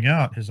that's coming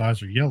out, his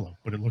eyes are yellow,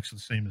 but it looks the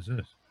same as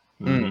this.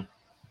 I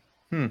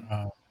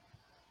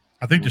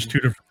think there's 2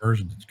 different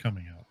versions that's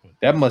coming out, but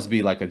That must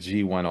be like a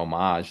G1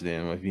 homage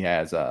then if he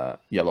has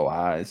yellow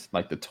eyes,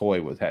 like the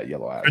toy had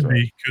yellow eyes. Could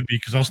right? be,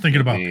 because I was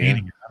thinking about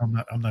painting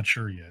it. I'm not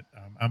sure yet.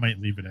 I might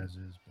leave it as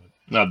is, but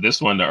now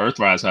this one, the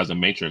Earthrise, has a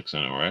matrix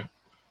in it, right?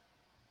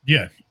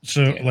 Yeah.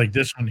 So like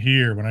this one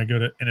here, when I go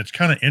to, and it's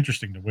kind of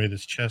interesting the way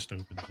this chest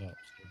opens up. So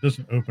it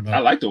doesn't open up. I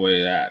like the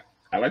way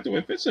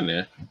it fits in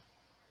there.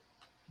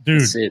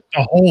 Dude, the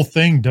whole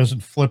thing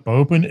doesn't flip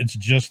open. It's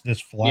just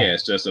this flap. Yeah,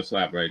 it's just a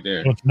flap right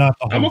there. So it's not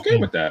the whole I'm okay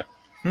thing. with that.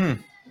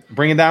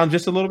 Bring it down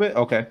just a little bit.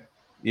 Okay.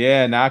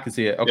 Yeah, now I can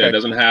see it. Okay. Yeah, it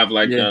doesn't have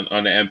like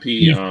on the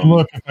MP.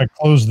 Look, if I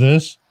close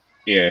this,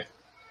 yeah,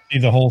 see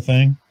the whole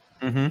thing.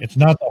 It's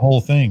not the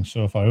whole thing.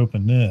 So if I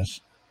open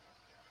this,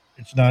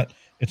 it's not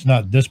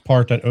this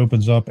part that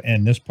opens up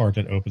and this part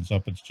that opens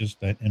up. It's just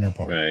that inner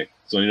part. Right.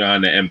 So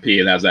on the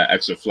MP, it has that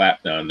extra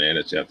flap down there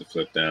that you have to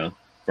flip down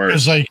first.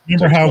 It's like,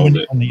 remember how on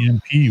the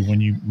MP, when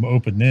you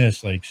open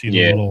this, like see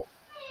the little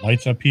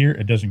lights up here,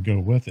 it doesn't go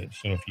with it.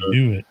 So if you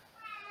do it,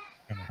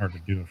 it's kind of hard to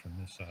do it from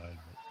this side.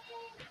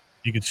 But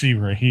you can see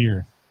right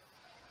here,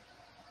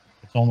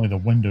 it's only the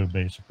window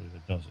basically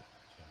that does it.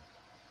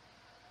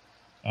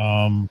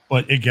 So,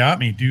 but it got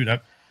me, dude. I'm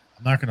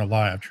not gonna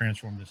lie, I've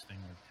transformed this thing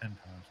like 10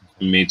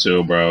 times. Me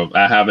too, bro.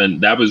 I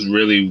haven't. That was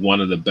really one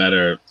of the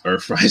better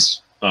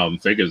Earthrise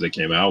figures they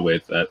came out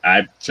with.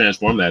 I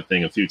transformed that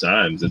thing a few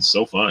times. It's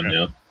so fun, you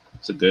know.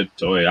 It's a good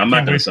toy. I'm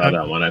not gonna sell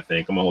that one. I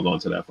think I'm gonna hold on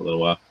to that for a little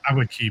while. I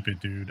would keep it,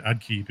 dude.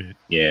 I'd keep it.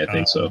 Yeah, I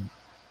think so.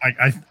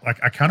 I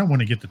kind of want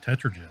to get the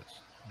Tetra Jets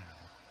now,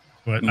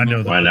 but I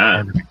know that why not?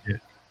 Harder to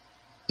get.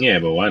 Yeah,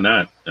 but why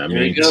not? I mean,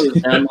 there you go,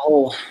 down the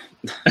hole.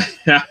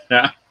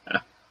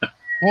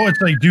 Well,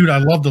 it's like, dude, I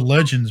love the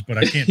Legends, but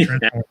I can't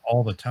transform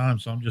all the time.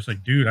 So I'm just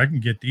like, dude, I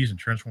can get these and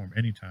transform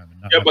anytime. And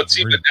not but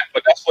see,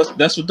 but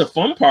that's what the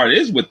fun part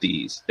is with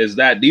these, is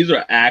that these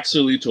are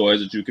actually toys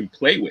that you can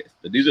play with.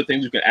 These are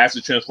things you can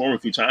actually transform a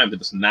few times, and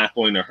it's not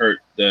going to hurt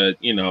the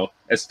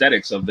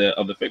aesthetics of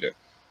the figure.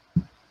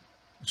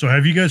 So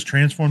have you guys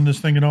transformed this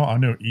thing at all? I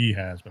know E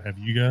has, but have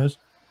you guys?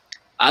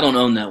 I don't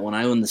own that one.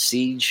 I own the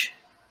Siege.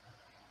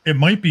 It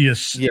might be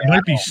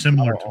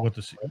similar to what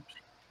the Siege.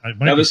 It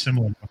might be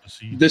similar to what the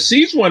Siege. The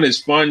Siege one is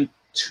fun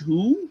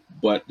too,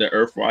 but the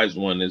Earthrise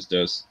one is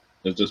just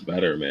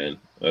better, man.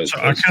 So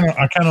I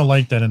kind of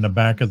like that in the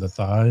back of the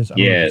thighs. I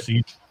the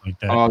Siege like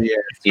that. Oh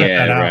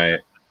yeah, right.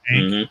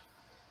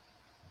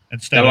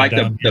 Instead I like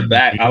the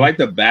back. I like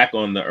the back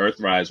on the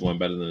Earthrise one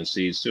better than the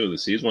Siege too. The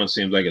Siege one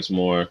seems like it's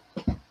more,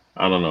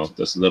 I don't know,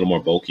 just a little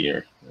more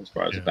bulkier as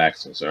far as the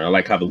back's concerned. I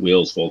like how the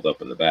wheels fold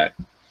up in the back.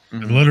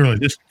 Literally,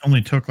 this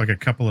only took like a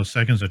couple of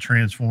seconds to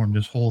transform.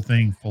 This whole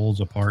thing folds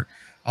apart.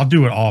 I'll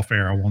do it off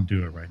air. I won't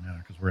do it right now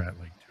because we're at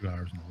like 2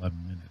 hours and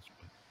 11 minutes.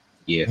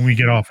 But when we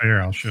get off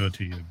air, I'll show it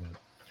to you.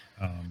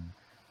 But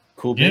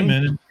cool. Yeah,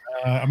 man.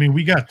 I mean,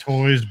 we got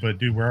toys, but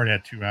dude, we're already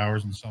at 2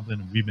 hours and something,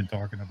 and we've been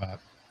talking about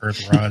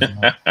Earthrise.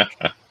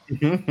 We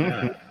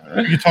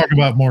can talk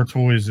about more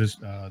toys on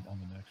the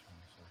next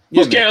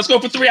one. So. Let's go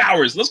for 3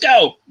 hours. Let's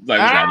go.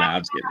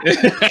 I'm just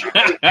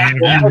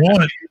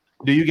kidding.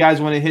 Do you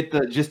guys want to hit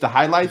just the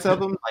highlights of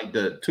them, like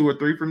the 2 or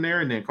 3 from there,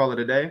 and then call it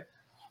a day?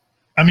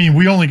 I mean,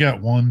 we only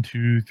got 1,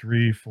 2,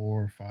 3,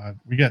 4, 5.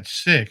 We got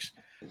 6.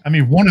 I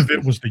mean, one of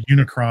it was the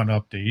Unicron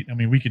update. I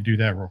mean, we could do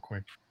that real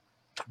quick.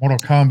 Mortal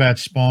Kombat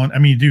Spawn. I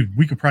mean, dude,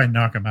 we could probably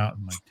knock them out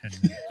in like 10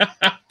 minutes.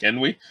 Can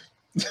we?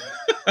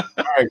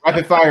 All right,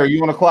 rapid fire.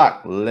 You on the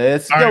clock?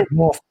 Let's go. Right,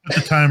 well, put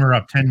the timer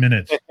up. 10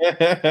 minutes.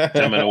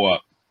 10-minute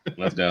walk.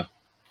 Let's go.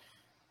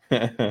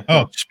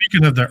 Oh,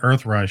 speaking of the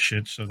Earthrise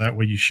shit, so that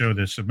way you show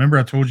this. So remember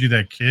I told you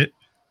that kit?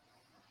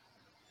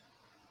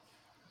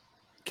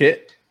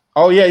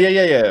 Oh,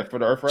 yeah. For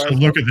the Earthrise. So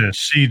look at this.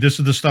 See, this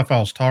is the stuff I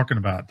was talking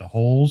about. The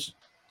holes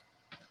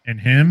in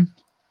him.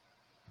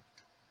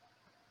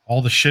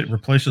 All the shit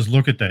replaces.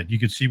 Look at that. You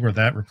can see where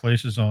that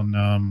replaces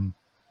on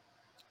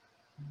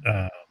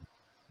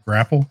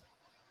Grapple.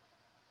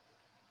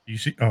 You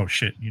see? Oh,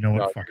 shit. You know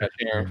what? Fuck it.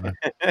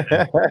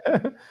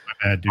 My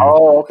bad, dude.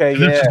 Oh, okay,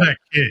 so this is that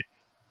kit.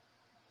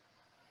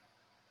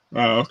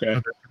 Oh, okay.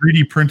 So the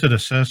 3D printed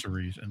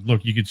accessories, and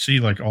look, you can see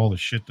like all the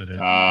shit that it.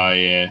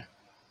 Yeah,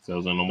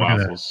 those on the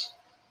waffles.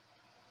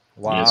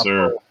 Yes,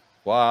 sir.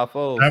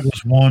 Waffles. That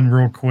was one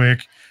real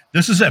quick.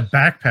 This is that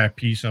backpack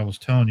piece I was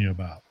telling you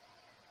about.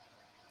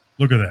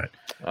 Look at that.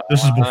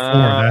 This is before.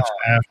 That's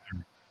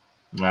after.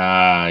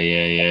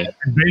 Yeah.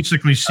 And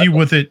basically, see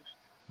with it,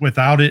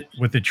 without it,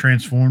 with it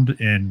transformed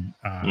in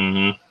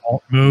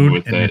alt mode,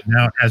 with and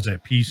now it has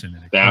that piece in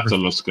it. That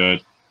looks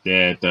good.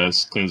 Yeah, it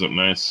does. Cleans up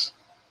nice.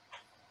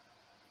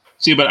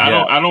 See, but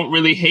I don't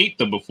really hate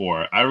the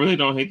before. I really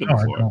don't hate the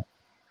before.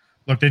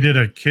 Look, they did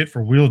a kit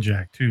for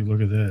Wheeljack too.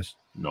 Look at this.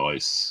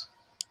 Nice.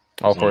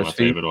 Oh, for his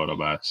feet. Favorite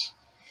Autobots.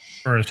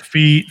 For his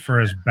feet, for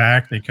his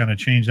back, they kind of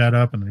changed that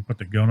up, and they put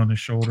the gun on his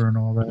shoulder and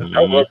all that.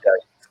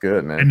 It's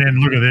good, man. And then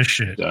look at this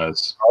shit. It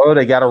does. Oh,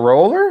 they got a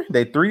roller?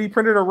 They 3D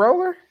printed a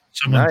roller?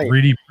 Someone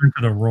 3D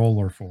printed a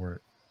roller for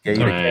it.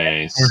 Yeah,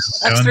 nice.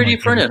 That's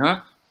 3D printed, huh?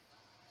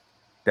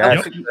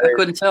 I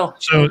couldn't tell.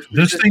 So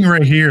this thing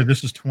right here,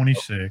 this is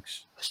 $26.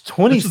 It's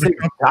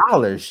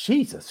 $26.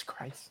 Jesus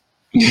Christ.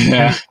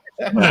 Yeah.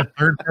 Some of that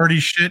third party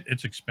shit,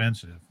 it's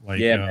expensive. Like,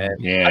 man.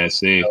 Yeah,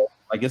 see.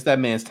 Like it's that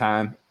man's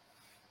time.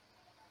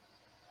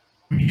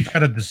 He's got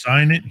to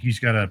design it. He's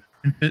got to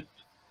print it.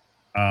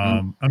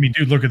 I mean,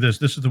 dude, look at this.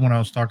 This is the one I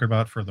was talking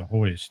about for the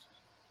hoist.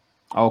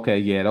 Okay,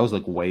 yeah, those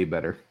look way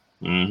better.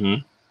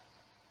 Mm-hmm.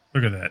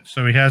 Look at that.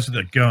 So he has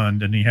the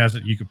gun, and he has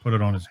it. You can put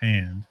it on his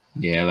hand.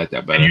 Yeah, I like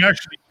that better. And you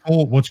actually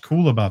pull. What's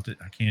cool about it?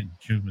 I can't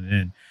zoom it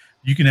in.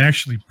 You can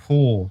actually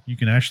pull. You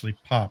can actually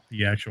pop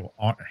the actual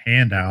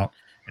hand out,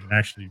 and it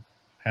actually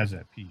has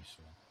that piece.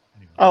 So,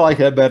 anyway. I like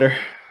that better.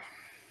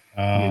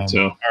 Me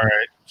too. All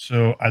right.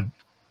 So I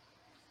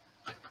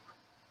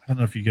don't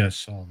know if you guys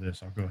saw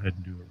this. I'll go ahead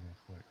and do it real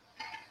quick.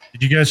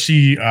 Did you guys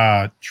see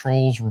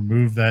Trolls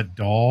remove that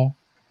doll?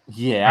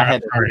 Yeah, I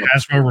had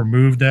Hasbro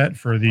removed that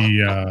for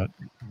the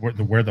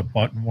where the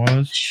button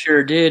was.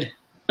 Sure did.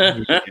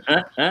 There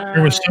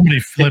was somebody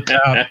flipped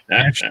out and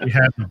actually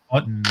had the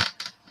button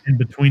in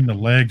between the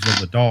legs of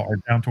the doll or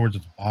down towards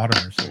its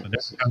bottom or something.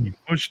 Every time you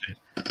pushed it,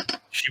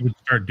 she would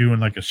start doing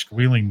like a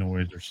squealing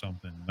noise or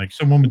something. Like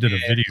some woman did a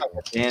video.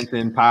 Like a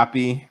dancing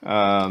Poppy.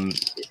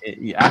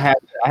 I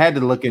had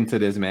to look into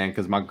this, man,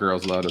 because my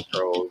girls love the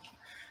Trolls.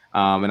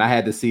 And I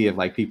had to see if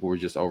like people were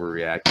just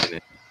overreacting.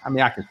 I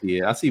mean, I can see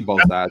it. I see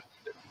both sides.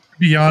 To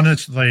be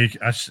honest, like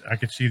I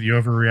could see the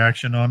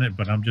overreaction on it,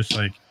 but I'm just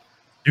like,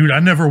 dude,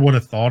 I never would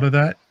have thought of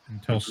that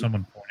until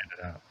someone pointed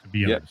it out. To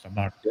be honest, I'm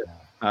not gonna lie.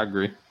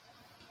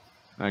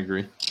 I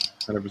agree.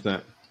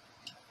 100%.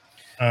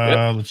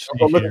 Let's see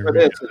looking for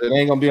this. It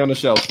ain't gonna be on the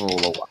shelf for a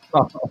little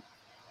while.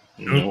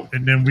 Nope.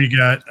 And then we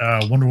got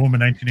Wonder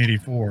Woman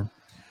 1984.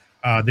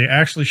 They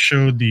actually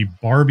showed the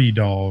Barbie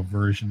doll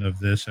version of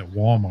this at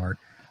Walmart.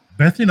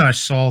 Bethany and I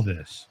saw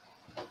this.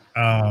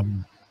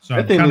 So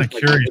I'm kind of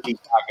curious. Lady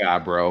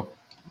Gaga, bro.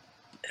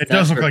 It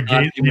does look like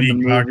Lady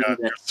Gaga.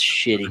 That's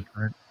shitty.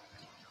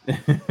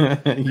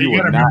 You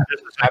would not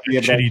be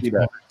able to see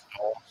that.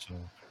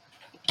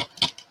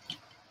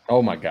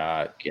 Oh my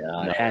God.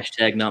 God. No.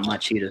 Hashtag not my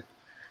cheetah.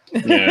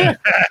 Yeah.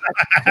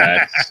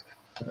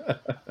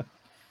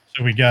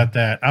 So we got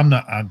that. I'm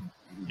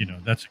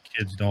that's a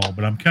kid's doll,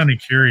 but I'm kind of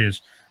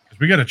curious because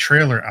we got a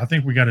trailer. I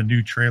think we got a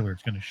new trailer.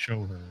 It's going to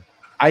show her.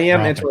 I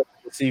am interested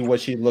to see what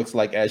she looks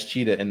like as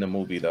Cheetah in the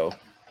movie, though.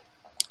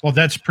 Well,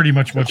 that's pretty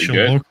much what she'll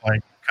look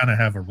like. Kind of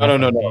have a rough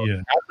idea. No.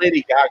 Not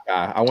Lady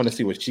Gaga. I want to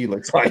see what she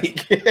looks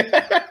like.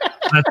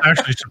 That's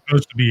actually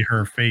supposed to be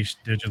her face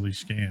digitally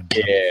scanned.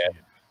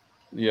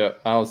 Yeah,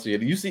 I don't see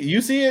it. You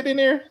see it in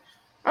there?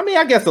 I mean,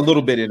 I guess a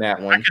little bit in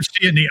that one. I can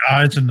see it in the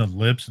eyes and the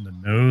lips and the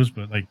nose,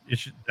 but like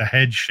the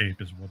head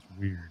shape is what's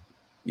weird.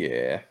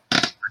 Yeah.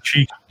 Her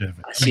cheeks are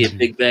different. I see a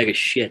big bag of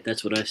shit.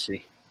 That's what I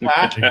see.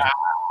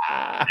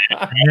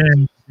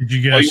 And did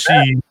you guys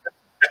see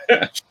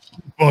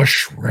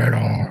Bush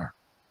Radar?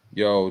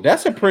 Yo,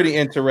 that's a pretty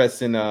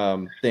interesting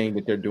thing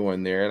that they're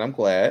doing there, and I'm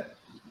glad.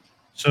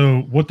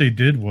 So what they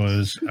did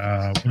was,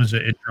 what is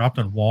it? It dropped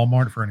on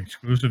Walmart for an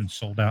exclusive and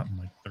sold out in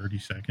like 30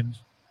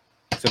 seconds.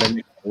 So they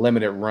made a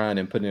limited run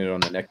and putting it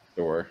on the next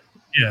store.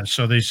 Yeah,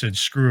 so they said,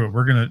 screw it.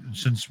 We're gonna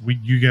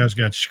you guys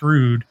got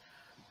screwed.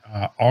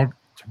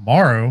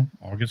 Tomorrow,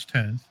 August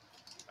 10th,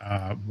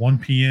 1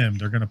 p.m.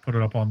 They're gonna put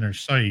it up on their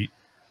site,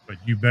 but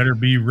you better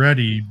be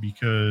ready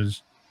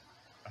because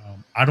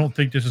I don't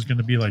think this is going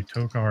to be like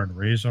Tokar and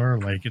Razor.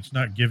 Like it's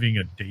not giving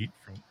a date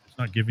it's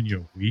not giving you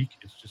a week.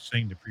 It's just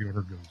saying the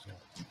pre-order goes up.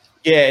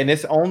 Yeah, and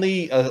it's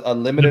only a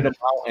limited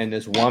amount, and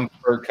it's one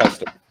per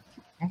customer.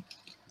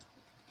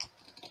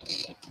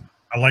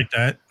 I like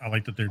that. I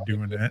like that they're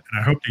doing that, and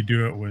I hope they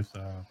do it with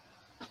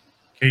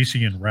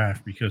Casey and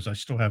Raph because I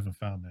still haven't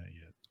found that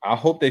yet. I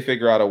hope they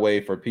figure out a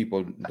way for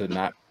people to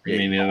not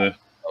create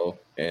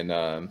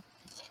and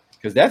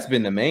because that's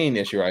been the main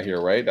issue right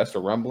here, right? That's the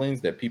rumblings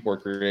that people are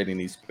creating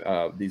these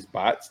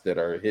bots that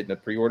are hitting the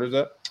pre-orders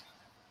up.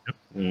 Yep.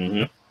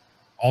 Mm-hmm.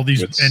 All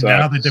these, and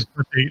now that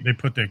they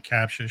put their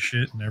captcha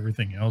shit and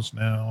everything else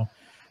now,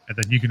 and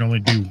that you can only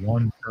do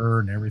one per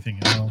and everything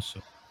else.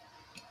 So,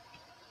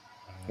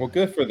 well,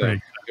 good for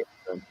them.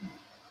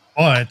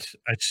 But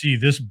I see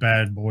this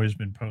bad boy has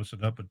been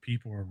posted up, but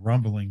people are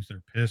rumblings.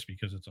 They're pissed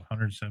because it's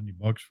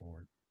 $170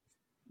 for it.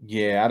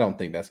 Yeah, I don't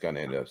think that's going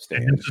to end up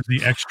staying. And this is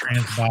the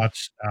X-Trans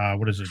bots.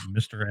 What is it,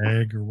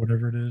 Mr. Egg or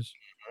whatever it is?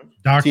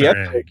 Dr.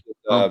 Egg.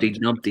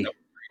 Numpty.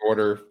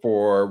 Order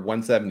for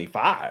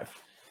 $175.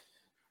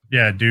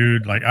 Yeah,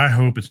 dude. Like, I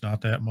hope it's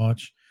not that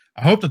much.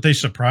 I hope that they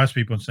surprise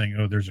people and saying,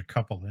 "Oh, there's a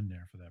couple in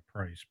there for that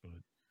price." But,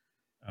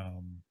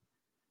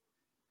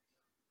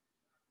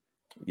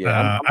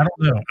 yeah, I don't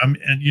know. And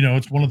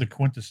it's one of the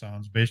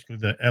quintessons. Basically,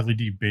 the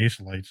LED base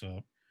lights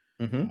up.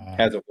 Mm-hmm.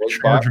 Has a voice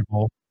box.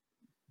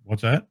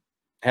 What's that?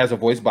 Has a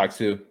voice box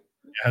too.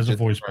 It has a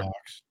voice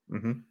box.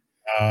 Mm-hmm.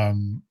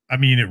 I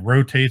mean, it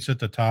rotates at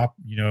the top,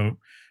 and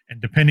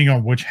depending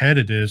on which head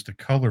it is, the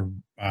color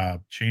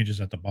changes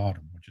at the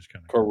bottom, which is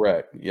kind of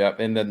correct. Cool. Yep.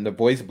 And then the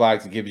voice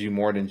box gives you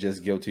more than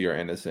just guilty or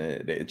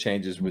innocent. It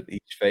changes with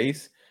each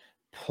face.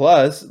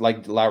 Plus,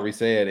 like Lowry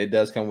said, it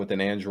does come with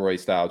an Android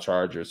style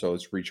charger, so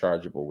it's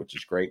rechargeable, which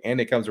is great. And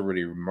it comes with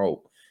a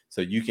remote.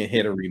 so you can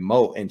hit a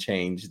remote and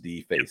change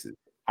the faces.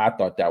 I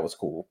thought that was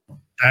cool.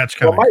 That's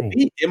kind of cool.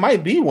 It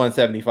might be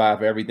 175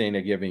 for everything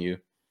they're giving you.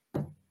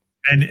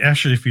 And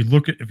actually, if you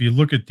look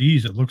at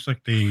these, it looks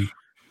like they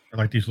are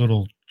like these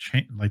little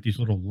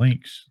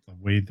links, the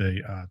way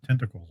the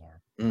tentacles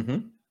are.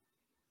 Mm-hmm.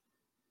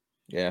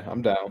 Yeah,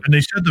 I'm down. And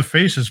they said the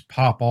faces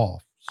pop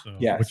off, so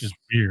yes. Which is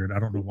weird. I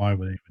don't know why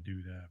would they even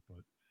do that,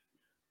 but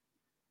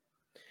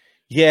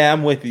yeah,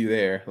 I'm with you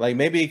there. Like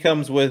maybe it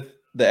comes with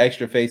the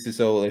extra faces,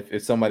 so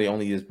if somebody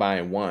only is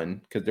buying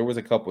one, because there was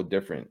a couple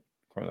different.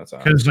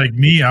 Because like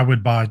me, I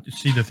would buy.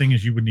 See, the thing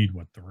is, you would need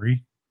what, 3?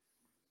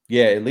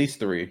 Yeah, at least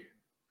 3.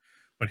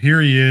 But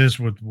here he is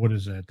with what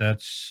is that?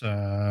 That's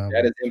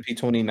that is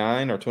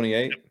MP29 or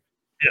 28.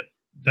 Yep,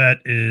 that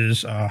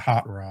is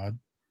Hot Rod.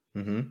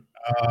 Mm-hmm.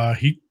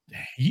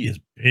 He is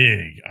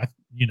big,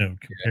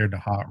 compared to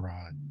Hot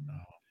Rod,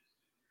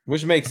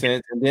 which makes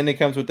sense. And then it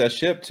comes with that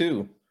ship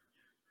too.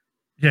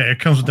 Yeah, it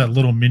comes with that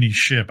little mini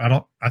ship.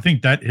 I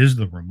think that is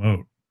the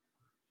remote.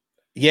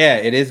 Yeah,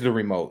 it is the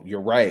remote. You're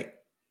right.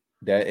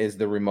 That is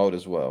the remote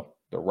as well.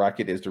 The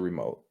rocket is the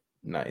remote.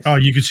 Nice. Oh,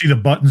 you can see the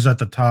buttons at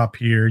the top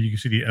here. You can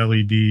see the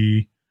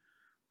LED.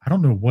 I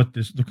don't know what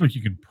this looks like.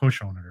 You can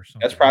push on it or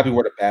something. That's probably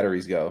where the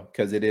batteries go,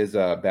 because it is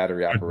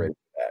battery operated.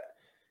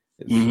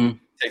 It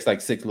takes like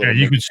 6 little. Yeah,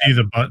 you can see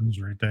the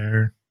buttons right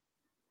there.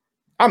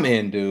 I'm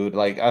in, dude.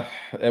 Like at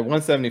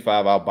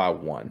 175, I'll buy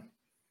 1.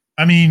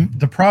 I mean,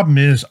 the problem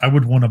is I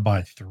would want to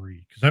buy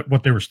 3 because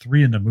there was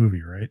 3 in the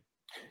movie, right?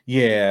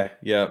 Yeah.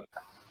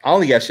 I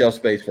only got shelf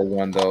space for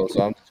 1 though,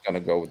 so I'm just gonna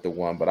go with the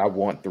 1. But I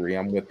want 3.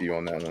 I'm with you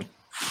on that one.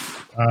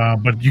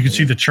 But you can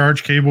see the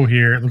charge cable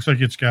here. It looks like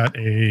it's got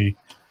a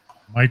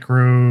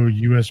micro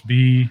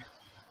USB.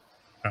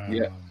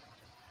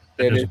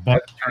 There's a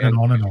button turning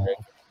on and off.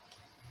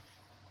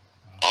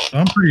 So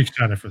I'm pretty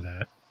excited for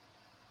that.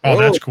 Oh,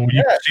 that's cool.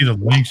 You can see the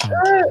links on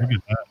it. Look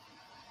at that.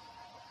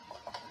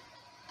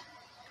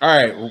 All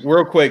right,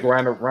 real quick,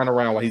 run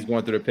around while he's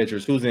going through the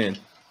pictures. Who's in?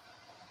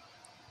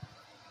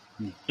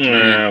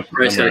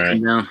 Price gotta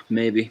come down,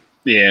 maybe.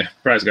 Yeah,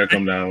 price gotta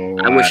come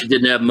down. I wish it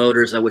didn't have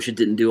motors. I wish it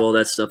didn't do all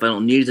that stuff. I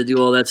don't need it to do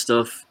all that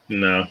stuff.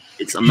 No,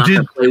 I'm not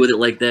gonna play with it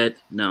like that.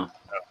 No,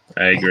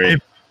 I agree.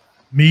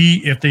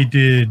 If they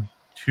did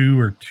 2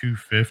 or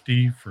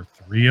 250 for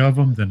 3 of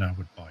them, then I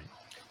would buy it.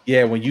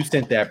 Yeah, when you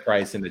sent that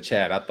price in the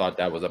chat, I thought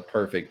that was a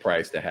perfect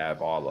price to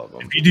have all of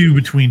them. If you do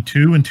between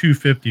 2 and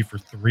 250 for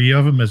 3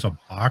 of them as a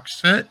box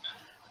set,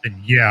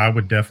 then yeah, I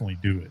would definitely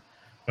do it.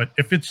 But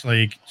if it's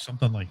like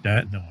something like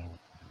that, no, I wouldn't do it.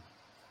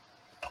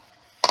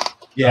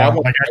 Yeah,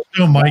 I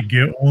still might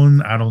get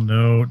one. I don't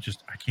know. I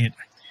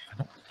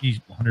don't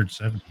see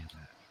 170 in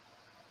that.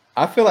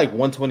 I feel like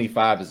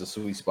 125 is a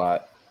sweet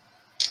spot.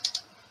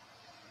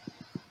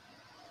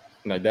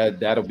 Like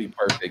that'll be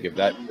perfect. If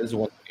that is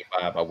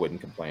 125, I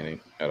wouldn't complain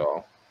at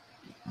all.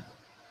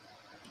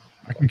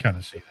 I can kind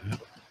of see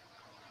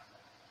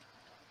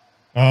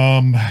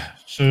that.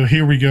 So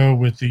here we go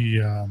with the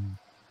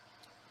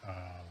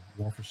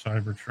War for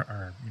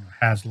Cybertron,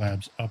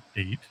 HasLabs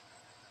update.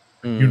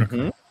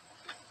 Unicron.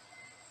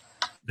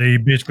 They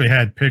basically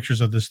had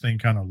pictures of this thing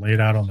kind of laid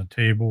out on the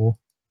table.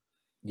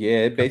 Yeah,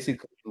 it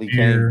basically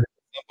came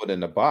assembled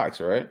in the box,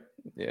 right?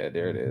 Yeah,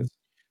 there it is.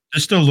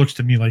 This still looks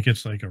to me like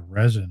it's like a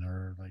resin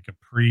or like a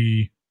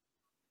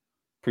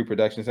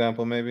pre-production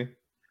sample, maybe.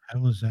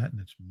 How is that in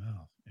its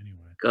mouth?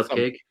 Anyway,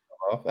 cupcake.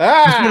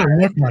 That's what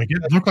it looked like.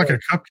 It looked like a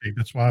cupcake.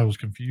 That's why I was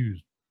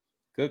confused.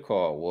 Good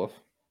call, Wolf.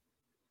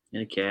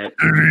 And a cat.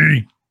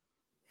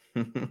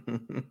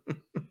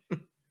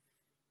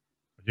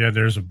 Yeah,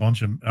 there's a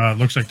bunch of.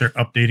 Looks like they're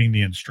updating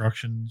the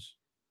instructions.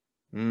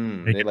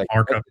 They like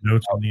markup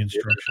notes on the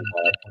instructions.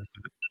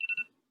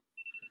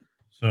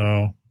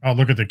 So,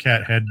 look at the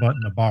cat headbutt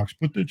in the box.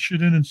 Put that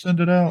shit in and send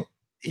it out.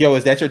 Yo,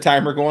 is that your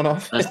timer going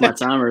off? That's my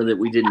timer that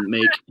we didn't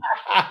make.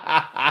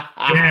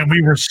 Damn,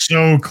 we were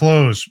so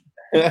close.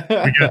 We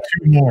got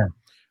 2 more.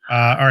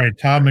 All right,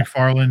 Todd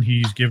McFarlane,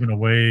 he's giving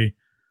away,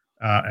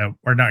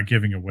 or not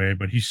giving away,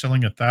 but he's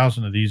selling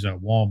 1,000 of these at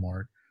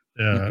Walmart.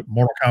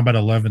 Mortal Kombat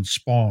 11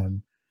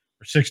 Spawn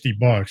for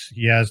 $60.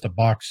 He has the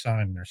box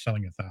signed, and they're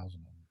selling 1,000 of them.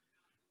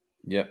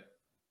 Yep.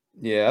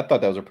 Yeah, I thought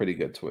that was a pretty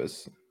good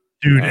twist.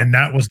 Dude, and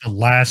that was the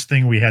last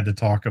thing we had to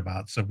talk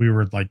about. So we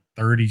were like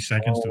 30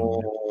 seconds to a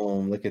minute.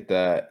 Look at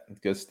that.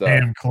 Good stuff.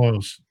 Damn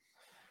close.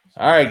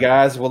 All right,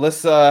 guys. Well,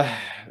 let's that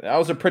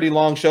was a pretty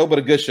long show, but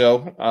a good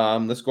show.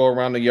 Let's go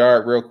around the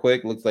yard real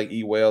quick. Looks like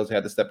E. Wales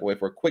had to step away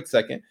for a quick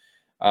second.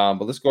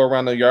 But let's go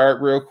around the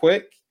yard real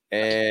quick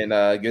and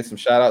get some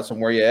shout outs from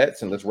where you're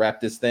at, and let's wrap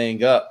this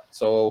thing up.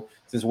 So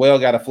since Whale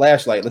got a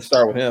flashlight, let's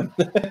start with him.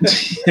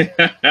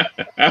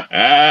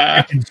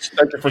 He's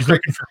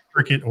looking for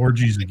cricket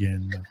orgies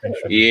again.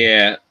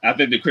 Yeah, I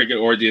think the cricket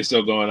orgy is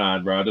still going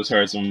on, bro. I just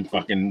heard some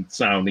fucking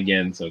sound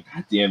again, so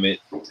god damn it.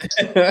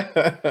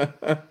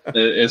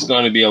 It's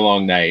going to be a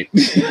long night.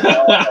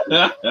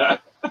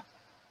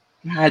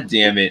 God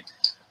damn it.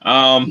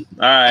 All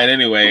right,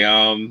 anyway,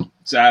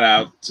 shout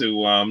out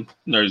to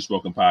Nerdy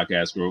Spoken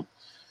Podcast Group.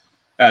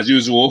 as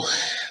usual,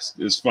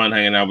 it's fun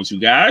hanging out with you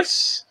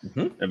guys.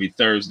 Every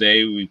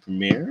Thursday we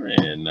premiere,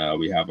 and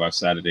we have our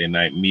Saturday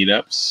night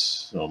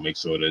meetups. So make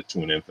sure to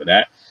tune in for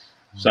that.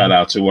 Shout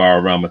out to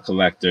our Realm of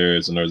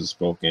Collectors and Nerds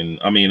Spoken.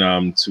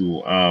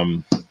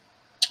 To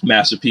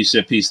Masterpiece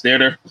Shit Piece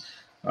Theater.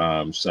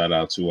 Shout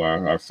out to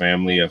our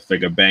family of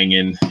figure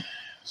banging.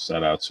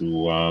 Shout out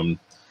to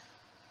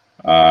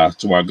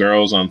our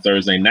girls on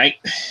Thursday night.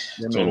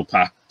 Yeah,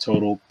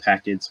 Total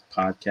Package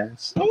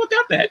Podcast. Oh, I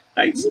got that.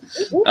 Nice.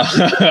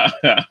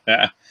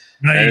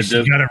 Nice.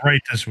 You got it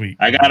right this week.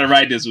 I got it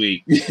right this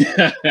week.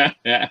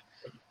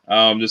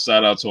 Just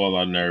shout out to all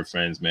our nerd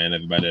friends, man.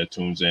 Everybody that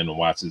tunes in and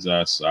watches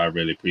us. I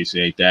really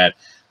appreciate that.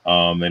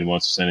 Anyone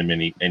wants to send him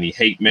any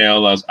hate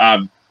mail,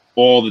 I'm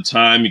all the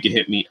time. You can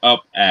hit me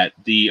up at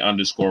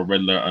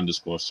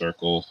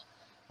 _Riddler_circle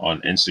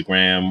on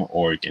Instagram,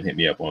 or you can hit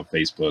me up on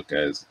Facebook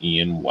as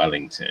Ian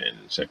Wellington.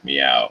 Check me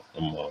out.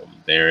 I'm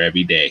there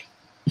every day.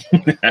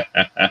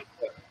 Yes,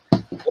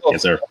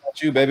 sir. How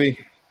about you, baby?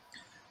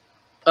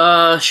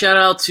 Shout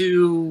out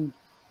to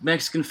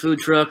Mexican food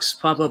trucks,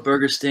 pop-up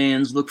burger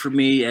stands. Look for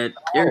me at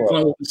Eric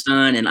Von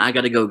Wolfenstein, and I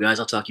gotta go, guys.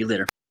 I'll talk to you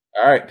later.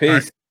 All right,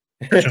 peace.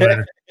 All right.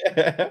 Later.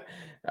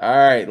 All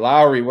right,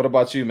 Lowry, what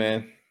about you,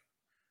 man?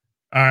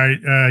 All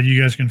right,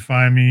 you guys can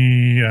find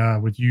me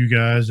with you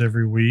guys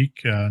every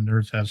week.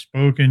 Nerds Have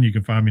Spoken. You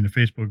can find me in the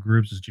Facebook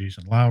groups as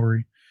Jason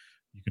Lowry.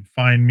 You can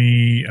find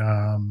me,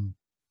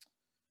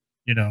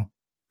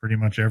 pretty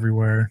much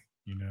everywhere.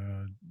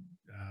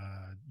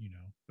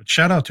 But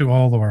shout out to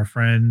all of our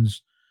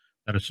friends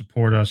that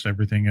support us.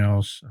 Everything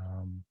else,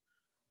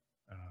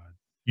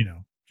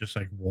 just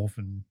like Wolf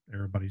and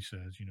everybody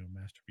says,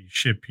 Masterpiece,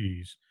 Shit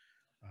Piece,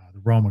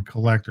 the Roman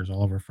Collectors,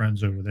 all of our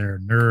friends over there,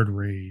 Nerd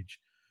Rage.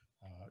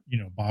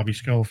 Bobby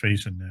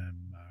Skullface and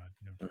them,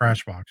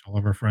 Crashbox, all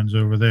of our friends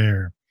over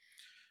there.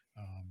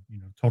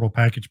 Total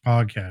Package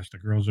Podcast, the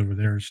girls over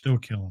there are still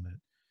killing it.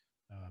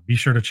 Be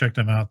sure to check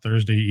them out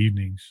Thursday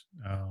evenings.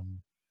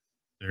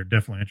 They're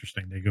definitely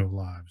interesting. They go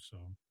live, so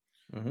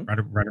right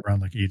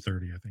around like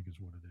 8:30, I think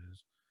is what it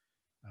is.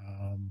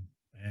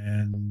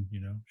 And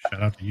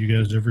shout out to you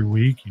guys every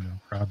week.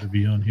 Proud to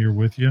be on here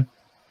with you.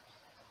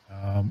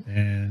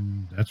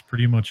 And that's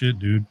pretty much it,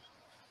 dude.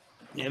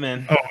 Yeah,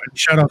 man. Oh, and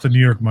shout out to New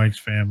York Mike's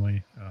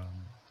family.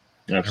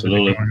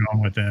 Absolutely. Everything going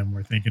on with them.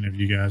 We're thinking of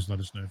you guys.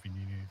 Let us know if you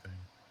need anything.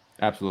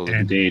 Absolutely.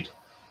 Indeed.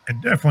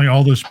 And definitely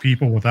all those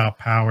people without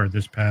power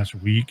this past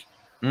week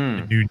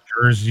in New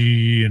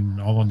Jersey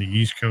and all on the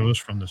East Coast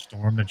from the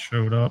storm that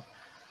showed up.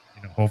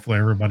 Hopefully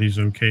everybody's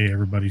okay.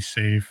 Everybody's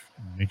safe.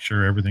 Make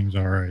sure everything's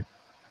all right.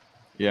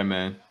 Yeah,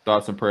 man.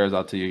 Thoughts and prayers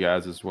out to you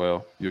guys as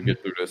well. You'll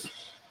get through this.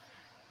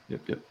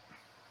 Yep.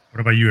 What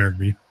about you, Eric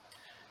B?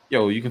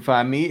 Yo, you can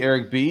find me,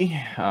 Eric B,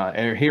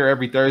 here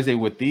every Thursday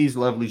with these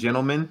lovely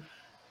gentlemen,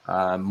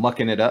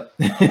 mucking it up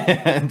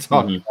and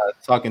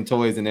talking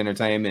toys and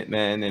entertainment,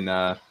 man,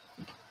 and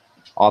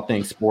all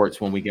things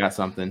sports when we got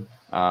something.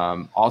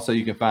 Also,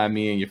 you can find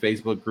me in your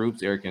Facebook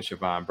groups, Eric and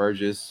Siobhan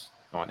Burgess,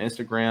 on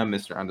Instagram,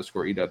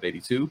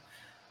 Mr._EW82.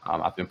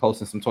 I've been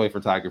posting some toy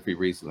photography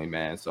recently,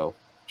 man, so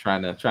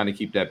trying to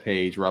keep that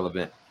page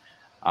relevant.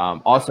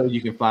 Also,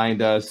 you can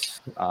find us,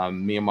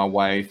 me and my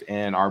wife,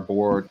 and our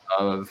board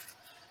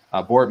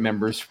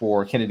members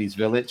for Kennedy's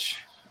Village.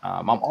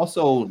 I'm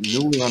also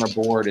newly on a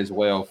board as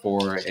well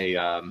for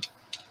a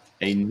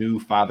new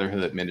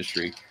fatherhood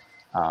ministry,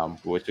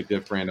 which a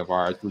good friend of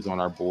ours who's on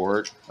our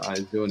board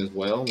is doing as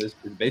well. It's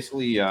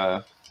basically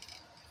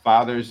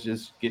fathers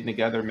just getting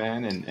together,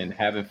 man, and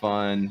having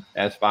fun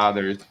as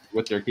fathers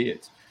with their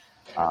kids,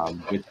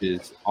 which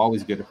is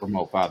always good to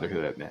promote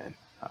fatherhood, man.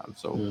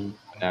 So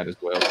that as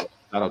well. So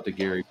shout out to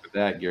Gary for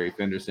that. Gary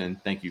Fenderson,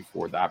 thank you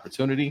for the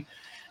opportunity.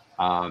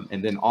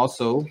 And then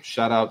also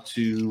shout out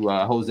to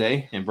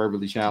Jose and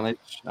Verbally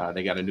Challenged.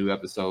 They got a new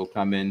episode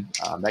coming.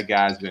 That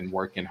guy's been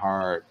working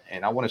hard,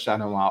 and I want to shout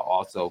him out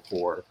also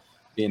for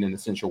being an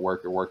essential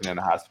worker, working in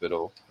a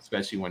hospital,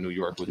 especially when New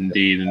York was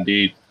indeed.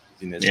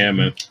 Yeah,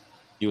 man.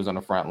 He was on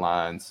the front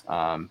lines,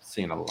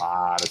 seeing a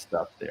lot of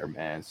stuff there,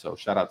 man. So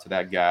shout out to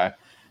that guy,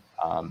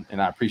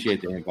 and I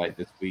appreciate the invite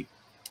this week.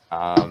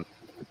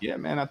 Yeah,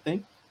 man, I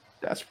think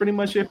that's pretty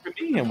much it for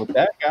me. And with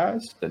that,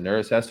 guys, the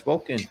Nerds Have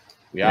Spoken.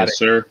 Yes,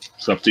 sir.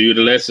 It's up to you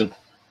to listen.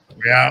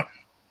 We out.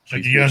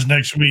 Check you guys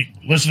next week.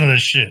 Listen to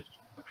this shit.